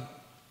servant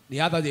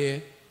the other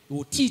day,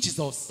 who teaches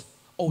us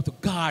how to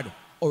guard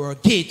our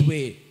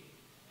gateway.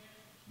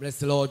 Bless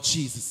the Lord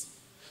Jesus.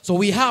 So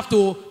we have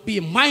to be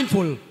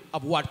mindful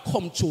of what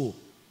comes true.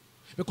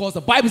 Because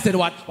the Bible said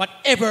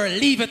whatever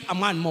leaveth a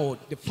man mouth,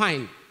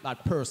 define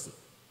that person.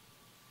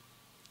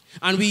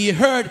 And we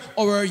heard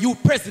our youth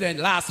president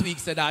last week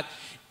say that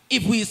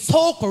if we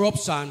sow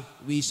corruption,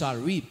 we shall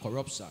reap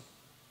corruption.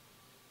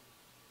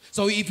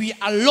 So if we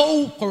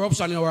allow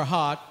corruption in our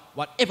heart,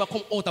 whatever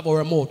comes out of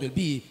our mouth will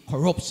be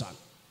corruption.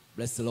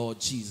 Bless the Lord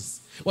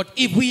Jesus. But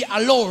if we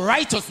allow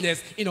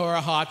righteousness in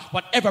our heart,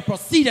 whatever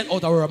proceeded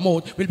out of our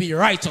mouth will be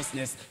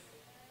righteousness.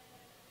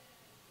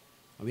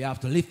 And we have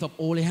to lift up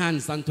holy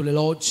hands unto the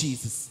Lord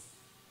Jesus.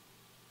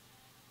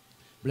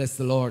 Bless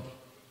the Lord.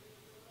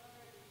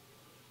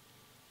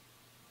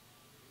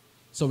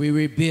 So we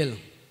rebuild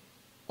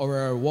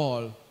our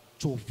wall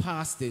through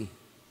fasting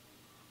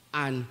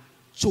and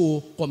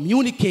through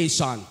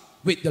communication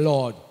with the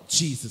Lord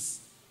Jesus.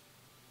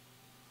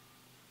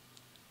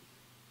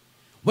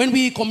 When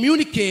we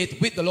communicate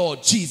with the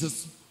Lord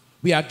Jesus,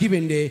 we are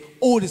given the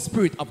Holy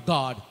Spirit of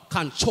God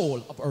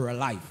control of our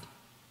life.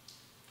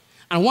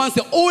 And once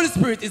the Holy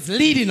Spirit is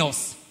leading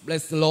us,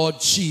 bless the Lord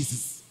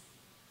Jesus,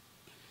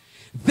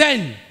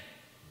 then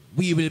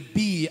we will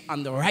be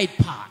on the right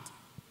path.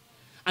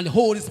 And the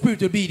Holy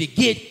Spirit will be the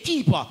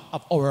gatekeeper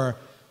of our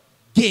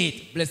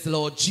gate. Bless the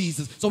Lord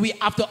Jesus. So we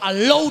have to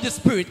allow the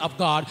Spirit of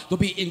God to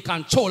be in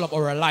control of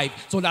our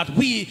life so that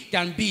we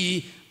can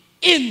be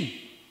in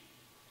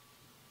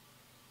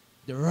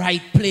the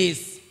right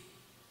place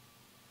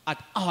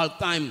at all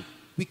times.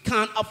 We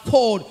can't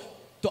afford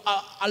to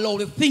allow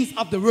the things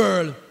of the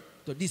world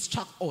to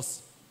distract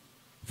us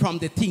from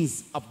the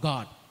things of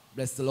God.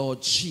 Bless the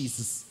Lord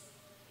Jesus.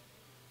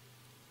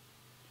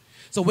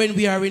 So when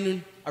we are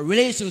in a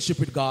relationship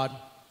with God,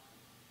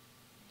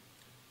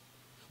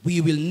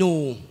 we will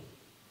know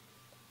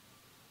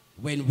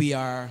when we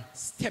are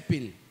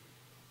stepping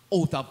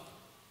out of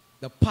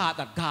the path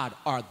that God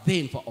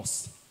ordained for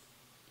us.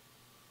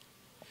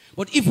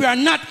 But if we are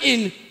not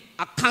in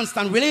a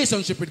constant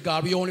relationship with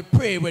God, we only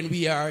pray when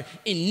we are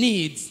in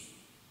needs,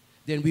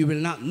 then we will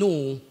not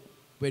know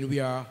when we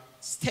are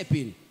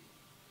stepping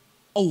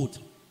out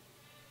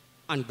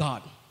on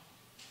God.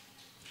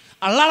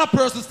 A lot of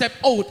persons step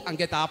out and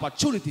get the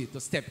opportunity to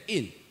step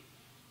in.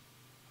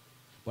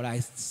 But I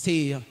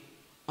say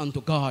unto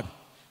God,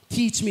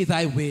 teach me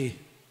thy way.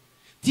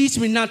 Teach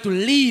me not to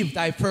leave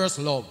thy first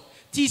love.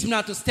 Teach me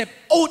not to step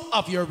out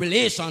of your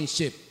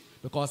relationship,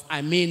 because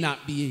I may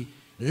not be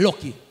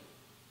lucky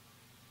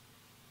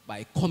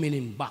by coming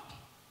in back.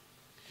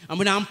 And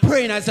when I'm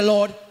praying, I say,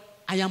 Lord,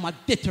 I am a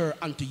debtor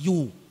unto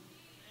you.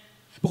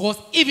 Because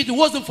if it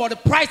wasn't for the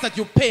price that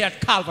you pay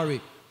at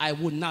Calvary, I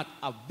would not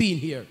have been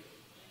here.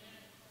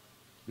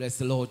 Bless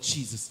the Lord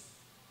Jesus.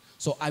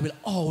 So I will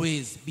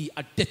always be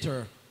a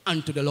debtor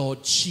unto the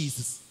Lord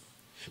Jesus,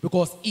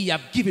 because he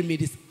have given me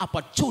this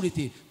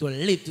opportunity to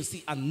live to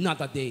see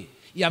another day.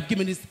 He have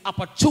given me this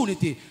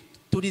opportunity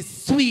to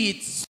this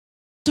sweet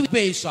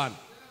situation,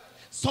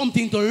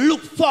 something to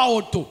look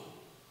forward to.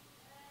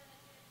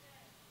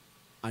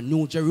 A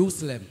new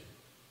Jerusalem,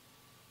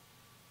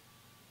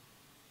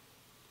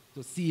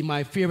 to see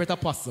my favorite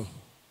apostle.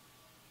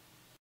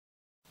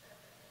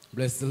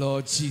 Bless the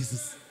Lord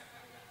Jesus.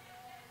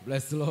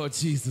 Bless the Lord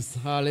Jesus.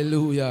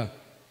 Hallelujah.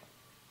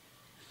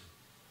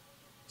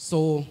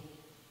 So,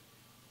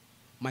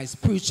 my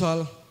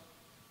spiritual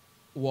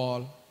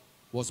wall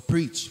was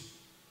preached.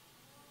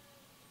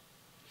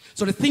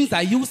 So the things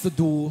I used to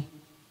do,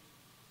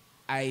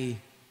 I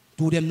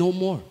do them no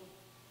more.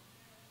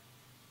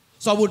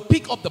 So I would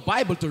pick up the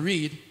Bible to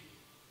read,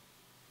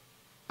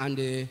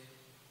 and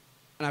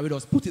I would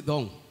just put it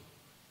down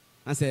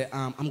and say,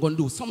 I'm going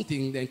to do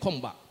something, then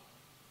come back.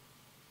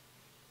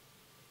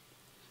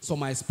 So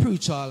my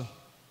spiritual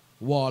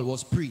wall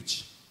was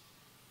preached.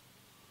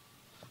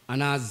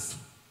 And as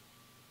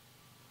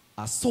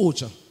a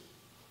soldier,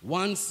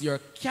 once your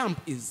camp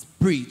is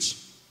breached,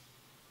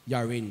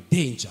 you're in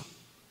danger.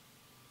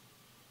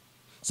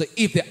 So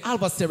if the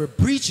adversary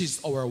breaches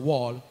our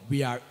wall,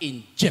 we are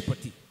in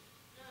jeopardy.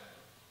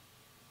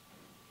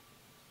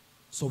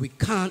 So we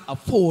can't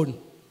afford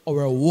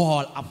our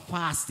wall of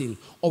fasting,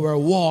 our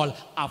wall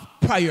of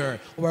prayer,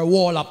 our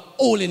wall of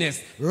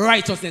holiness,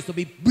 righteousness to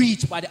be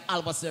breached by the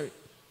adversary.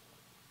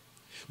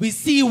 We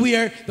see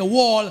where the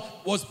wall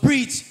was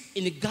breached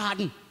in the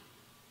garden.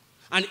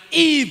 And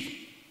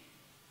Eve,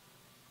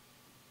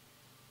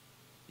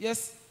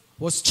 yes,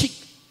 was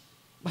tricked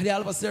by the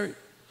adversary.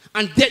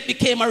 And death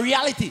became a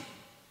reality.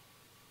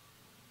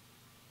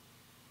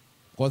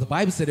 Because the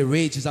Bible said the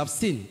wages of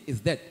sin is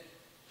death.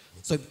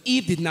 So if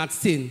Eve did not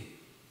sin,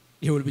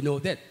 there will be no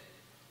death.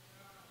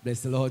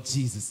 Bless the Lord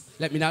Jesus.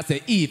 Let me not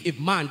say Eve. If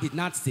man did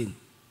not sin,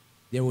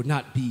 there would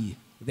not be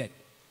death.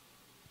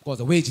 Because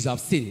the wages of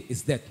sin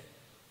is death.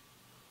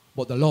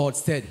 But the Lord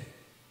said,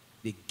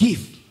 the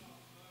gift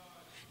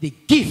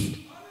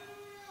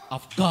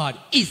of God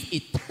is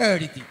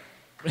eternity.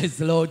 Bless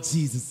the Lord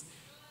Jesus.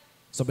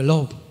 So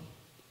beloved,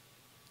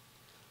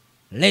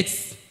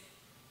 let's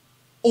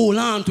hold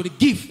on to the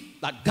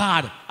gift that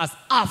God has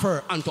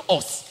offered unto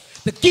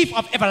us. The gift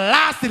of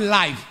everlasting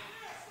life.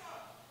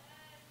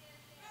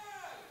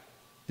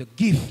 The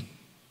gift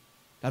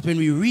that when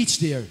we reach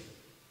there,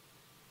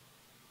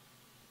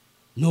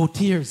 no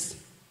tears,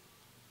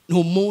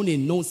 no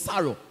mourning, no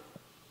sorrow,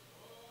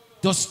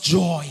 just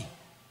joy.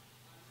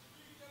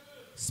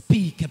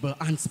 Speakable,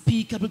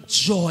 unspeakable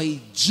joy,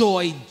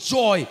 joy,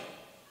 joy.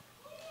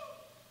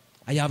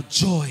 I have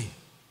joy.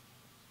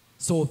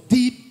 So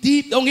deep,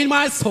 deep down in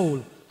my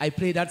soul, I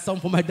play that song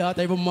for my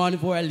daughter every morning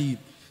before I leave.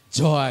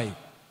 Joy,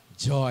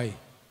 joy.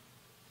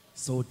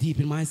 So deep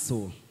in my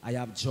soul, I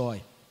have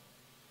joy.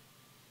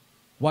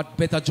 What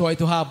better joy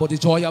to have but the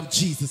joy of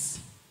Jesus?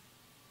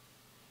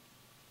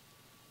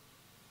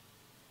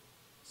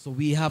 So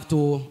we have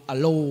to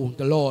allow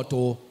the Lord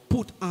to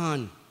put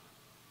on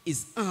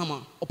his armor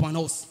upon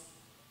us.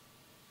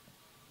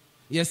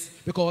 Yes,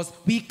 because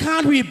we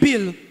can't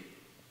rebuild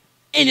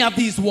any of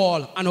these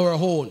walls on our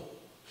own.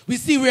 We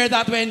see where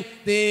that when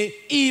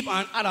Eve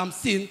and Adam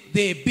sinned,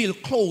 they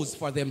built clothes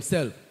for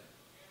themselves.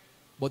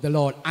 But the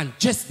Lord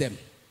undressed them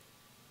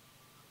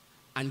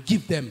and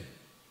give them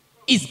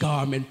his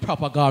garment,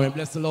 proper garment.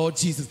 Bless the Lord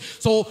Jesus.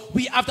 So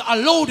we have to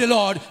allow the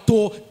Lord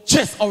to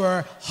dress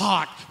our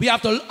heart. We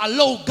have to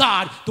allow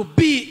God to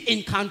be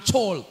in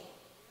control.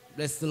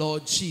 Bless the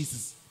Lord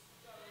Jesus.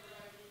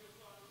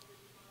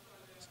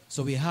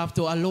 So we have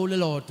to allow the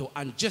Lord to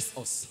undress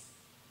us.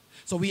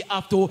 So we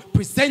have to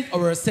present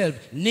ourselves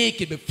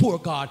naked before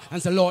God and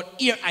say, Lord,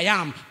 here I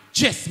am,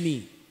 dress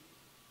me.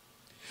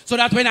 So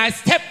that when I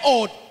step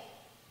out,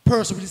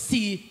 person will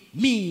see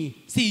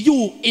me, see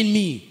you in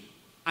me,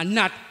 and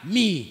not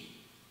me.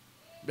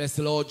 Bless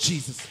the Lord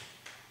Jesus.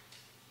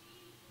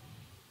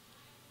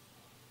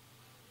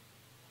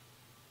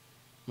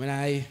 When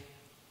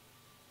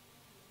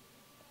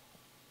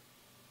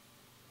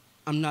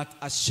I'm not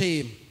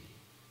ashamed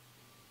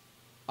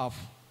of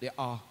the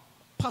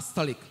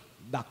apostolic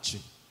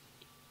doctrine.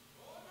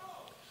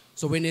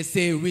 So when they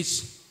say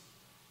which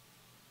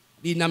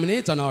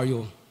denomination are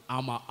you,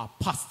 I'm an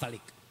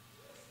apostolic.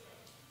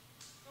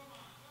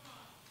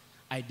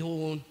 I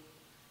don't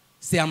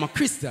say I'm a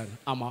Christian,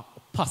 I'm an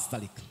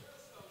apostolic.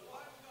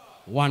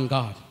 One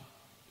God.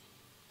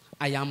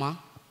 I am an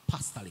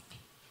apostolic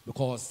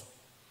because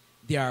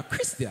they are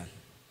Christian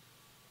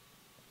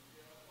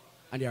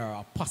and they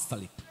are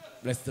apostolic.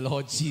 Bless the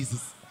Lord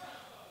Jesus.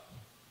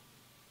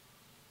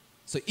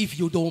 So if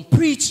you don't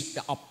preach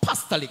the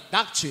apostolic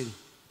doctrine,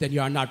 then you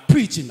are not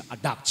preaching a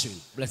doctrine.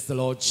 Bless the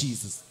Lord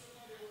Jesus.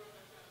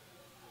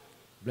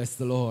 Bless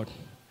the Lord.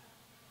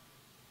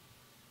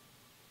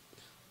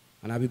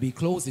 And I will be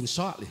closing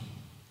shortly.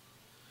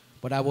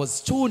 But I was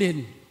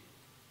tuning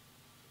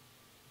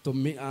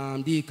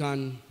to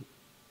Deacon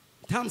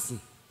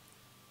Thompson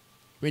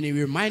when he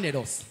reminded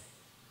us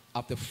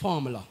of the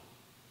formula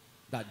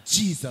that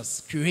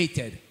Jesus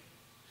created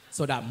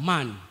so that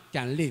man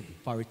can live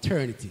for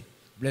eternity.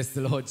 Bless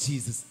the Lord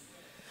Jesus.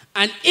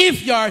 And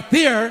if you're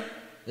there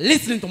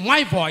listening to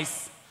my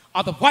voice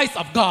or the voice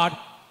of God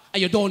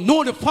and you don't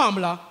know the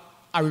formula,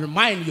 I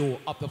remind you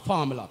of the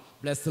formula.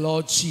 Bless the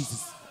Lord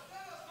Jesus.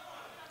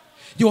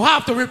 You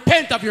have to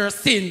repent of your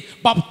sin,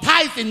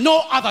 baptized in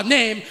no other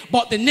name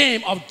but the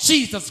name of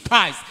Jesus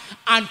Christ,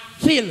 and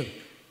filled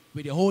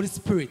with the Holy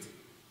Spirit.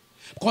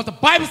 Because the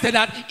Bible said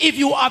that if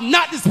you have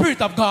not the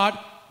Spirit of God,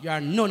 you are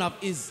none of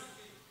His.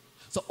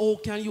 So how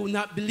can you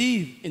not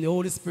believe in the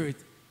Holy Spirit?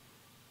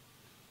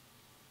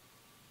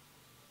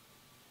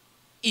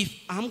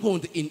 If I'm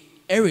going to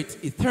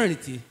inherit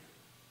eternity,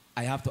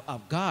 I have to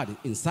have God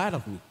inside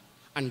of me.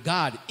 And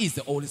God is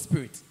the Holy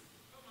Spirit.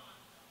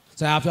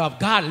 So I have to have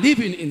God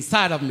living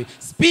inside of me,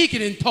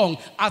 speaking in tongues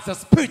as the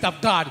Spirit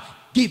of God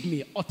give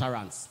me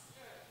utterance.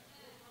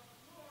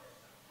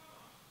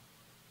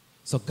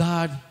 So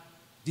God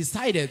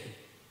decided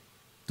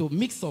to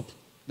mix up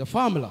the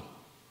formula.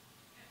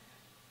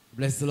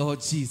 Bless the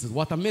Lord Jesus.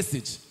 What a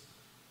message.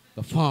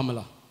 The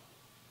formula.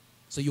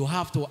 So you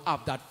have to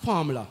have that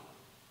formula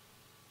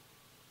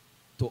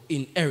to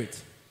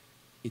inherit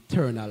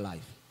eternal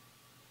life.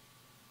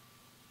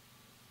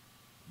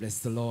 Bless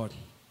the Lord.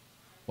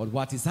 But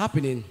what is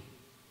happening,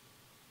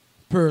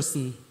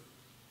 person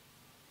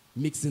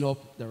mixing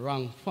up the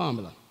wrong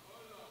formula.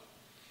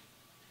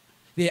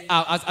 They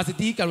are, as the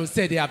deacon will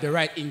say, they have the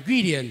right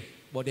ingredient,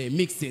 but they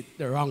mix it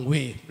the wrong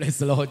way. Bless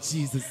the Lord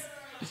Jesus.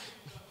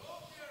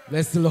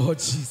 Bless the Lord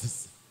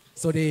Jesus.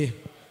 So they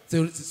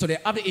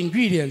have the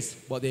ingredients,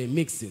 but they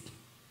mix it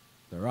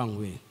the wrong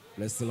way.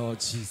 Bless the Lord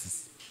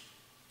Jesus.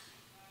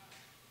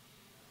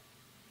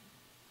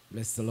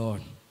 Bless the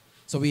Lord.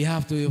 So we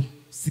have to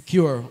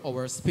secure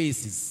our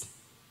spaces.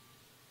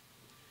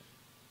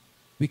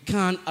 We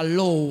can't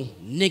allow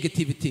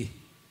negativity,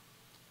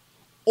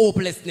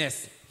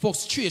 hopelessness,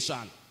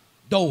 frustration,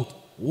 doubt,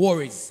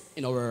 worries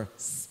in our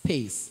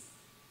space.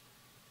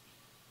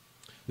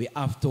 We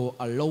have to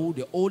allow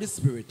the Holy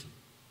Spirit,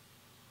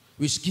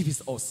 which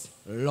gives us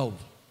love,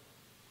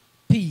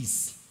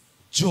 peace,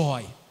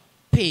 joy,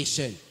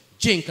 patience,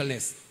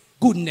 gentleness,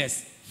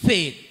 goodness,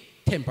 faith,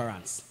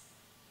 temperance.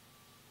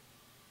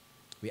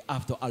 We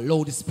have to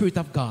allow the Spirit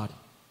of God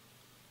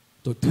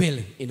to dwell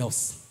in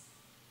us.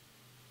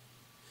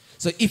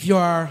 So if you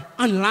are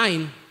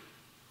online,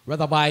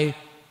 whether by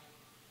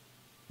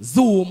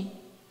Zoom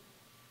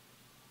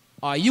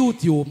or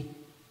YouTube,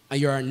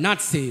 and you are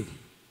not saved,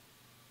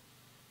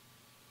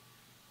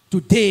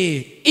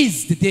 today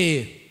is the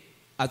day,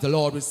 as the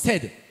Lord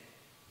said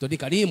to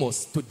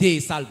Nicodemus, today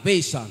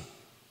salvation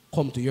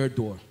come to your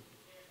door.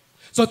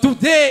 So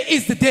today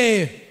is the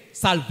day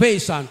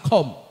salvation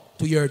come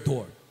to your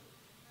door.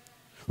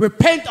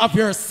 Repent of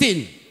your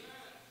sin.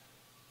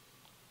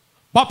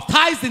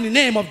 Baptize in the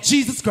name of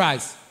Jesus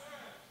Christ.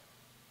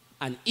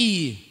 And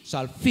he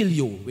shall fill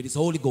you with his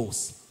Holy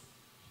Ghost.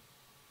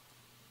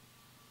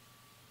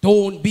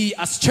 Don't be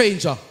a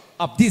stranger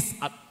of this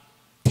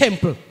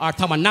temple or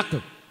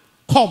tabernacle.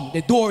 Come,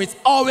 the door is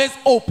always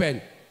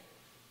open.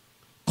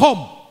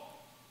 Come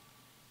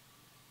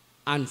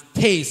and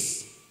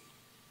taste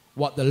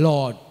what the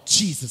Lord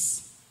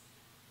Jesus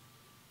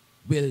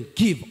will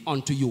give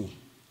unto you.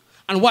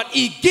 And what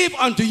he give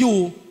unto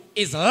you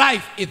is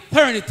life,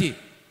 eternity.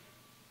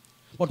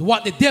 But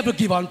what the devil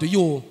give unto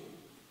you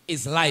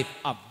is life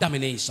of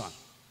domination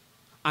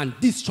and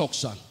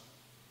destruction.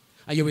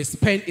 And you will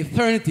spend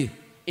eternity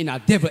in a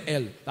devil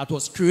hell that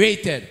was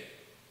created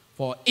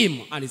for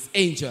him and his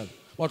angel.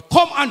 But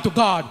come unto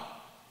God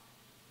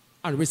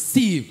and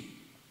receive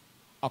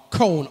a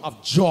crown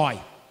of joy.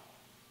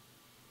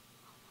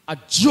 A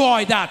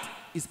joy that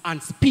is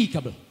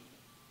unspeakable.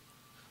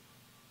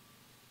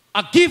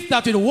 A gift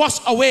that will wash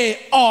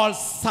away all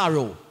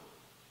sorrow.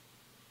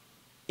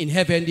 In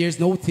heaven there is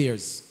no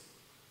tears,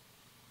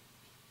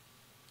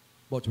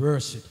 but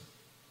worship.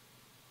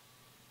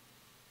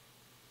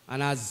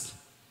 And as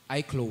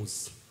I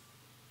close,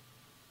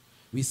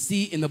 we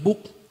see in the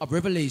book of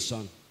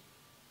Revelation,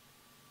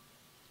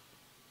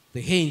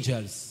 the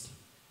angels,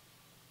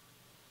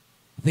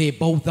 they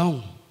bow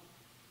down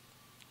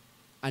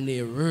and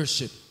they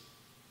worship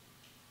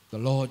the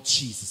Lord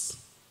Jesus.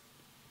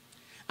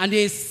 And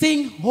they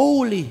sing,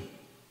 holy,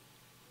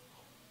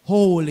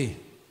 holy,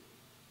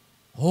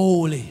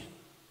 holy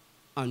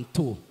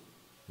unto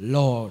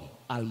Lord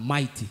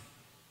Almighty.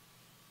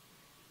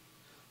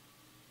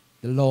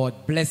 The Lord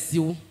bless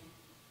you.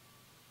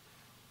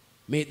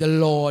 May the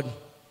Lord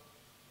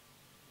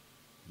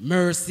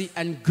mercy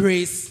and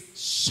grace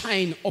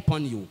shine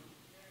upon you.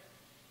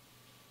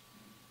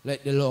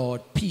 Let the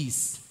Lord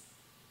peace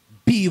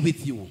be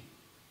with you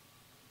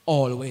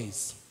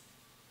always.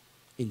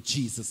 In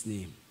Jesus'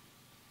 name,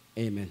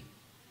 amen.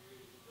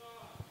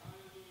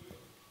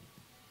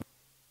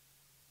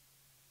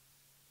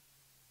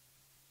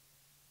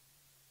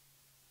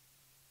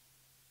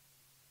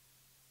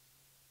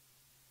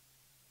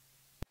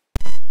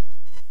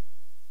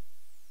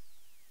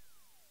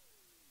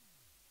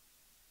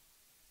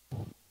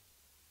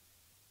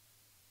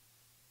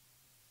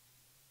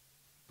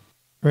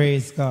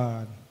 Praise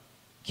God.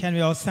 Can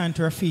we all stand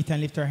to our feet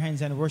and lift our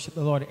hands and worship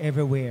the Lord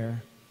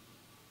everywhere?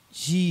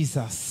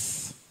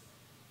 Jesus.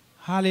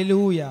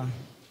 Hallelujah.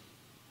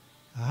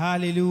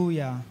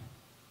 Hallelujah.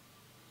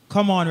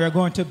 Come on, we're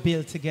going to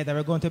build together.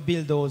 We're going to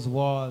build those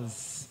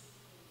walls.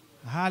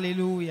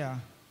 Hallelujah.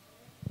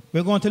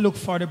 We're going to look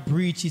for the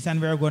breaches and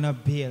we're going to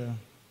build.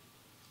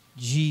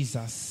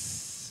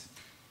 Jesus.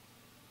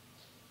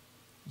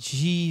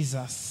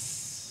 Jesus.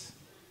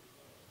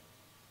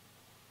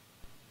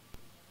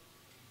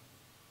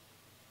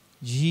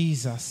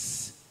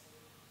 Jesus.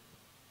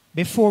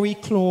 Before we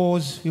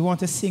close, we want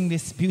to sing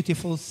this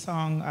beautiful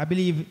song. I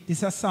believe this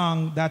is a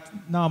song that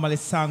normally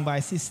is sung by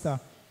Sister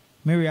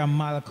Miriam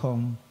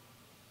Malcolm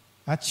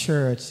at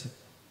church.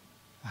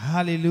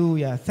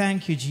 Hallelujah.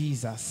 Thank you,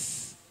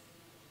 Jesus.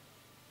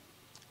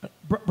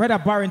 Brother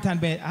Barrington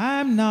Bennett,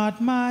 I'm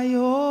not my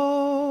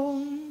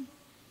own.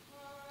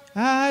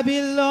 I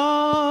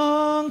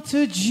belong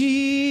to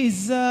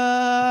Jesus.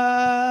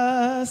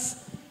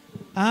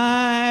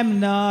 I'm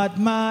not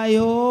my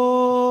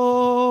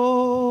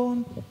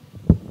own.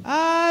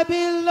 I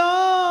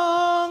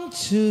belong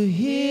to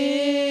him.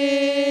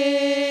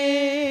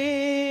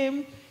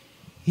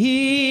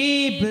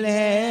 He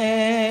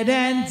bled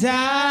and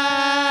died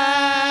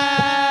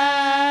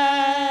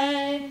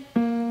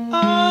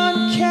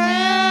on Calvary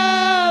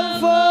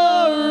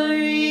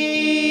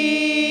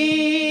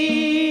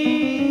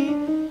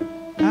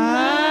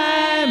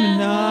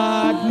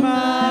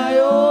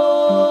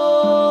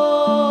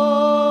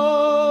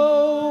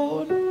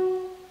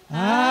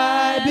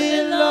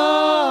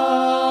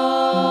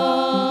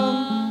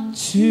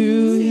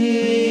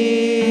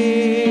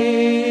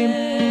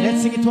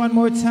it one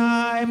more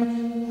time.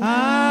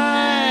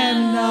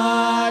 I'm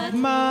not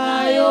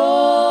my own.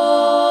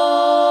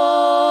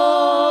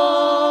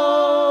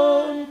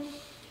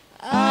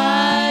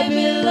 I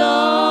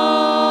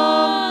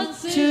belong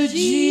to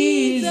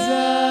Jesus.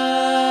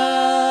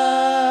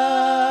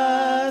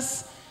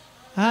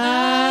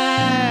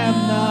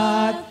 I'm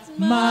not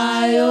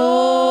my own.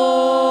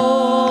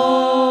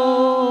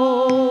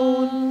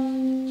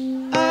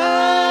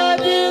 I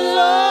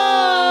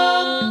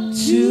belong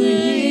to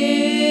Him.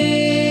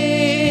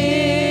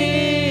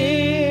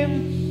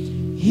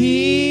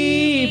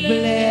 He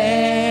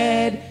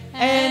bled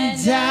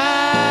and died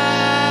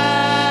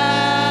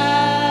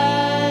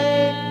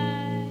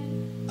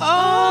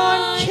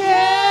on Calvary.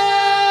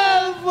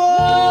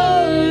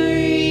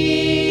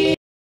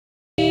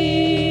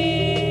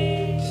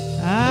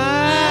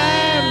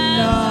 I'm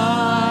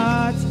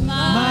not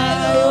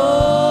my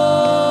own.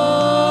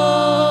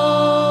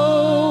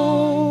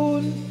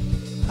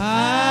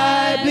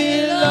 I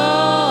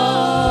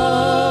belong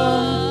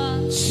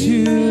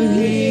to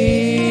Him.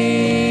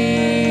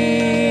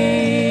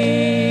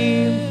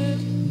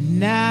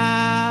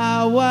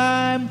 Now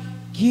I'm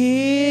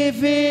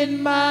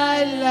giving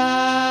my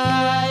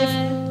life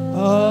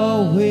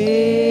away.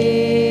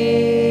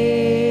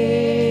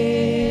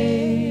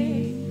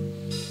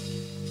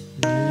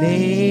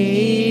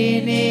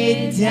 Laying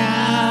it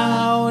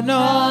down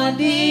on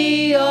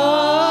the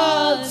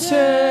altar.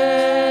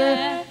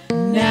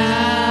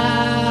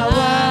 Now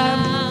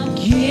I'm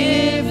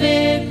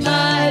giving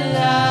my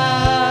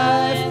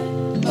life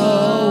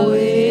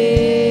away.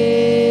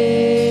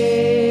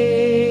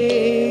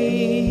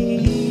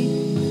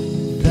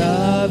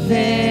 The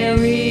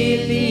very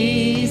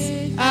least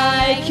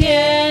I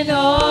can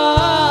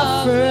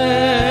offer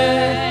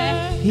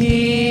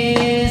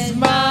is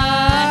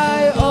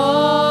my all.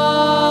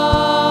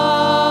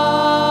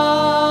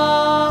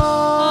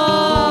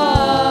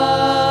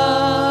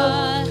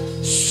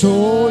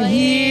 So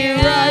here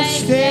I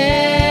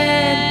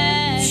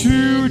stand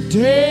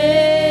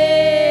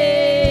today,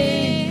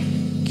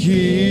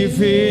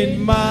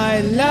 giving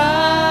my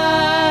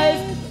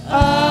life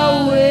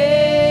away.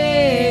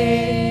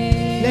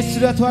 Let's do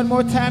that one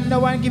more time.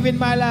 Now I'm giving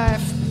my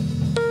life.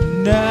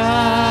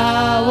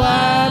 Now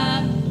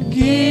I'm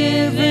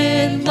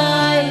giving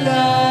my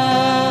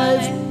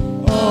life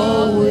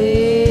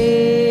away.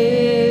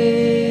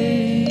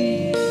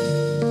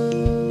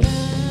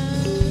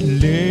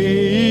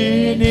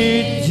 Laying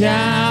it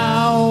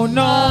down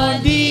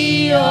on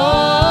the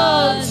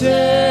altar.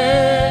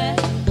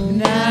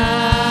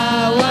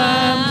 Now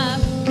I'm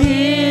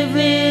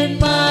giving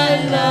my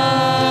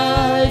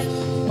life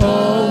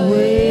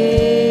away.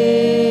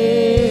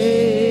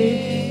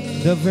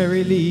 The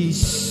very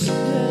least,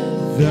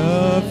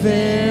 the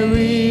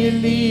very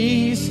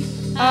least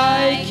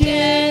I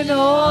can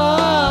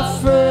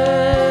offer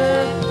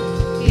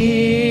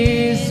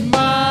is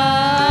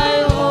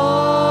my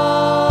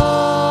all.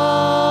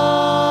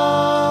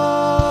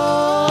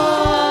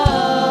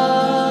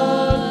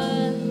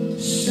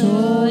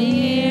 So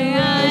here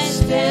I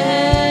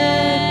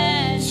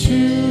stand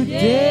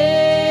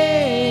today,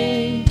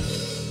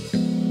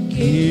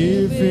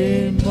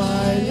 giving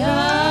my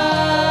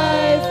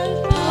life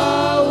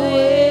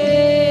away.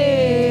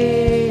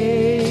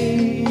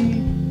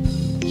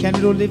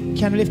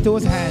 Can we lift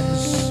those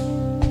hands?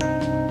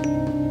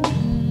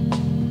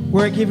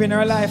 We're giving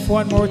our life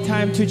one more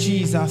time to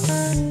Jesus.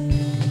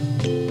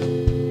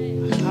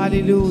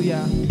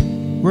 Hallelujah.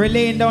 We're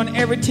laying down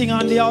everything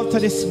on the altar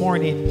this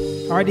morning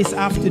or this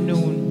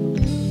afternoon.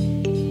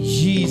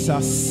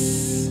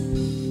 Jesus.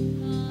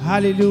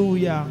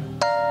 Hallelujah.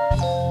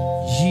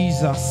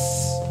 Jesus.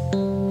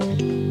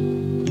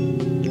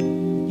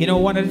 You know,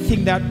 one of the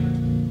things that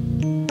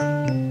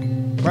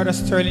Brother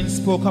Sterling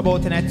spoke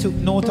about, and I took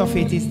note of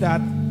it, is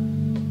that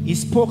he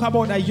spoke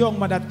about a young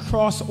man that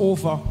crossed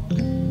over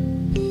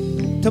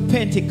to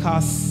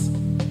Pentecost,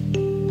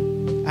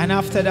 and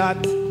after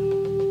that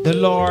the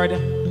Lord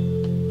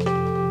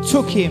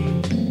took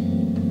him,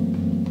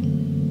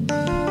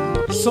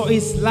 so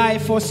his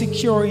life was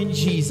secure in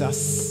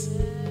Jesus.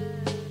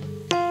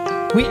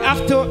 We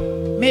have to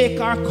make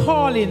our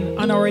calling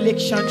and our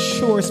election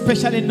sure,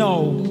 especially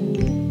now,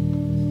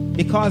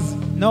 because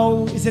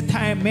now is the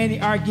time many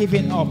are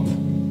giving up.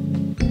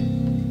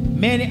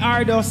 Many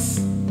are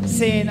just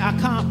saying, I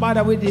can't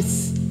bother with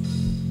this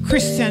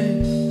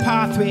Christian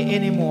pathway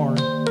anymore.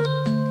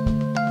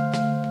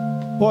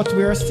 But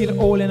we are still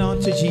holding on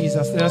to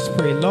Jesus. Let us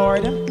pray.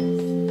 Lord,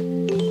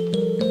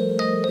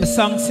 the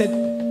song said,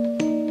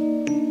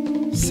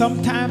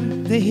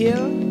 sometime the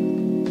hill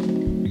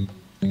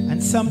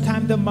and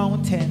sometime the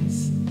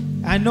mountains.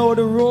 I know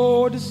the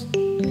roads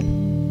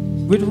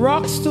with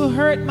rocks to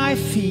hurt my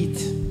feet,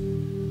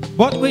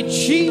 but with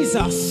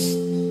Jesus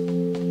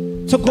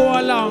to go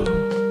along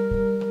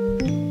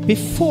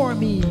before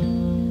me,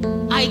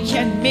 I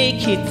can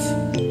make it.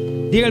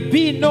 There'll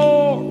be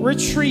no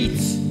retreat.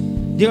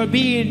 There'll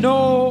be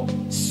no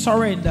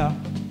surrender.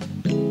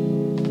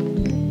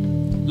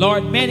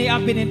 Lord, many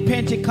have been in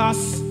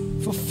Pentecost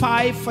for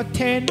 5, for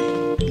 10,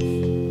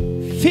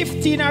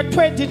 15 or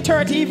 20,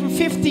 30, even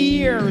 50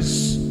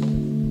 years.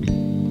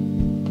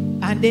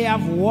 And they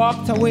have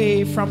walked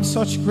away from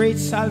such great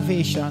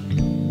salvation.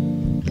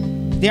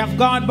 They have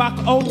gone back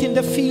out in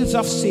the fields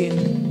of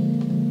sin.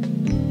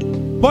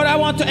 But I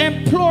want to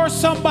implore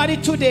somebody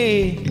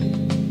today,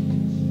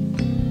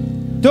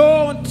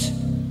 don't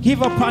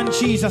give up on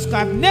Jesus.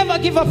 God never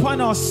give up on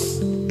us.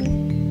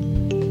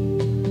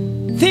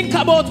 Think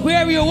about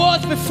where you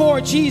was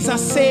before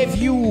Jesus saved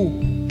you.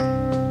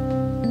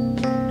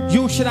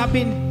 You should have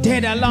been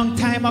dead a long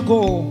time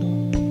ago.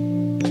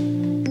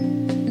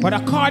 But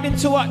according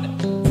to what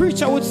the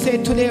preacher would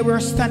say today,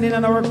 we're standing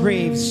on our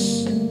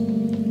graves.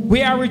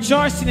 We are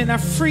rejoicing in a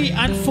free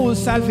and full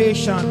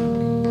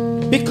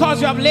salvation because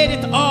we have laid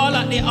it all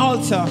at the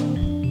altar.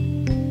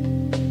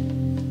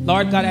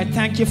 Lord God, I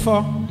thank you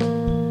for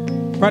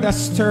Brother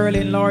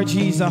Sterling, Lord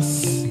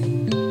Jesus,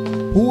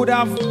 who would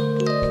have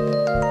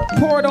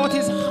poured out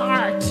his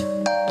heart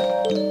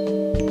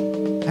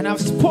and have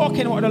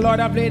spoken what the Lord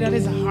have laid on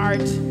his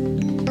heart.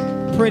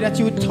 Pray that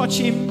you would touch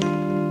him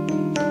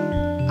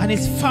and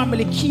his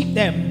family, keep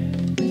them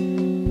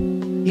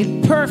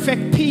in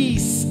perfect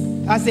peace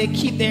as they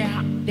keep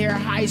their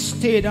eyes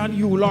stayed on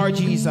you, Lord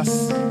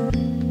Jesus.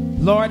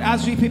 Lord,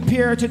 as we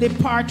prepare to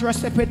depart to a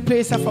separate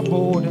place of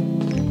abode,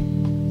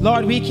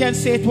 Lord, we can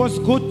say it was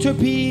good to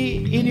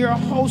be in your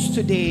house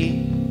today.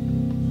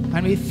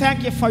 And we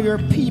thank you for your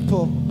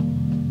people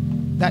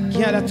that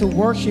gather to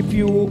worship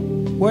you,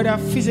 whether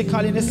physical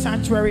in the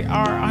sanctuary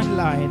or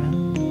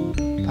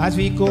online. As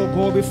we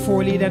go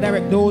before, lead and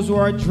direct those who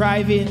are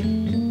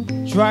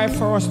driving, drive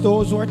for us,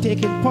 those who are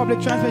taking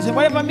public transportation,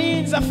 whatever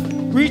means of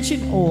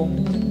reaching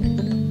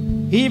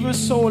home. Even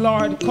so,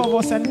 Lord, cover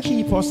us and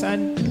keep us.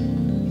 And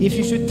if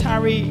you should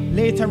tarry,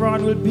 later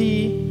on we'll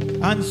be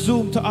on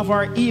Zoom to have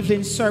our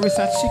evening service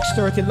at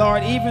 6:30.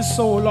 Lord, even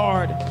so,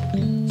 Lord,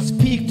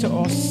 speak to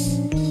us.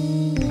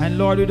 And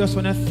Lord, we just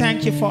want to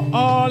thank you for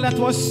all that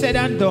was said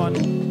and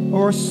done.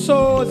 Our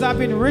souls have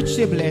been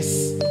richly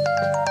blessed.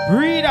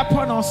 Breathe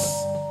upon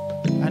us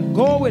and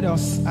go with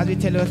us as we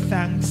tell you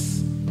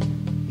thanks.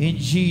 In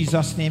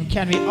Jesus' name,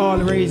 can we all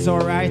raise our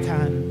right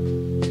hand?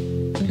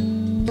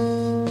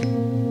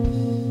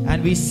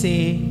 And we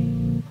say,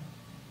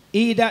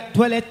 he that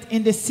dwelleth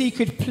in the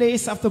secret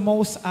place of the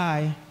Most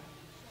High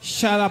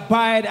shall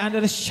abide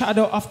under the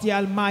shadow of the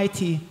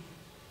Almighty.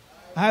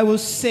 I will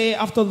say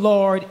of the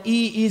Lord,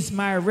 he is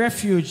my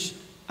refuge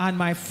and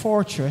my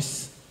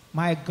fortress.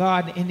 My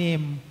God, in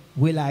him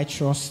will I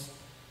trust.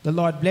 The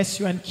Lord bless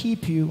you and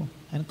keep you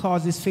and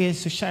cause his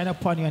face to shine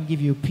upon you and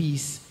give you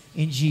peace.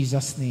 In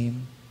Jesus'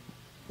 name.